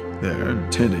 there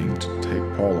intending to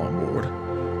take Paul on board,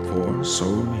 for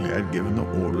so he had given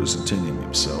the orders, intending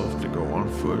himself to go on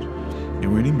foot.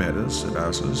 And when he met us at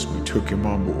Assos, we took him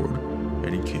on board,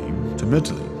 and he came to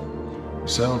Mytilene. We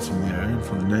sailed from there, and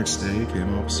from the next day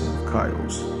came opposite of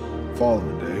Chios. The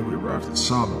following day we arrived at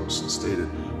Samos and stayed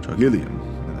at Trogyllium,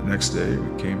 and the next day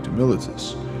we came to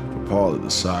Miletus. For Paul had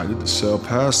decided to sail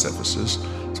past Ephesus,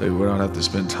 so he would not have to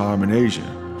spend time in Asia,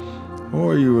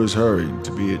 or he was hurrying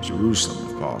to be at Jerusalem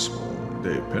if possible on the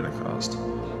day of Pentecost.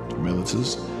 To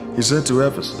Miletus he sent to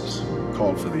Ephesus, and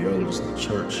called for the elders of the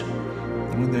church.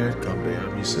 And when they had come to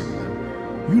him, he said to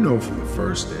them, "You know from the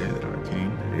first day that I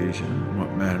came to Asia in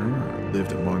what manner I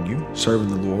lived among you, serving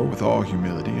the Lord with all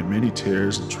humility and many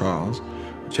tears and trials,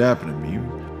 which happened to me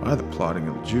by the plotting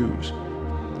of the Jews.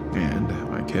 And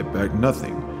I kept back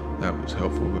nothing that was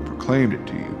helpful, but proclaimed it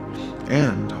to you,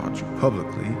 and taught you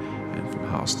publicly, and from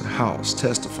house to house,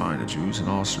 testifying to Jews and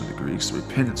also to the Greeks the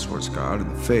repentance towards God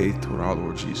and the faith toward our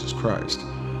Lord Jesus Christ.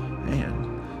 And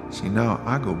see, now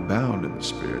I go bound in the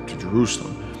Spirit to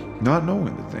Jerusalem, not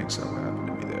knowing the things that will happen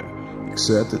to me there,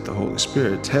 except that the Holy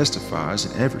Spirit testifies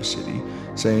in every city,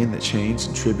 saying that chains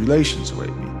and tribulations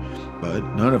await me. But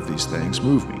none of these things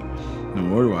move me,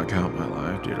 nor do I count my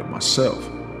life dear to myself,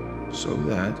 so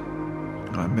that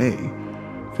I may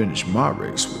finish my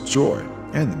race with joy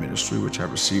and the ministry which I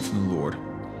received from the Lord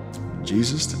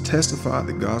Jesus to testify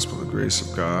the gospel of the grace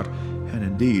of God. And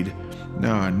indeed,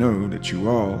 now I know that you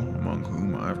all, among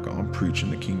whom I have gone preaching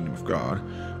the kingdom of God,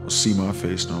 will see my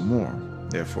face no more.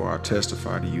 Therefore I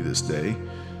testify to you this day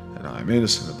that I am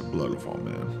innocent of the blood of all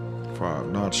men. For I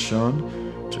have not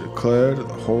shunned to declare to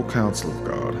the whole counsel of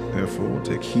God. Therefore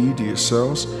take heed to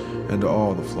yourselves and to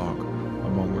all the flock,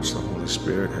 among which the Holy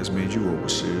Spirit has made you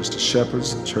overseers, to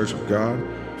shepherds the church of God,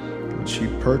 which he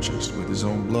purchased with his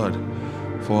own blood.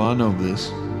 For I know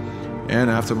this, and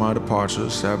after my departure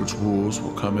savage wolves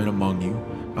will come in among you,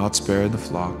 not sparing the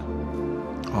flock.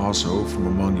 Also from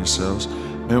among yourselves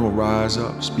men will rise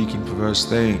up, speaking perverse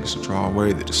things, to draw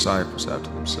away the disciples after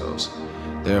themselves.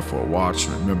 Therefore watch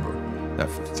and remember that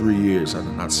for 3 years I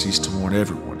did not cease to warn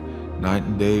everyone, night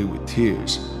and day with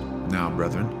tears. Now,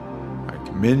 brethren, I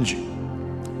commend you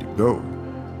to go,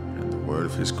 and the word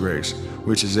of his grace,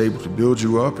 which is able to build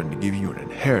you up and to give you an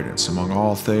inheritance among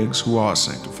all things who are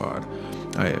sanctified.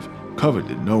 I have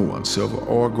coveted no one silver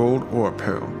or gold or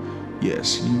apparel.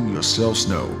 Yes, you yourselves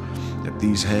know that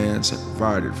these hands have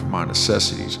provided for my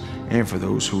necessities and for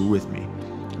those who are with me.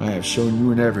 I have shown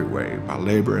you in every way, by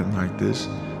laboring like this,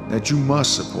 that you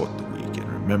must support the weak,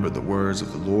 and remember the words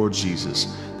of the Lord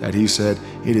Jesus, that he said,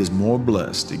 "It is more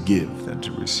blessed to give than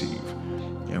to receive."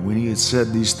 And when he had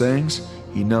said these things,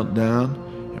 he knelt down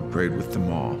and prayed with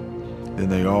them all. Then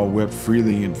they all wept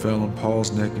freely and fell on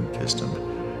Paul's neck and kissed him,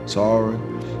 sorrowing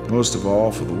most of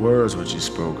all for the words which he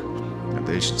spoke, that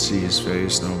they should see his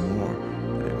face no more.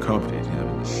 They accompanied him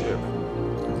in the ship.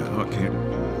 And now it came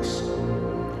to pass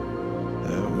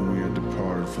that when we had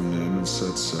departed from them and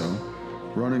set sail,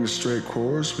 running a straight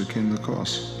course, we came to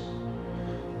Kos.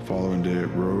 The following day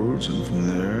at Rhodes, and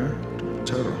from there to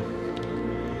Patara.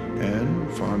 And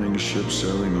finding a ship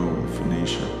sailing over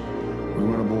Phoenicia, we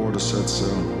went aboard to set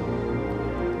sail.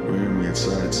 When we had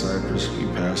sighted Cyprus, we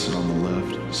passed it on the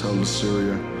left, sailed to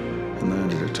Syria, and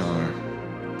landed at Tyre.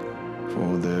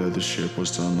 For there the ship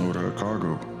was to unload our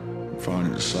cargo. And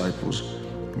finding disciples,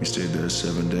 we stayed there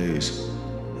 7 days.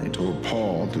 They told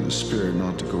Paul through the Spirit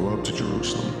not to go up to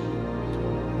Jerusalem.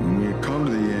 When we had come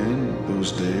to the end of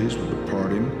those days, we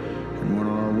departed and went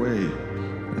on our way,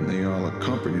 and they all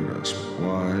accompanied us with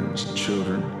wives and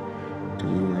children till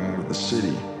we were out of the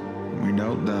city. And we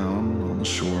knelt down on the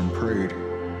shore and prayed.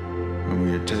 When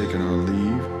we had taken our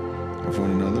leave of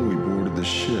one another, we boarded the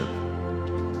ship,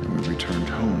 and we returned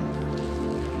home.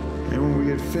 And when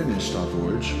we had finished our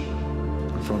voyage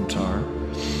from Tyre,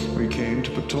 we came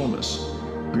to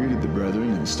Ptolemais, greeted the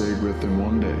brethren, and stayed with them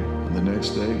one day. And the next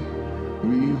day,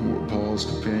 we who were Paul's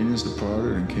companions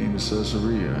departed and came to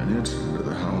Caesarea, and entered into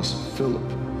the house of Philip,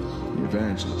 the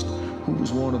evangelist, who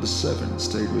was one of the 7, and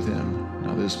stayed with him.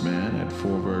 Now this man had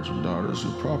 4 virgin daughters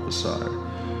who prophesied.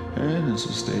 And as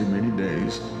he stayed many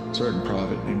days, a certain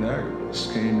prophet named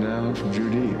Agabus came down from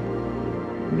Judea.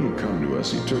 When he had come to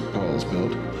us, he took Paul's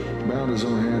belt, bound his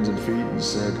own hands and feet, and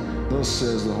said, "Thus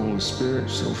says the Holy Spirit,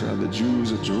 so shall the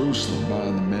Jews at Jerusalem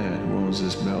bind the man who owns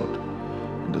this belt,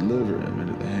 and deliver him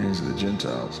into the hands of the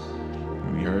Gentiles."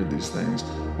 When we heard these things,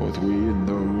 both we and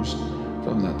those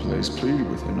from that place pleaded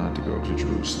with him not to go up to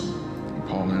Jerusalem. And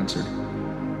Paul answered,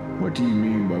 "What do you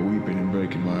mean by weeping and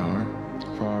breaking my heart?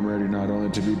 For I am ready not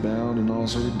only to be bound, and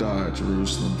also to die at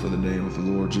Jerusalem for the name of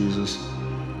the Lord Jesus."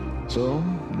 So,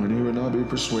 when he would not be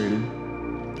persuaded,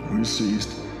 we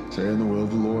ceased, saying, the will of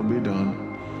the Lord be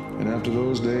done. And after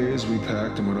those days we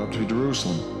packed and went up to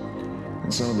Jerusalem.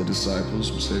 And some of the disciples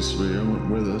from Caesarea went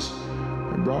with us,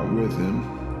 and brought with them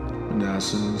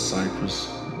Manasseh and Cyprus,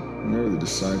 and Mary the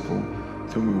disciple,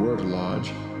 with whom we were to lodge.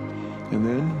 And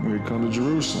then we had come to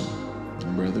Jerusalem,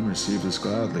 and brethren received us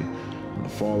gladly. On the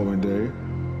following day,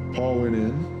 Paul went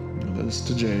in, and this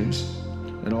to James,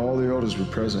 and all the elders were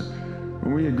present.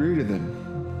 And we agreed to them,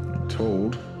 and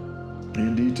told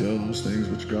in detail those things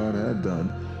which God had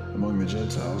done among the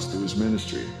Gentiles through his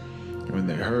ministry. And when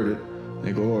they heard it,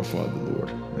 they glorified the Lord,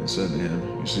 and said to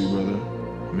him, you see, brother,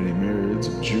 how many myriads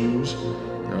of Jews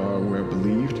there are who have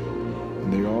believed,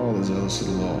 and they all are zealous of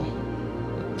the law.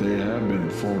 But they have been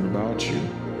informed about you,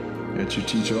 yet you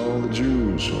teach all the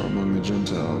Jews who are among the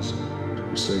Gentiles to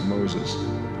forsake Moses,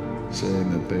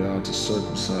 saying that they ought to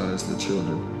circumcise the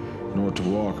children, in order to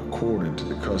walk according to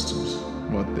the customs.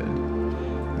 What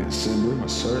then? The assembly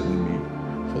must certainly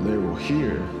meet, for they will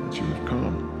hear that you have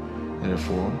come.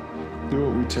 Therefore, do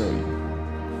what we tell you.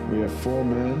 We have 4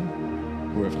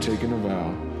 men who have taken a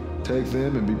vow. Take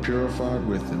them and be purified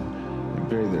with them, and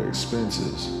pay their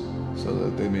expenses, so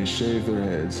that they may shave their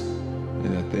heads,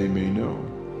 and that they may know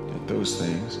that those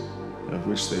things of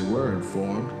which they were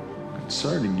informed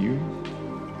concerning you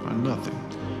are nothing,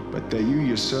 but that you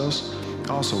yourselves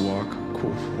also walk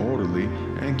orderly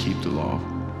and keep the law.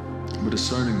 But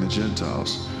concerning the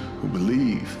Gentiles who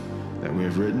believe, that we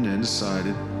have written and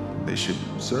decided they should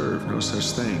observe no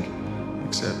such thing,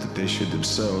 except that they should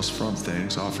themselves from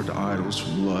things offered to idols,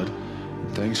 from blood,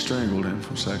 and things strangled, and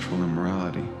from sexual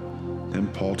immorality. Then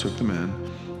Paul took the men,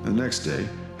 and the next day,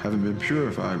 having been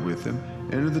purified with them,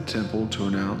 entered the temple to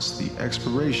announce the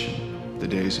expiration of the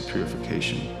days of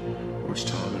purification, which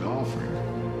time an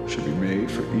offering should be made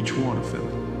for each one of them.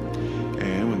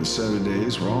 And when the 7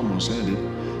 days were almost ended,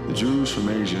 the Jews from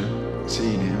Asia,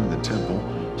 seeing him in the temple,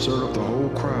 stirred up the whole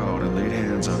crowd and laid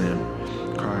hands on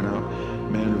him, crying out,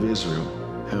 Man of Israel,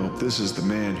 help, this is the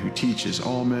man who teaches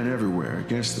all men everywhere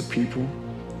against the people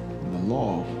and the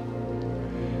law.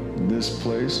 In this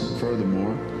place, and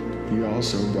furthermore, he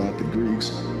also brought the Greeks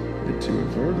into,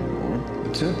 and furthermore,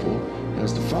 the temple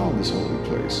has defiled this holy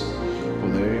place, for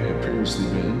they had previously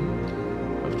been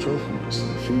of Trophimus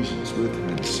and Ephesians with him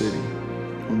in the city,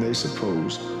 whom they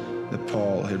supposed that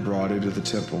Paul had brought into the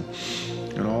temple.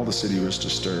 And all the city was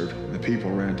disturbed, and the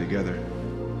people ran together,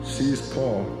 seized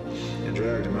Paul, and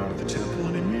dragged him out of the temple,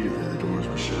 and immediately the doors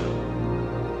were shut.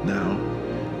 Now,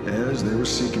 as they were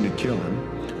seeking to kill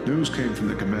him, news came from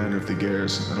the commander of the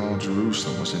garrison that all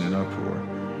Jerusalem was in an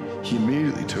uproar. He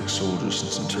immediately took soldiers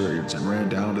and centurions and ran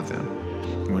down to them.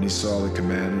 And when he saw the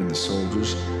commander and the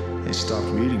soldiers, they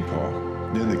stopped beating Paul.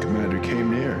 Then the commander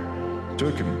came near,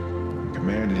 took him, and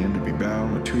commanded him to be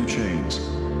bound with 2 chains.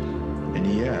 And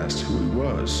he asked who he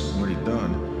was and what he'd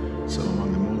done. Some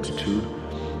among the multitude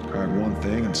cried one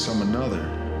thing and some another.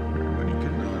 And when he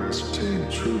could not ascertain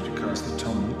the truth to cause the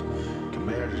tumult,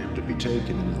 commanded him to be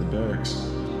taken into the barracks.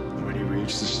 And when he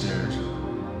reached the stairs,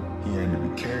 he had to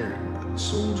be carried by the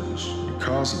soldiers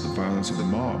because of the violence of the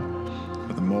mob.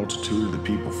 But the multitude of the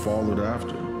people followed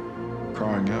after him,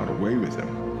 crying out, away with him.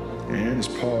 And as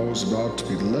Paul was about to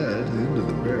be led into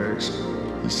the barracks,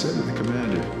 he said to the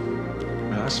commander,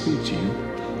 May I speak to you?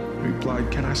 He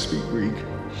replied, Can I speak Greek?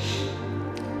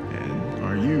 And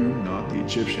are you not the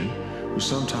Egyptian who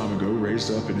some time ago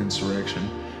raised up an insurrection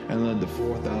and led the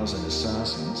 4,000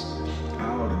 assassins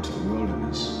out into the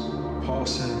wilderness? Paul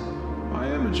said, I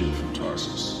am a Jew from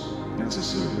Tarsus, and a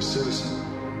citizen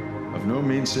of no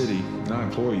mean city, and I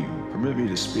implore you, permit me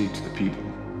to speak to the people.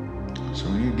 So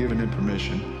when he had given him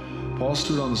permission, Paul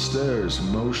stood on the stairs and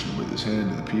motioned with his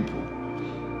hand to the people.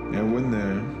 And when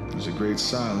there was a great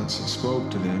silence, he spoke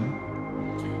to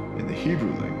them in the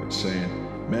Hebrew language, saying,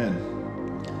 Men,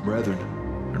 brethren,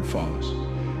 and fathers,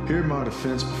 hear my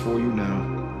defense before you now.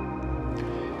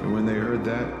 And when they heard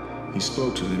that, he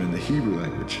spoke to them in the Hebrew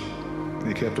language.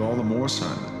 They kept all the more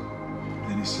silent.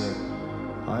 Then he said,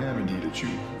 I am indeed a Jew,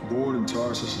 born in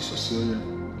Tarsus of Cilicia,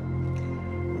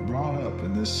 but brought up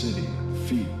in this city at the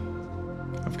feet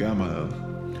of Gamaliel,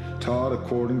 taught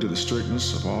according to the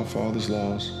strictness of our fathers'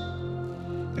 laws,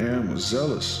 and was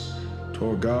zealous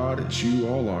toward God as you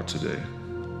all are today.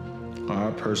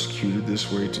 I persecuted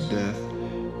this way to death,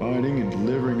 binding and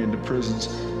delivering into prisons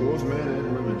both men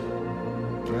and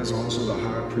women, as also the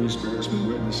high priest bears me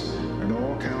witness, and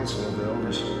all council of the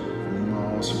elders, from whom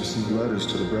I also received letters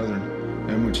to the brethren,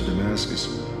 and went to Damascus,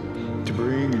 to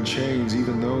bring in chains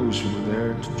even those who were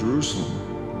there to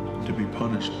Jerusalem, to be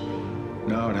punished.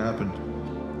 Now it happened,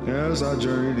 as I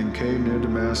journeyed and came near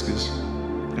Damascus,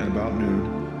 and about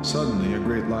noon, suddenly a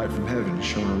great light from heaven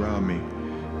shone around me.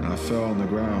 and I fell on the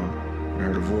ground and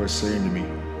heard a voice saying to me,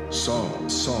 Saul,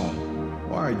 Saul,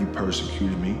 why are you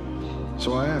persecuting me?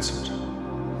 So I answered,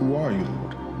 Who are you,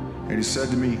 Lord? And he said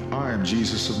to me, I am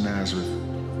Jesus of Nazareth,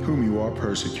 whom you are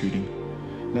persecuting.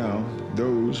 Now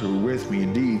those who were with me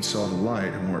indeed saw the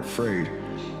light and were afraid,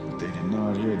 but they did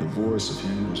not hear the voice of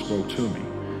him who spoke to me.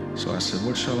 So I said,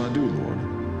 What shall I do, Lord?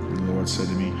 And the Lord said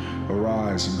to me,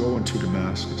 Arise and go into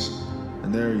Damascus,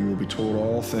 and there you will be told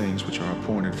all things which are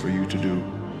appointed for you to do.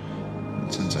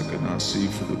 And since I could not see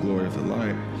for the glory of the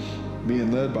light,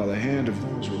 being led by the hand of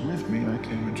those who were with me, I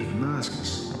came into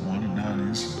Damascus. And one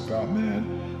Ananias, a devout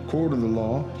man, according to the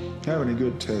law, having a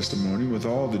good testimony with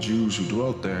all the Jews who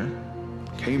dwelt there,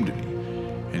 came to me.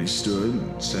 And he stood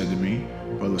and said to me,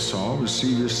 Brother Saul,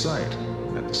 receive your sight.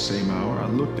 At the same hour I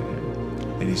looked at him,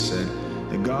 and he said,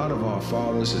 The God of our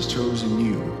fathers has chosen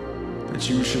you, that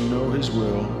you should know his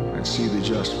will and see the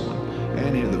just one,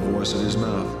 and hear the voice of his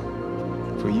mouth.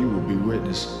 For you will be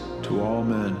witness to all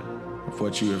men of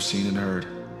what you have seen and heard.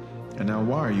 And now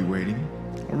why are you waiting?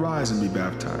 Arise and be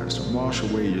baptized, and wash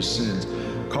away your sins,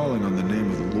 calling on the name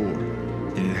of the Lord.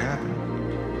 And it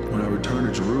happened, when I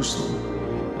returned to Jerusalem,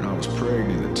 and I was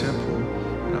praying in the temple,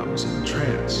 and I was in a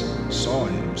trance, and saw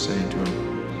him, saying to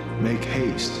him, Make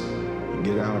haste, and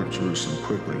get out of Jerusalem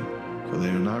quickly, for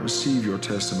they will not receive your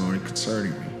testimony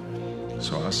concerning me.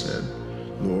 So I said,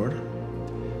 Lord,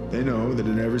 they know that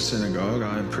in every synagogue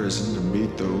I imprisoned and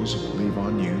beat those who believe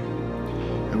on you.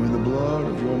 And when the blood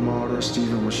of your martyr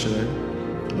Stephen was shed,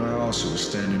 I also was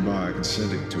standing by,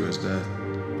 consenting to his death,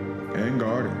 and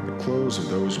guarding the clothes of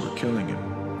those who were killing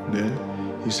him.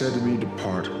 Then he said to me,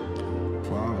 Depart,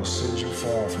 for I will send you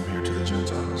far from here to the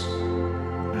Gentiles.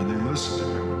 And they listened to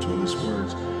him until his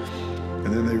words.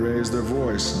 And then they raised their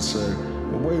voice and said,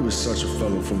 Away with such a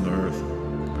fellow from the earth,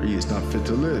 for he is not fit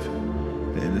to live.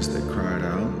 Then as they cried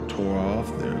out and tore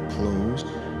off their clothes,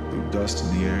 blew dust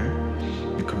in the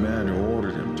air, the commander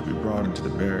ordered him to be brought into the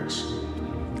barracks,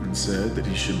 and said that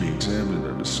he should be examined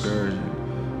under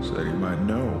scourging, so that he might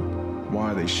know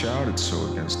why they shouted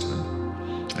so against him.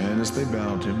 And as they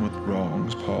bound him with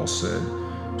wrongs, Paul said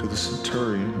to the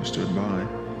centurion who stood by,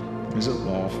 Is it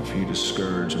lawful for you to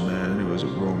scourge a man who is a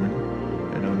Roman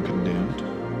and uncondemned?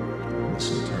 And the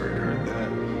centurion heard that.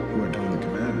 He went to the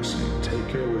commander, saying, Take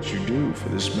care what you do, for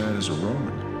this man is a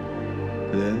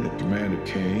Roman. Then the commander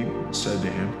came and said to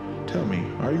him, Tell me,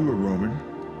 are you a Roman?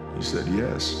 He said,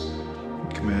 Yes.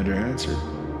 The commander answered,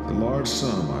 The large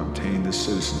sum I obtained this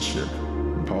citizenship.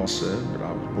 And Paul said, But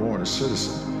I was born a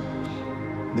citizen.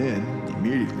 Then,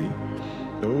 immediately,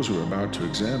 those who were about to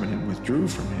examine him withdrew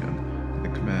from him. And the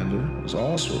commander was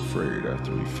also afraid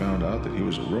after he found out that he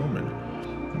was a Roman,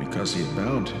 and because he had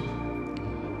bound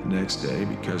him. The next day,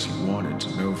 because he wanted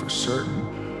to know for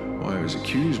certain why he was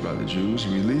accused by the Jews,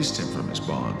 he released him from his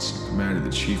bonds, and commanded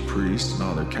the chief priest and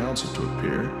all their council to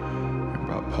appear, and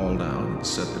brought Paul down and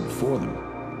set them before them.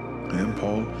 And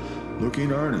Paul,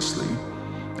 looking earnestly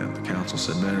at the council,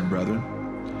 said, Men and brethren,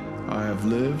 I have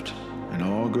lived in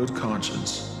all good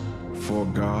conscience before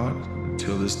God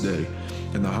until this day.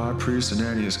 And the high priest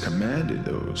Ananias commanded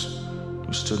those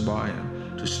who stood by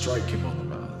him to strike him on the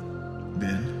mouth.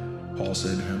 Then Paul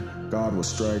said to him, God will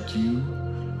strike you,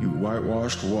 you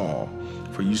whitewashed wall,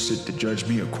 for you sit to judge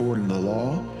me according to the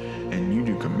law, and you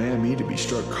do command me to be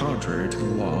struck contrary to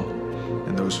the law.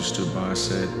 And those who stood by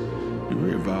said, Do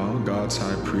we revile God's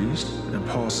high priest? And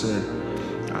Paul said,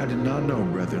 I did not know,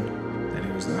 brethren, that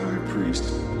he was the high priest.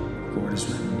 For it is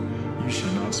written, You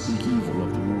shall not speak evil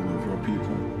of the ruler of your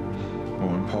people. But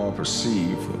when Paul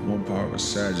perceived that one part was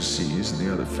Sadducees and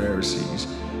the other Pharisees,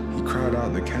 he cried out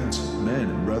in the council, Men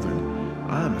and brethren,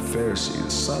 I am a Pharisee,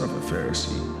 the son of a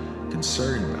Pharisee,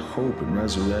 concerning the hope and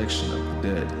resurrection of the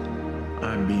dead.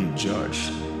 I am being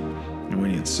judged. And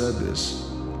when he had said this,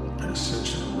 an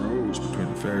dissension arose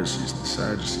between the Pharisees and the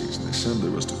Sadducees, and the assembly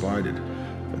was divided.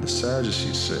 For the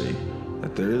Sadducees say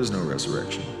that there is no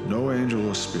resurrection, no angel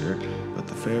or spirit, but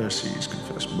the Pharisees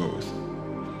confess both.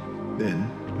 Then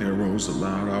there arose a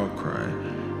loud outcry,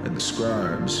 and the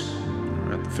scribes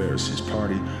at the Pharisees'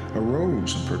 party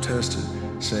arose and protested,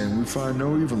 saying, We find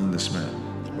no evil in this man.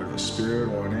 But if a spirit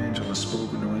or an angel has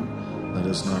spoken to him, let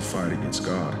us not fight against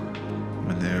God.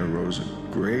 And there arose a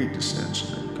great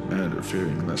dissension, and the commander,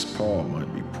 fearing lest Paul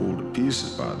might be pulled to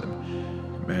pieces by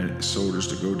them, commanded the soldiers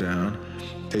to go down,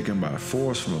 take him by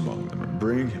force from among them, and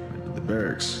bring him into the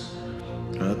barracks.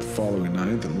 At the following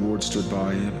night the Lord stood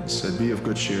by him and said, Be of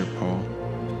good cheer, Paul,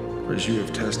 for as you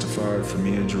have testified for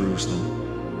me in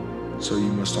Jerusalem, so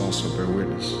you must also bear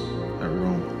witness at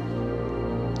Rome.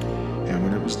 And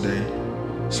when it was day,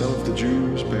 some of the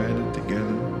Jews banded together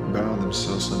and bound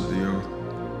themselves under the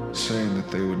oath, saying that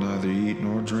they would neither eat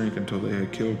nor drink until they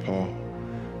had killed Paul.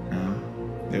 Now,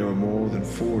 there were more than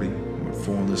 40 who had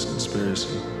formed this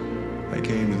conspiracy. They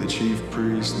came to the chief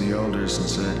priests and the elders and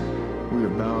said, "We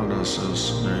have bound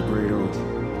ourselves under a great oath.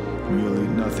 We will eat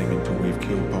nothing until we have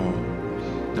killed Paul.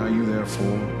 Now you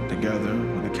therefore, together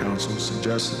with the council,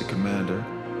 suggested the commander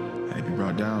that he be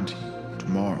brought down to you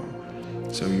tomorrow.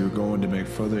 So you are going to make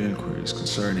further inquiries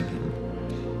concerning him.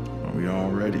 Are we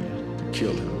all ready to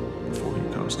kill him before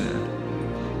he comes near?"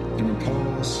 And when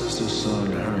Paul's sister's son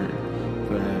heard of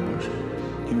the ambush,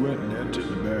 he went and entered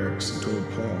the barracks and told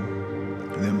Paul.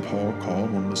 And then Paul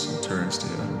called one of the centurions to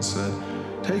him and said,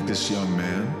 "Take this young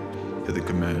man to the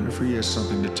commander, for he has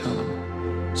something to tell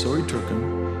him." So he took him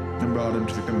and brought him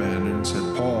to the commander and said,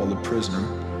 "Paul, the prisoner,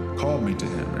 called me to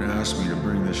him and asked me to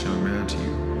bring this young man to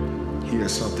you. He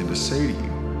has something to say to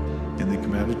you." And the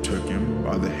commander took him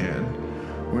by the hand,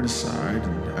 went aside,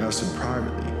 and asked him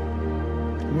privately,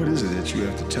 "What is it that you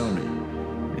have to tell me?"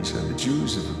 And he said, "The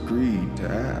Jews have agreed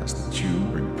to ask that you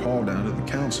bring Paul down to the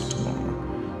council tomorrow."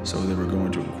 So they were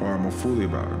going to inquire more fully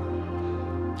about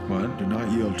him. But do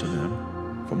not yield to them,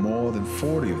 for more than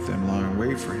 40 of them lie in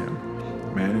wait for him,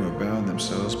 men who have bound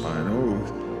themselves by an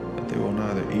oath that they will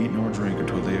neither eat nor drink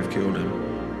until they have killed him.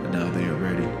 And now they are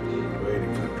ready,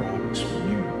 waiting for the promise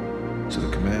from you. So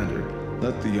the commander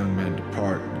let the young man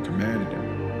depart and commanded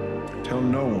him, "Tell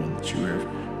no one that you have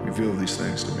revealed these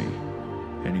things to me."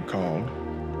 And he called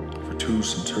for 2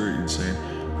 centurions, saying,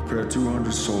 "Prepare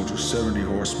 200 soldiers, 70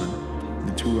 horsemen,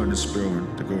 and 200 spearmen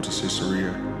to go to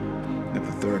Caesarea. At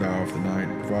the 3rd hour of the night,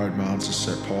 provide mounts to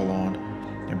set Paul on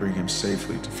and bring him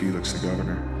safely to Felix the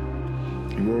governor."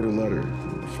 He wrote a letter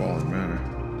in the following manner: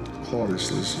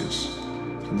 "Claudius Lysias,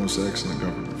 the most excellent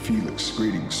governor, Felix,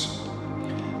 greetings.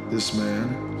 This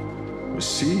man was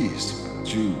seized by the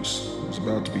Jews and was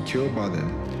about to be killed by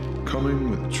them. Coming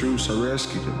with the troops, I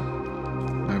rescued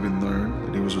him, having learned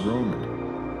that he was a Roman.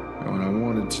 And when I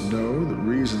wanted to know the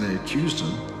reason they accused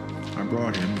him, I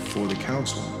brought him before the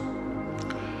council.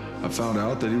 I found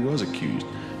out that he was accused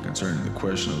concerning the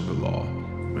question of the law,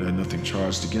 but had nothing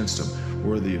charged against him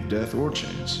worthy of death or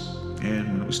chains.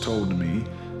 And when it was told to me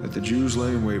that the Jews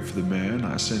lay in wait for the man,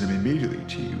 I sent him immediately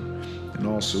to you, and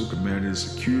also commanded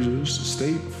his accusers to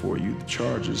state before you the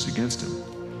charges against him.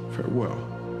 Farewell."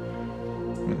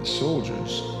 And the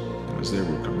soldiers, as they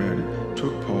were commanded,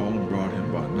 took Paul and brought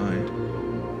him by night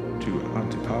to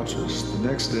Antipatris. The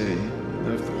next day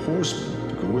they left the horsemen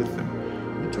to go with them,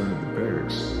 and returned to the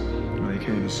barracks. When they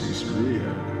came to Caesarea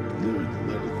and delivered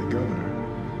the letter to the governor,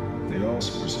 they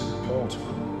also presented Paul to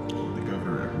him. When the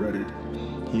governor had read it,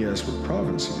 he asked what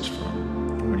province he was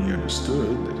from. When he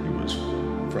understood that he was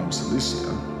from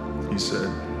Cilicia, he said,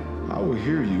 "I will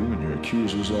hear you when your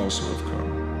accusers also have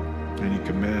come." And he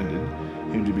commanded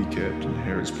him to be kept in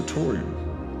Herod's praetorium.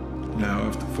 Now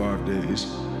after 5 days,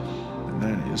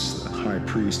 Ananias, the high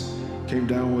priest, came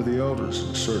down with the elders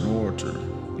and a certain orator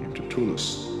named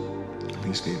Tertullus.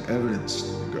 These gave evidence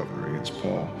to the governor against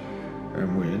Paul.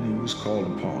 And when he was called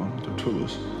upon,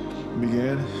 Tertullus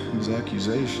began his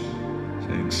accusation,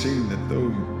 saying, "Seeing that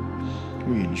though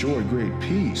we enjoy great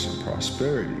peace and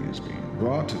prosperity is being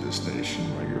brought to this nation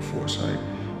by your foresight,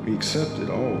 we accept it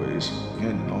always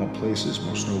and in all places,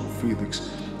 most noble Felix,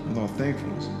 with all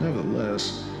thankfulness.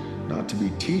 Nevertheless, not to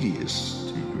be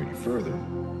tedious to you any further,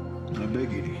 I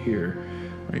beg you to hear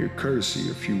by your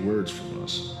courtesy a few words from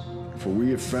us. For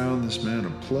we have found this man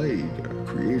a plague, a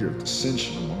creator of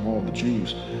dissension among all the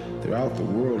Jews throughout the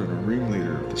world, and a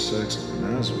ringleader of the sects of the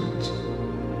Nazarenes.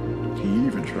 He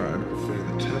even tried to profane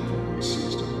the temple when we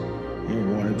seized him.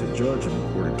 He wanted to judge him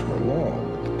according to our law,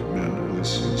 but the commander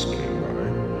Lysias came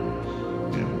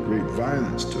by, and with great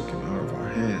violence took him out of our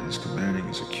hands, commanding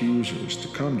his accusers to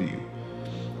come to you.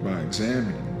 By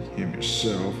examining him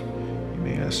yourself, you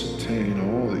may ascertain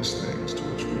all these things to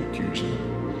which we accuse him."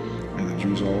 And the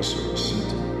Jews also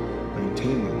assented,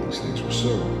 maintaining that these things were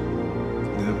so.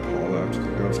 Then Paul, after the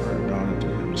governor had nodded to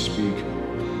him to speak,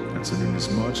 and said,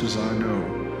 "Inasmuch as I know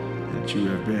that you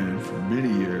have been for many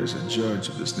years a judge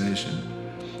of this nation,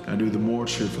 I do the more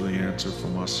cheerfully answer for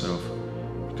myself,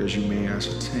 because you may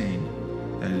ascertain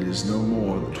that it is no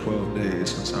more than 12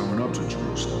 days since I went up to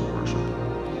Jerusalem to worship.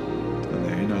 And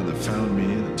they neither found me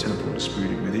in the temple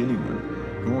disputing with anyone,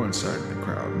 nor inciting the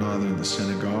crowd, neither in the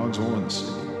synagogues or in the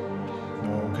city.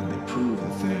 Nor can they prove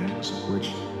the things of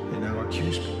which they now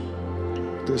accuse me.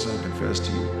 This I confess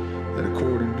to you, that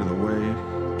according to the way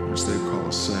which they call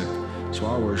a sect, so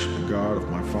I worship the God of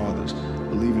my fathers,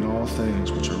 believing all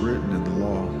things which are written in the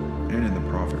law and in the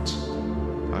prophets.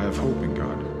 I have hope in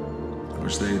God,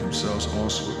 which they themselves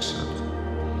also accept.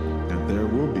 And there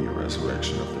will be a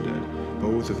resurrection of the dead,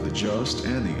 both of the just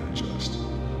and the unjust.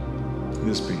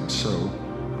 This being so,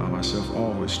 I myself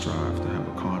always strive to have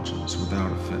a conscience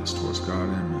without offense towards God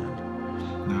and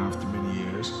man. Now after many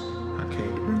years, I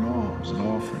came to bring alms and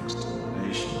offerings to the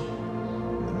nation,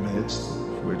 in the midst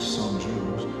of which some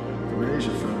Jews, the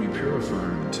Asia found me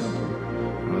purified in the temple,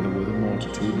 neither with a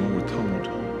multitude nor with tumult.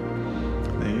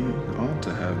 They ought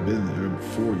to have been there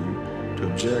before you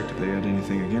to object if they had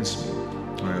anything against me,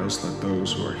 or else let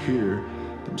those who are here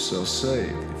themselves say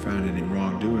if they found any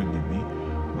wrongdoing in me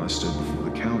when I stood before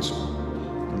the council,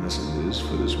 unless it is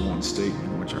for this one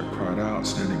statement which I cried out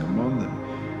standing among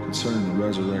them concerning the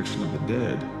resurrection of the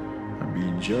dead. I'm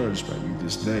being judged by you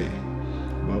this day.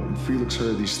 But when Felix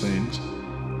heard these things,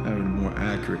 having a more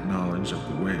accurate knowledge of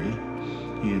the way,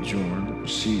 he adjourned the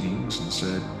proceedings and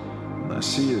said, "When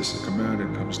Lysias the commander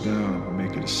comes down, I will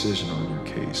make a decision on your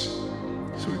case."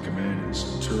 So he commanded the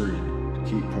centurion to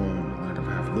keep Paul and let him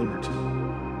have liberty.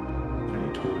 And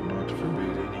he told him not to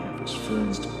forbid any of his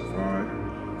friends to provide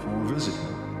for a visit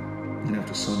him. And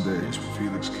after some days, when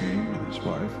Felix came with his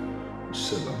wife,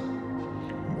 Drusilla,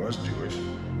 who was Jewish,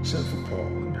 sent for Paul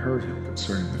and heard him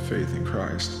concerning the faith in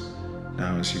Christ.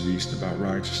 Now as he reasoned about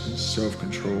righteousness,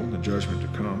 self-control, and the judgment to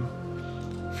come,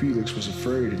 Felix was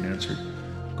afraid and answered,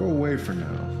 "Go away for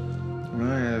now. When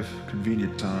I have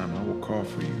convenient time, I will call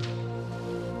for you."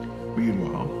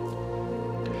 Meanwhile,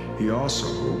 he also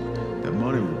hoped that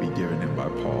money would be given him by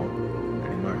Paul,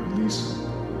 and he might release him.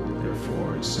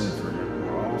 Therefore he sent for him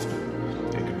more often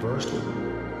and conversed with him.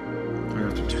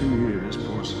 After 2 years,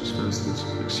 Porcius Festus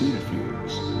succeeded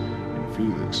Felix, and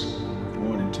Felix,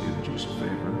 wanting to do the Jews a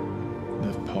favor,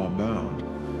 left Paul bound.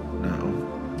 Now,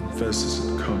 when Festus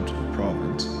had come to the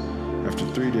province, after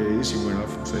 3 days he went up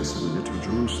from Caesarea to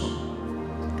Jerusalem.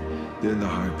 Then the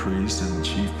high priest and the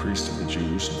chief priest of the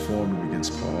Jews informed him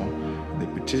against Paul, and they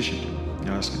petitioned him,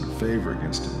 asking a favor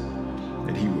against him,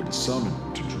 that he would summon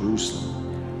him to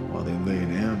Jerusalem, while they lay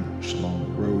in ambush along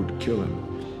the road to kill him.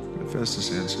 And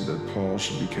Festus answered that Paul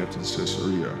should be kept in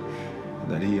Caesarea,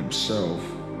 and that he himself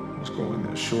was going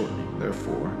there shortly.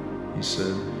 Therefore, he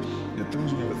said, "Let those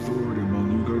who have authority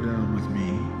among you go down with me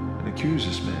and accuse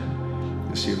this man,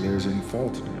 to see if there is any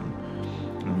fault in him."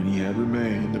 And when he had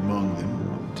remained among them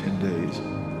more than 10 days,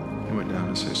 he went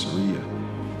down to Caesarea.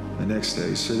 The next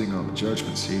day, sitting on the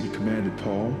judgment seat, he commanded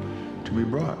Paul to be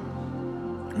brought.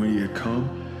 When he had come,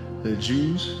 the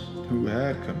Jews who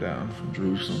had come down from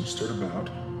Jerusalem stood about,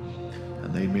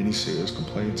 and laid many serious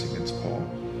complaints against Paul,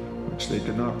 which they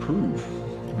could not prove.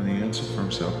 When he answered for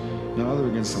himself, "Neither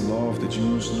against the law of the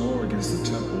Jews, nor against the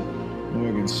temple, nor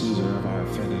against Caesar have I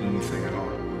offended anything at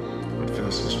all." But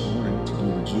Festus, wanting to do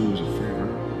the Jews a favor,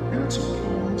 answered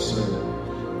Paul and said,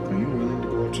 "Are you willing to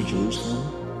go up to Jerusalem,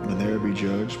 and there be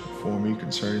judged before me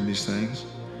concerning these things?"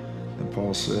 And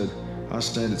Paul said, "I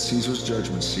stand at Caesar's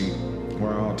judgment seat,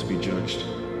 where I ought to be judged.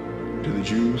 To the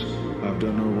Jews I have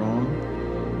done no wrong,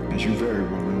 as you very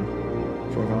well know.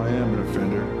 For if I am an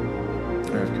offender,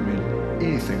 I have committed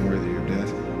anything worthy of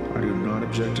death, I do not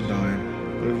object to dying.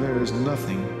 But if there is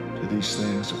nothing to these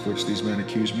things of which these men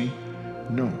accuse me,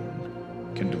 no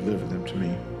one can deliver them to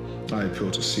me. I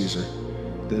appeal to Caesar."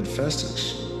 Then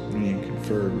Festus, when he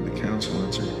conferred with the council,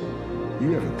 answered,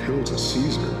 "You have appealed to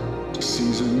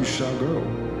Caesar you shall go."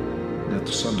 And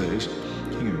after some days,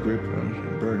 King Agrippa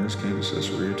and Bernice came to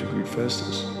Caesarea to greet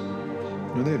Festus.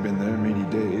 When they had been there many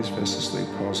days, Festus laid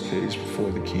Paul's case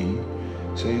before the king,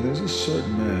 saying, "There's a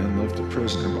certain man left a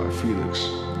prisoner by Felix,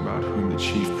 about whom the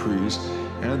chief priests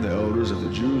and the elders of the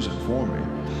Jews informed me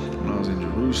when I was in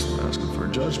Jerusalem asking for a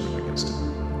judgment against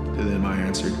him." To them I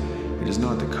answered, "It is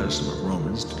not the custom of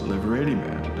Romans to deliver any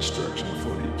man to destruction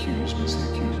before the accused meets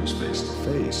the accusers face to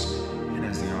face, and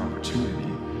has the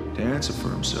opportunity to answer for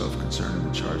himself concerning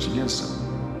the charge against him."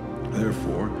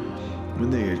 Therefore,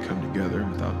 when they had come together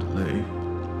without delay,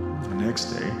 the next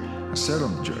day I sat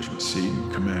on the judgment seat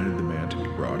and commanded the man to be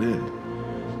brought in.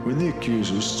 When the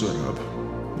accusers stood up,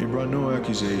 they brought no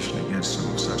accusation against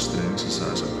him of such things as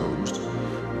I supposed,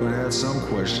 but had some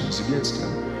questions against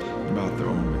him about their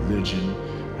own religion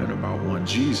and about one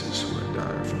Jesus who had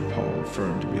died, from Paul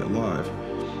affirmed to be alive.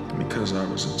 And because I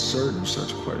was uncertain of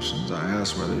such questions, I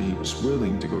asked whether he was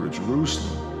willing to go to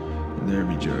Jerusalem and there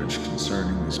be judged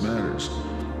concerning these matters.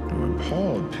 And when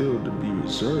Paul appealed to be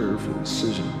reserved for the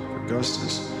decision of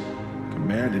Augustus,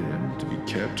 commanded him to be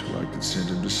kept till I could send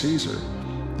him to Caesar.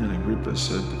 And Agrippa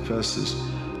said to Festus,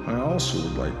 "I also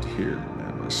would like to hear the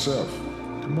man myself."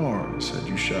 "Tomorrow," he said,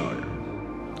 "you shall hear."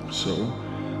 So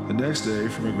the next day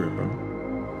from Agrippa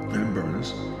and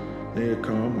Bernice They had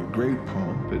come with great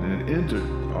pomp and had entered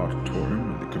the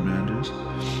auditorium of the commanders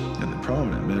and the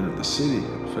prominent men of the city.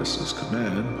 At Festus'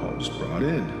 command, Paul was brought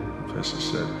in.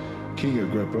 Festus said, "King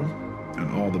Agrippa, and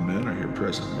all the men are here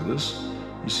present with us.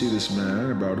 You see this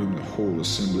man about whom the whole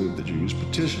assembly of the Jews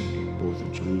petitioned me, both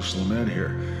in Jerusalem and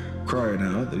here, crying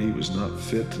out that he was not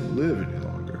fit to live any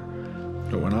longer.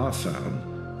 But when I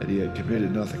found that he had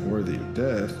committed nothing worthy of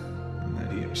death, and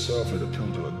that he himself had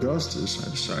appealed to Augustus,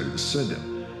 I decided to send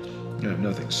him. I have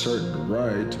nothing certain to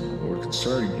write to the Lord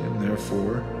concerning him.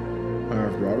 Therefore, I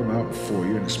have brought him out before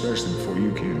you, and especially before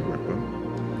you, King Agrippa,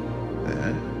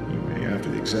 that you may, after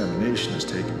the examination has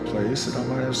taken place, that I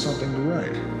might have something to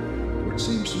write. For it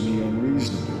seems to me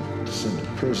unreasonable to send a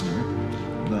prisoner,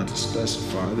 not to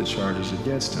specify the charges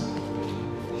against him."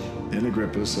 Then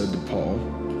Agrippa said to Paul,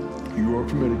 "You are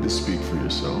permitted to speak for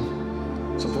yourself."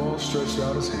 So Paul stretched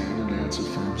out his hand and answered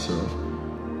for himself,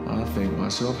 "I think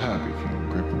myself happy, King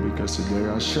Agrippa, because today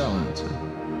I shall answer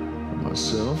for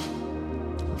myself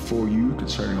before you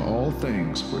concerning all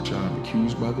things which I am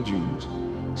accused by the Jews,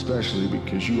 especially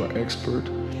because you are expert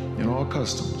in all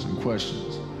customs and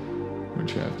questions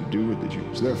which have to do with the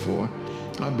Jews. Therefore,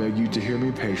 I beg you to hear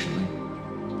me patiently.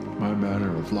 My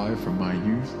manner of life from my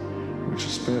youth, which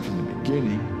is spent from the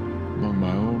beginning among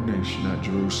my own nation at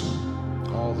Jerusalem,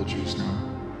 all the Jews know.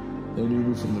 They knew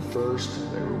me from the first.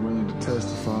 They were willing to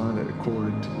testify that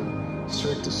according to the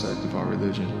strictest sect of our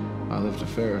religion, I lived a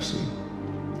Pharisee.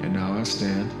 And now I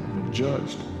stand and am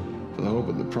judged for the hope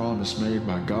of the promise made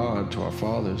by God to our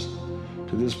fathers.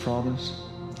 To this promise,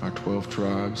 our 12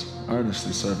 tribes,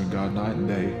 earnestly serving God night and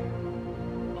day,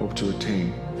 hope to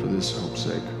attain for this hope's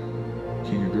sake.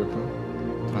 King Agrippa,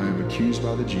 I am accused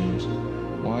by the Jews.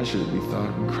 Why should it be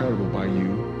thought incredible by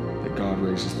you that God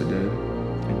raises the dead?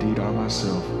 Indeed, I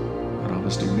myself, and I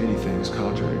must do many things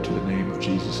contrary to the name of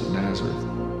Jesus of Nazareth.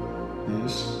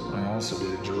 This I also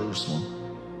did in Jerusalem,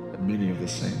 and many of the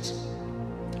saints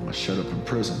I was shut up in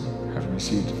prison, having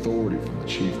received authority from the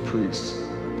chief priests.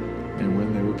 And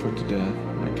when they were put to death,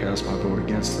 I cast my vote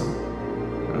against them.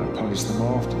 And I punished them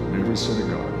often in every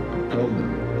synagogue, and compelled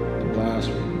them to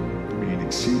blaspheme, being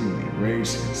exceedingly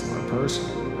enraged against my person,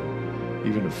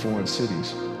 even to foreign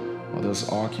cities, while thus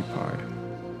occupied.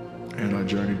 And I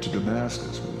journeyed to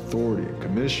Damascus with authority and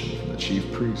commission from the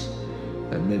chief priests.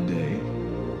 At midday,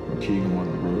 walking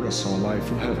along the road, I saw a light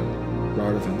from heaven,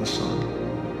 brighter than the sun,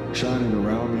 shining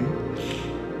around me.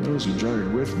 Those who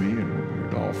journeyed with me, and when we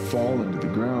had all fallen to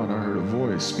the ground, I heard a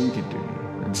voice speaking to me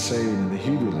and saying in the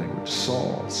Hebrew language,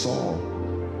 "Saul, Saul,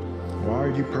 why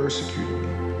are you persecuting me?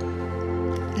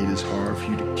 It is hard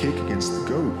for you to kick against the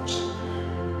goads."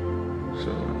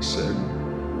 So I said,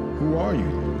 "Who are you,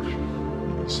 Lord?"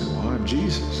 And he said, "Well, I am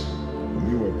Jesus,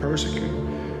 whom you are persecuting.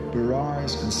 But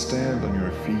rise and stand on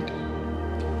your feet,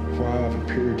 for I have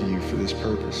appeared to you for this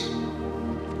purpose,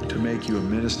 to make you a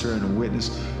minister and a witness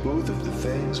both of the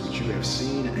things which you have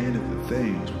seen and of the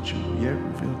things which you will yet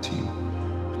reveal to you.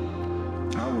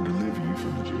 I will deliver you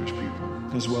from the Jewish people,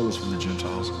 as well as from the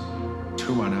Gentiles, to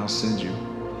whom I now send you,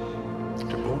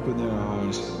 to open their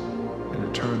eyes and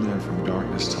to turn them from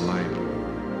darkness to light,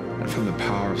 and from the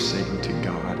power of Satan to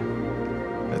God,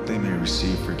 that they may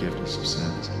receive forgiveness of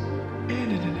sins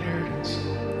and an inheritance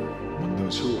among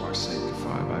those who are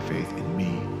sanctified by faith in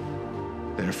me.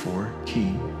 Therefore,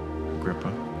 King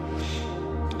Agrippa,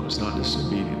 I was not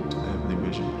disobedient to the heavenly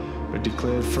vision, but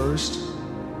declared first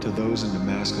to those in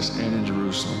Damascus and in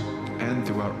Jerusalem, and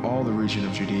throughout all the region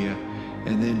of Judea,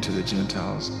 and then to the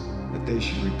Gentiles, that they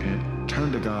should repent,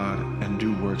 turn to God, and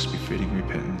do works befitting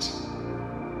repentance.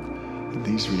 For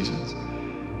these reasons,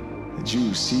 the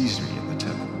Jews seized me in the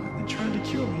temple and tried to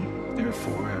kill me.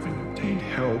 Therefore, having obtained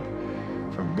help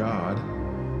from God,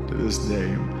 to this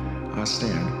day I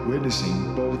stand,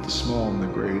 witnessing both the small and the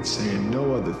great, saying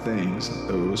no other things than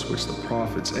those which the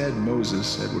prophets and Moses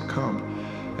said would come,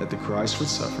 that the Christ would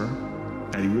suffer,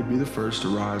 and he would be the first to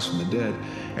rise from the dead,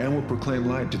 and would proclaim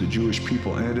light to the Jewish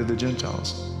people and to the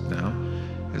Gentiles. Now,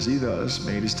 as he thus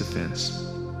made his defense,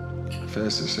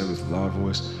 Festus said with a loud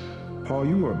voice, "Paul,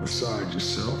 you are beside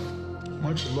yourself.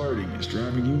 Much learning is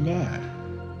driving you mad."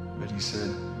 But he said,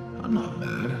 "I'm not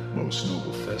mad, most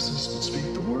noble Festus, but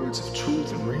speak the words of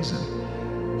truth and reason.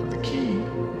 For the king,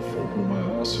 before whom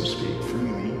I also speak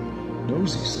freely,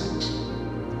 knows these things.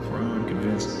 For I am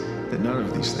convinced that none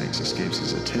of these things escapes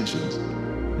his attention,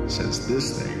 since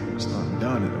this thing was not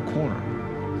done in a corner.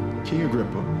 King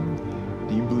Agrippa,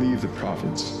 do you believe the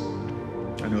prophets?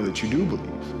 I know that you do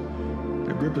believe."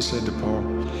 Agrippa said to Paul,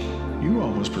 "You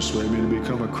almost persuade me to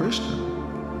become a Christian."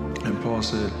 And Paul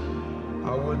said,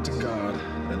 "I would to God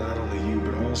that not only you,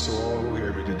 but also all who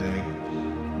hear me today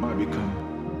might become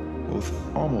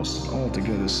both almost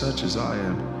altogether such as I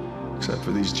am, except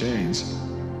for these chains.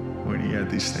 When he had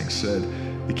these things said,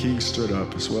 the king stood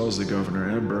up, as well as the governor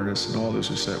and Bernice and all those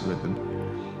who sat with him.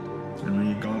 And when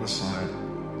he had gone aside,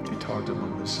 he talked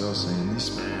among themselves, saying,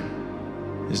 This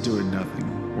man is doing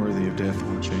nothing worthy of death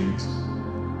or chains.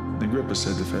 And Agrippa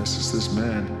said to Festus, This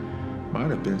man might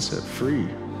have been set free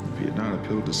if he had not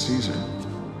appealed to Caesar.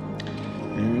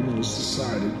 And it was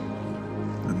decided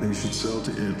that they should sail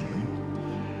to Italy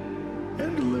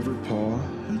and deliver Paul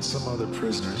and some other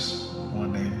prisoners,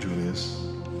 one named Julius,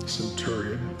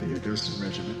 centurion of the Augustan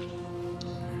regiment.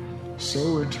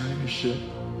 So entering the ship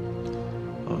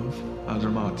of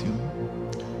Adramatium,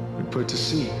 we put to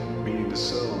sea, meaning to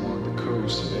sail along the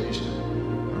coast of Asia.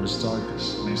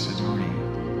 Aristarchus,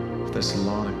 Macedonia, of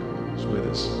Thessalonica was with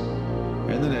us.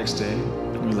 And the next day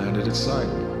we landed at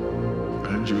Sidon.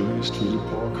 And Julius treated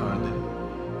Paul kindly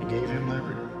and gave him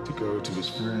liberty to go to his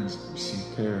friends and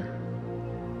receive care.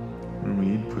 When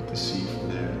we had put to sea from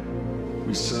there,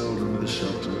 we sailed under the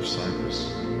shelter of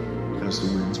Cyprus, because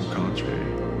the winds were contrary.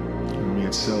 When we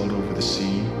had sailed over the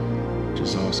sea, which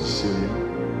is all Sicilia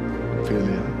and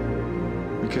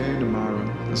Phrygia, we came to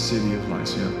Myra, a city of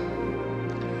Lycia.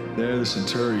 There the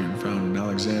centurion found an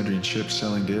Alexandrian ship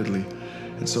sailing to Italy,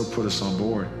 and so put us on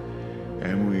board.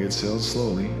 And when we had sailed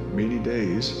slowly, many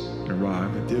days, and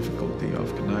arrived at difficulty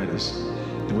off Cnidus,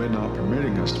 the wind not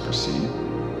permitting us to proceed,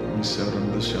 we sailed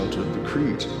under the shelter of the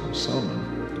Crete,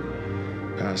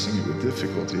 Salmon. Passing it with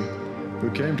difficulty,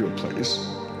 we came to a place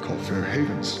called Fair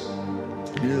Havens,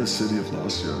 near the city of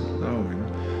Lasea.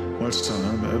 Knowing much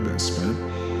time had been spent,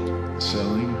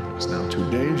 sailing was now too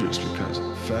dangerous because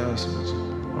the fast was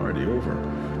already over.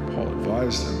 Paul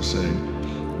advised them,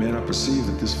 saying, Men, I perceive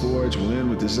that this voyage will end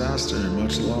with disaster and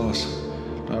much loss,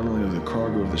 not only of the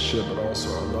cargo of the ship, but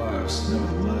also our lives.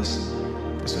 Nevertheless,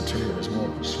 the centurion was more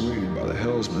persuaded by the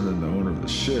helmsman than the owner of the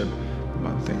ship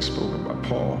by the things spoken by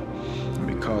Paul. And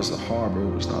because the harbor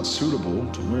was not suitable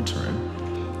to winter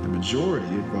in, the majority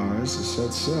advised to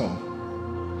set sail.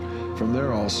 From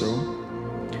there also,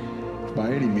 if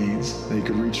by any means they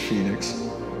could reach Phoenix,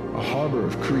 a harbor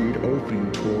of Crete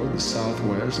opening toward the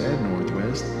southwest and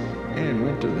northwest, and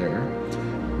winter there,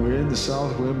 when the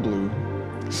south wind blew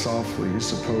softly,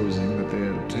 supposing that they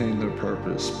had obtained their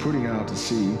purpose, putting out to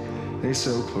sea, they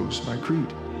sailed close by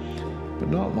Crete. But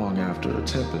not long after, a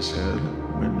tempest head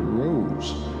wind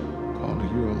arose, called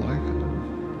Eurolichon.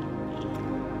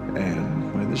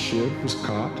 And when the ship was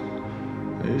caught,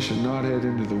 they should not head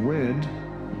into the wind,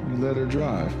 we let her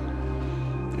drive.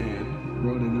 And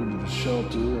running under the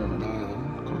shelter of an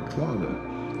island called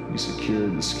Clauda, we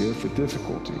secured the skiff with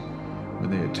difficulty. When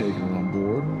they had taken it on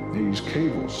board, they used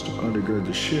cables to undergird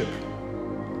the ship,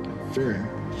 and fearing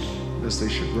lest they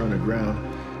should run aground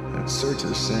and search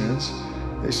the sands,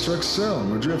 they struck sail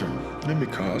and were driven. And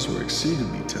because we were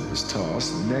exceedingly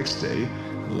tempest-tossed, the next day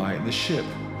lightened the ship.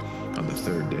 On the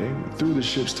third day, we threw the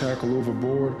ship's tackle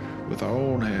overboard with our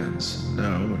own hands.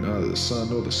 Now, when neither the sun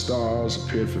nor the stars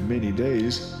appeared for many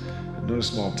days, and no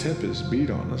small tempest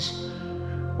beat on us,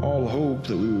 all hope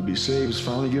that we would be saved was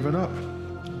finally given up.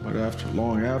 But after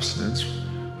long abstinence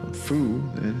from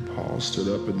food, then Paul stood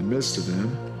up in the midst of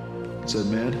them and said,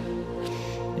 Men,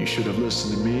 you should have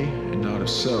listened to me and not have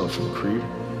sailed from Crete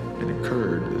and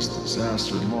incurred this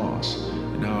disaster and loss.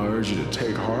 And now I urge you to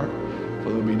take heart, for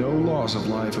there will be no loss of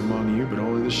life among you, but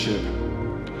only the ship.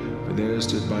 For there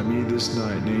stood by me this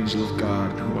night an angel of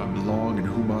God, to whom I belong and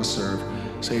whom I serve,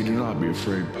 saying, Do not be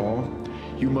afraid, Paul.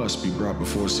 You must be brought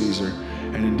before Caesar.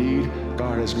 And indeed,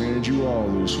 God has granted you all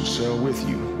those who sail with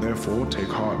you. Therefore, take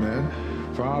heart, man,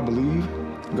 for I believe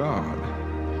God,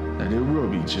 that it will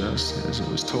be just as it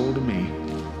was told to me.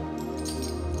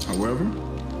 However,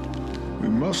 we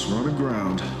must run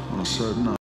aground on a certain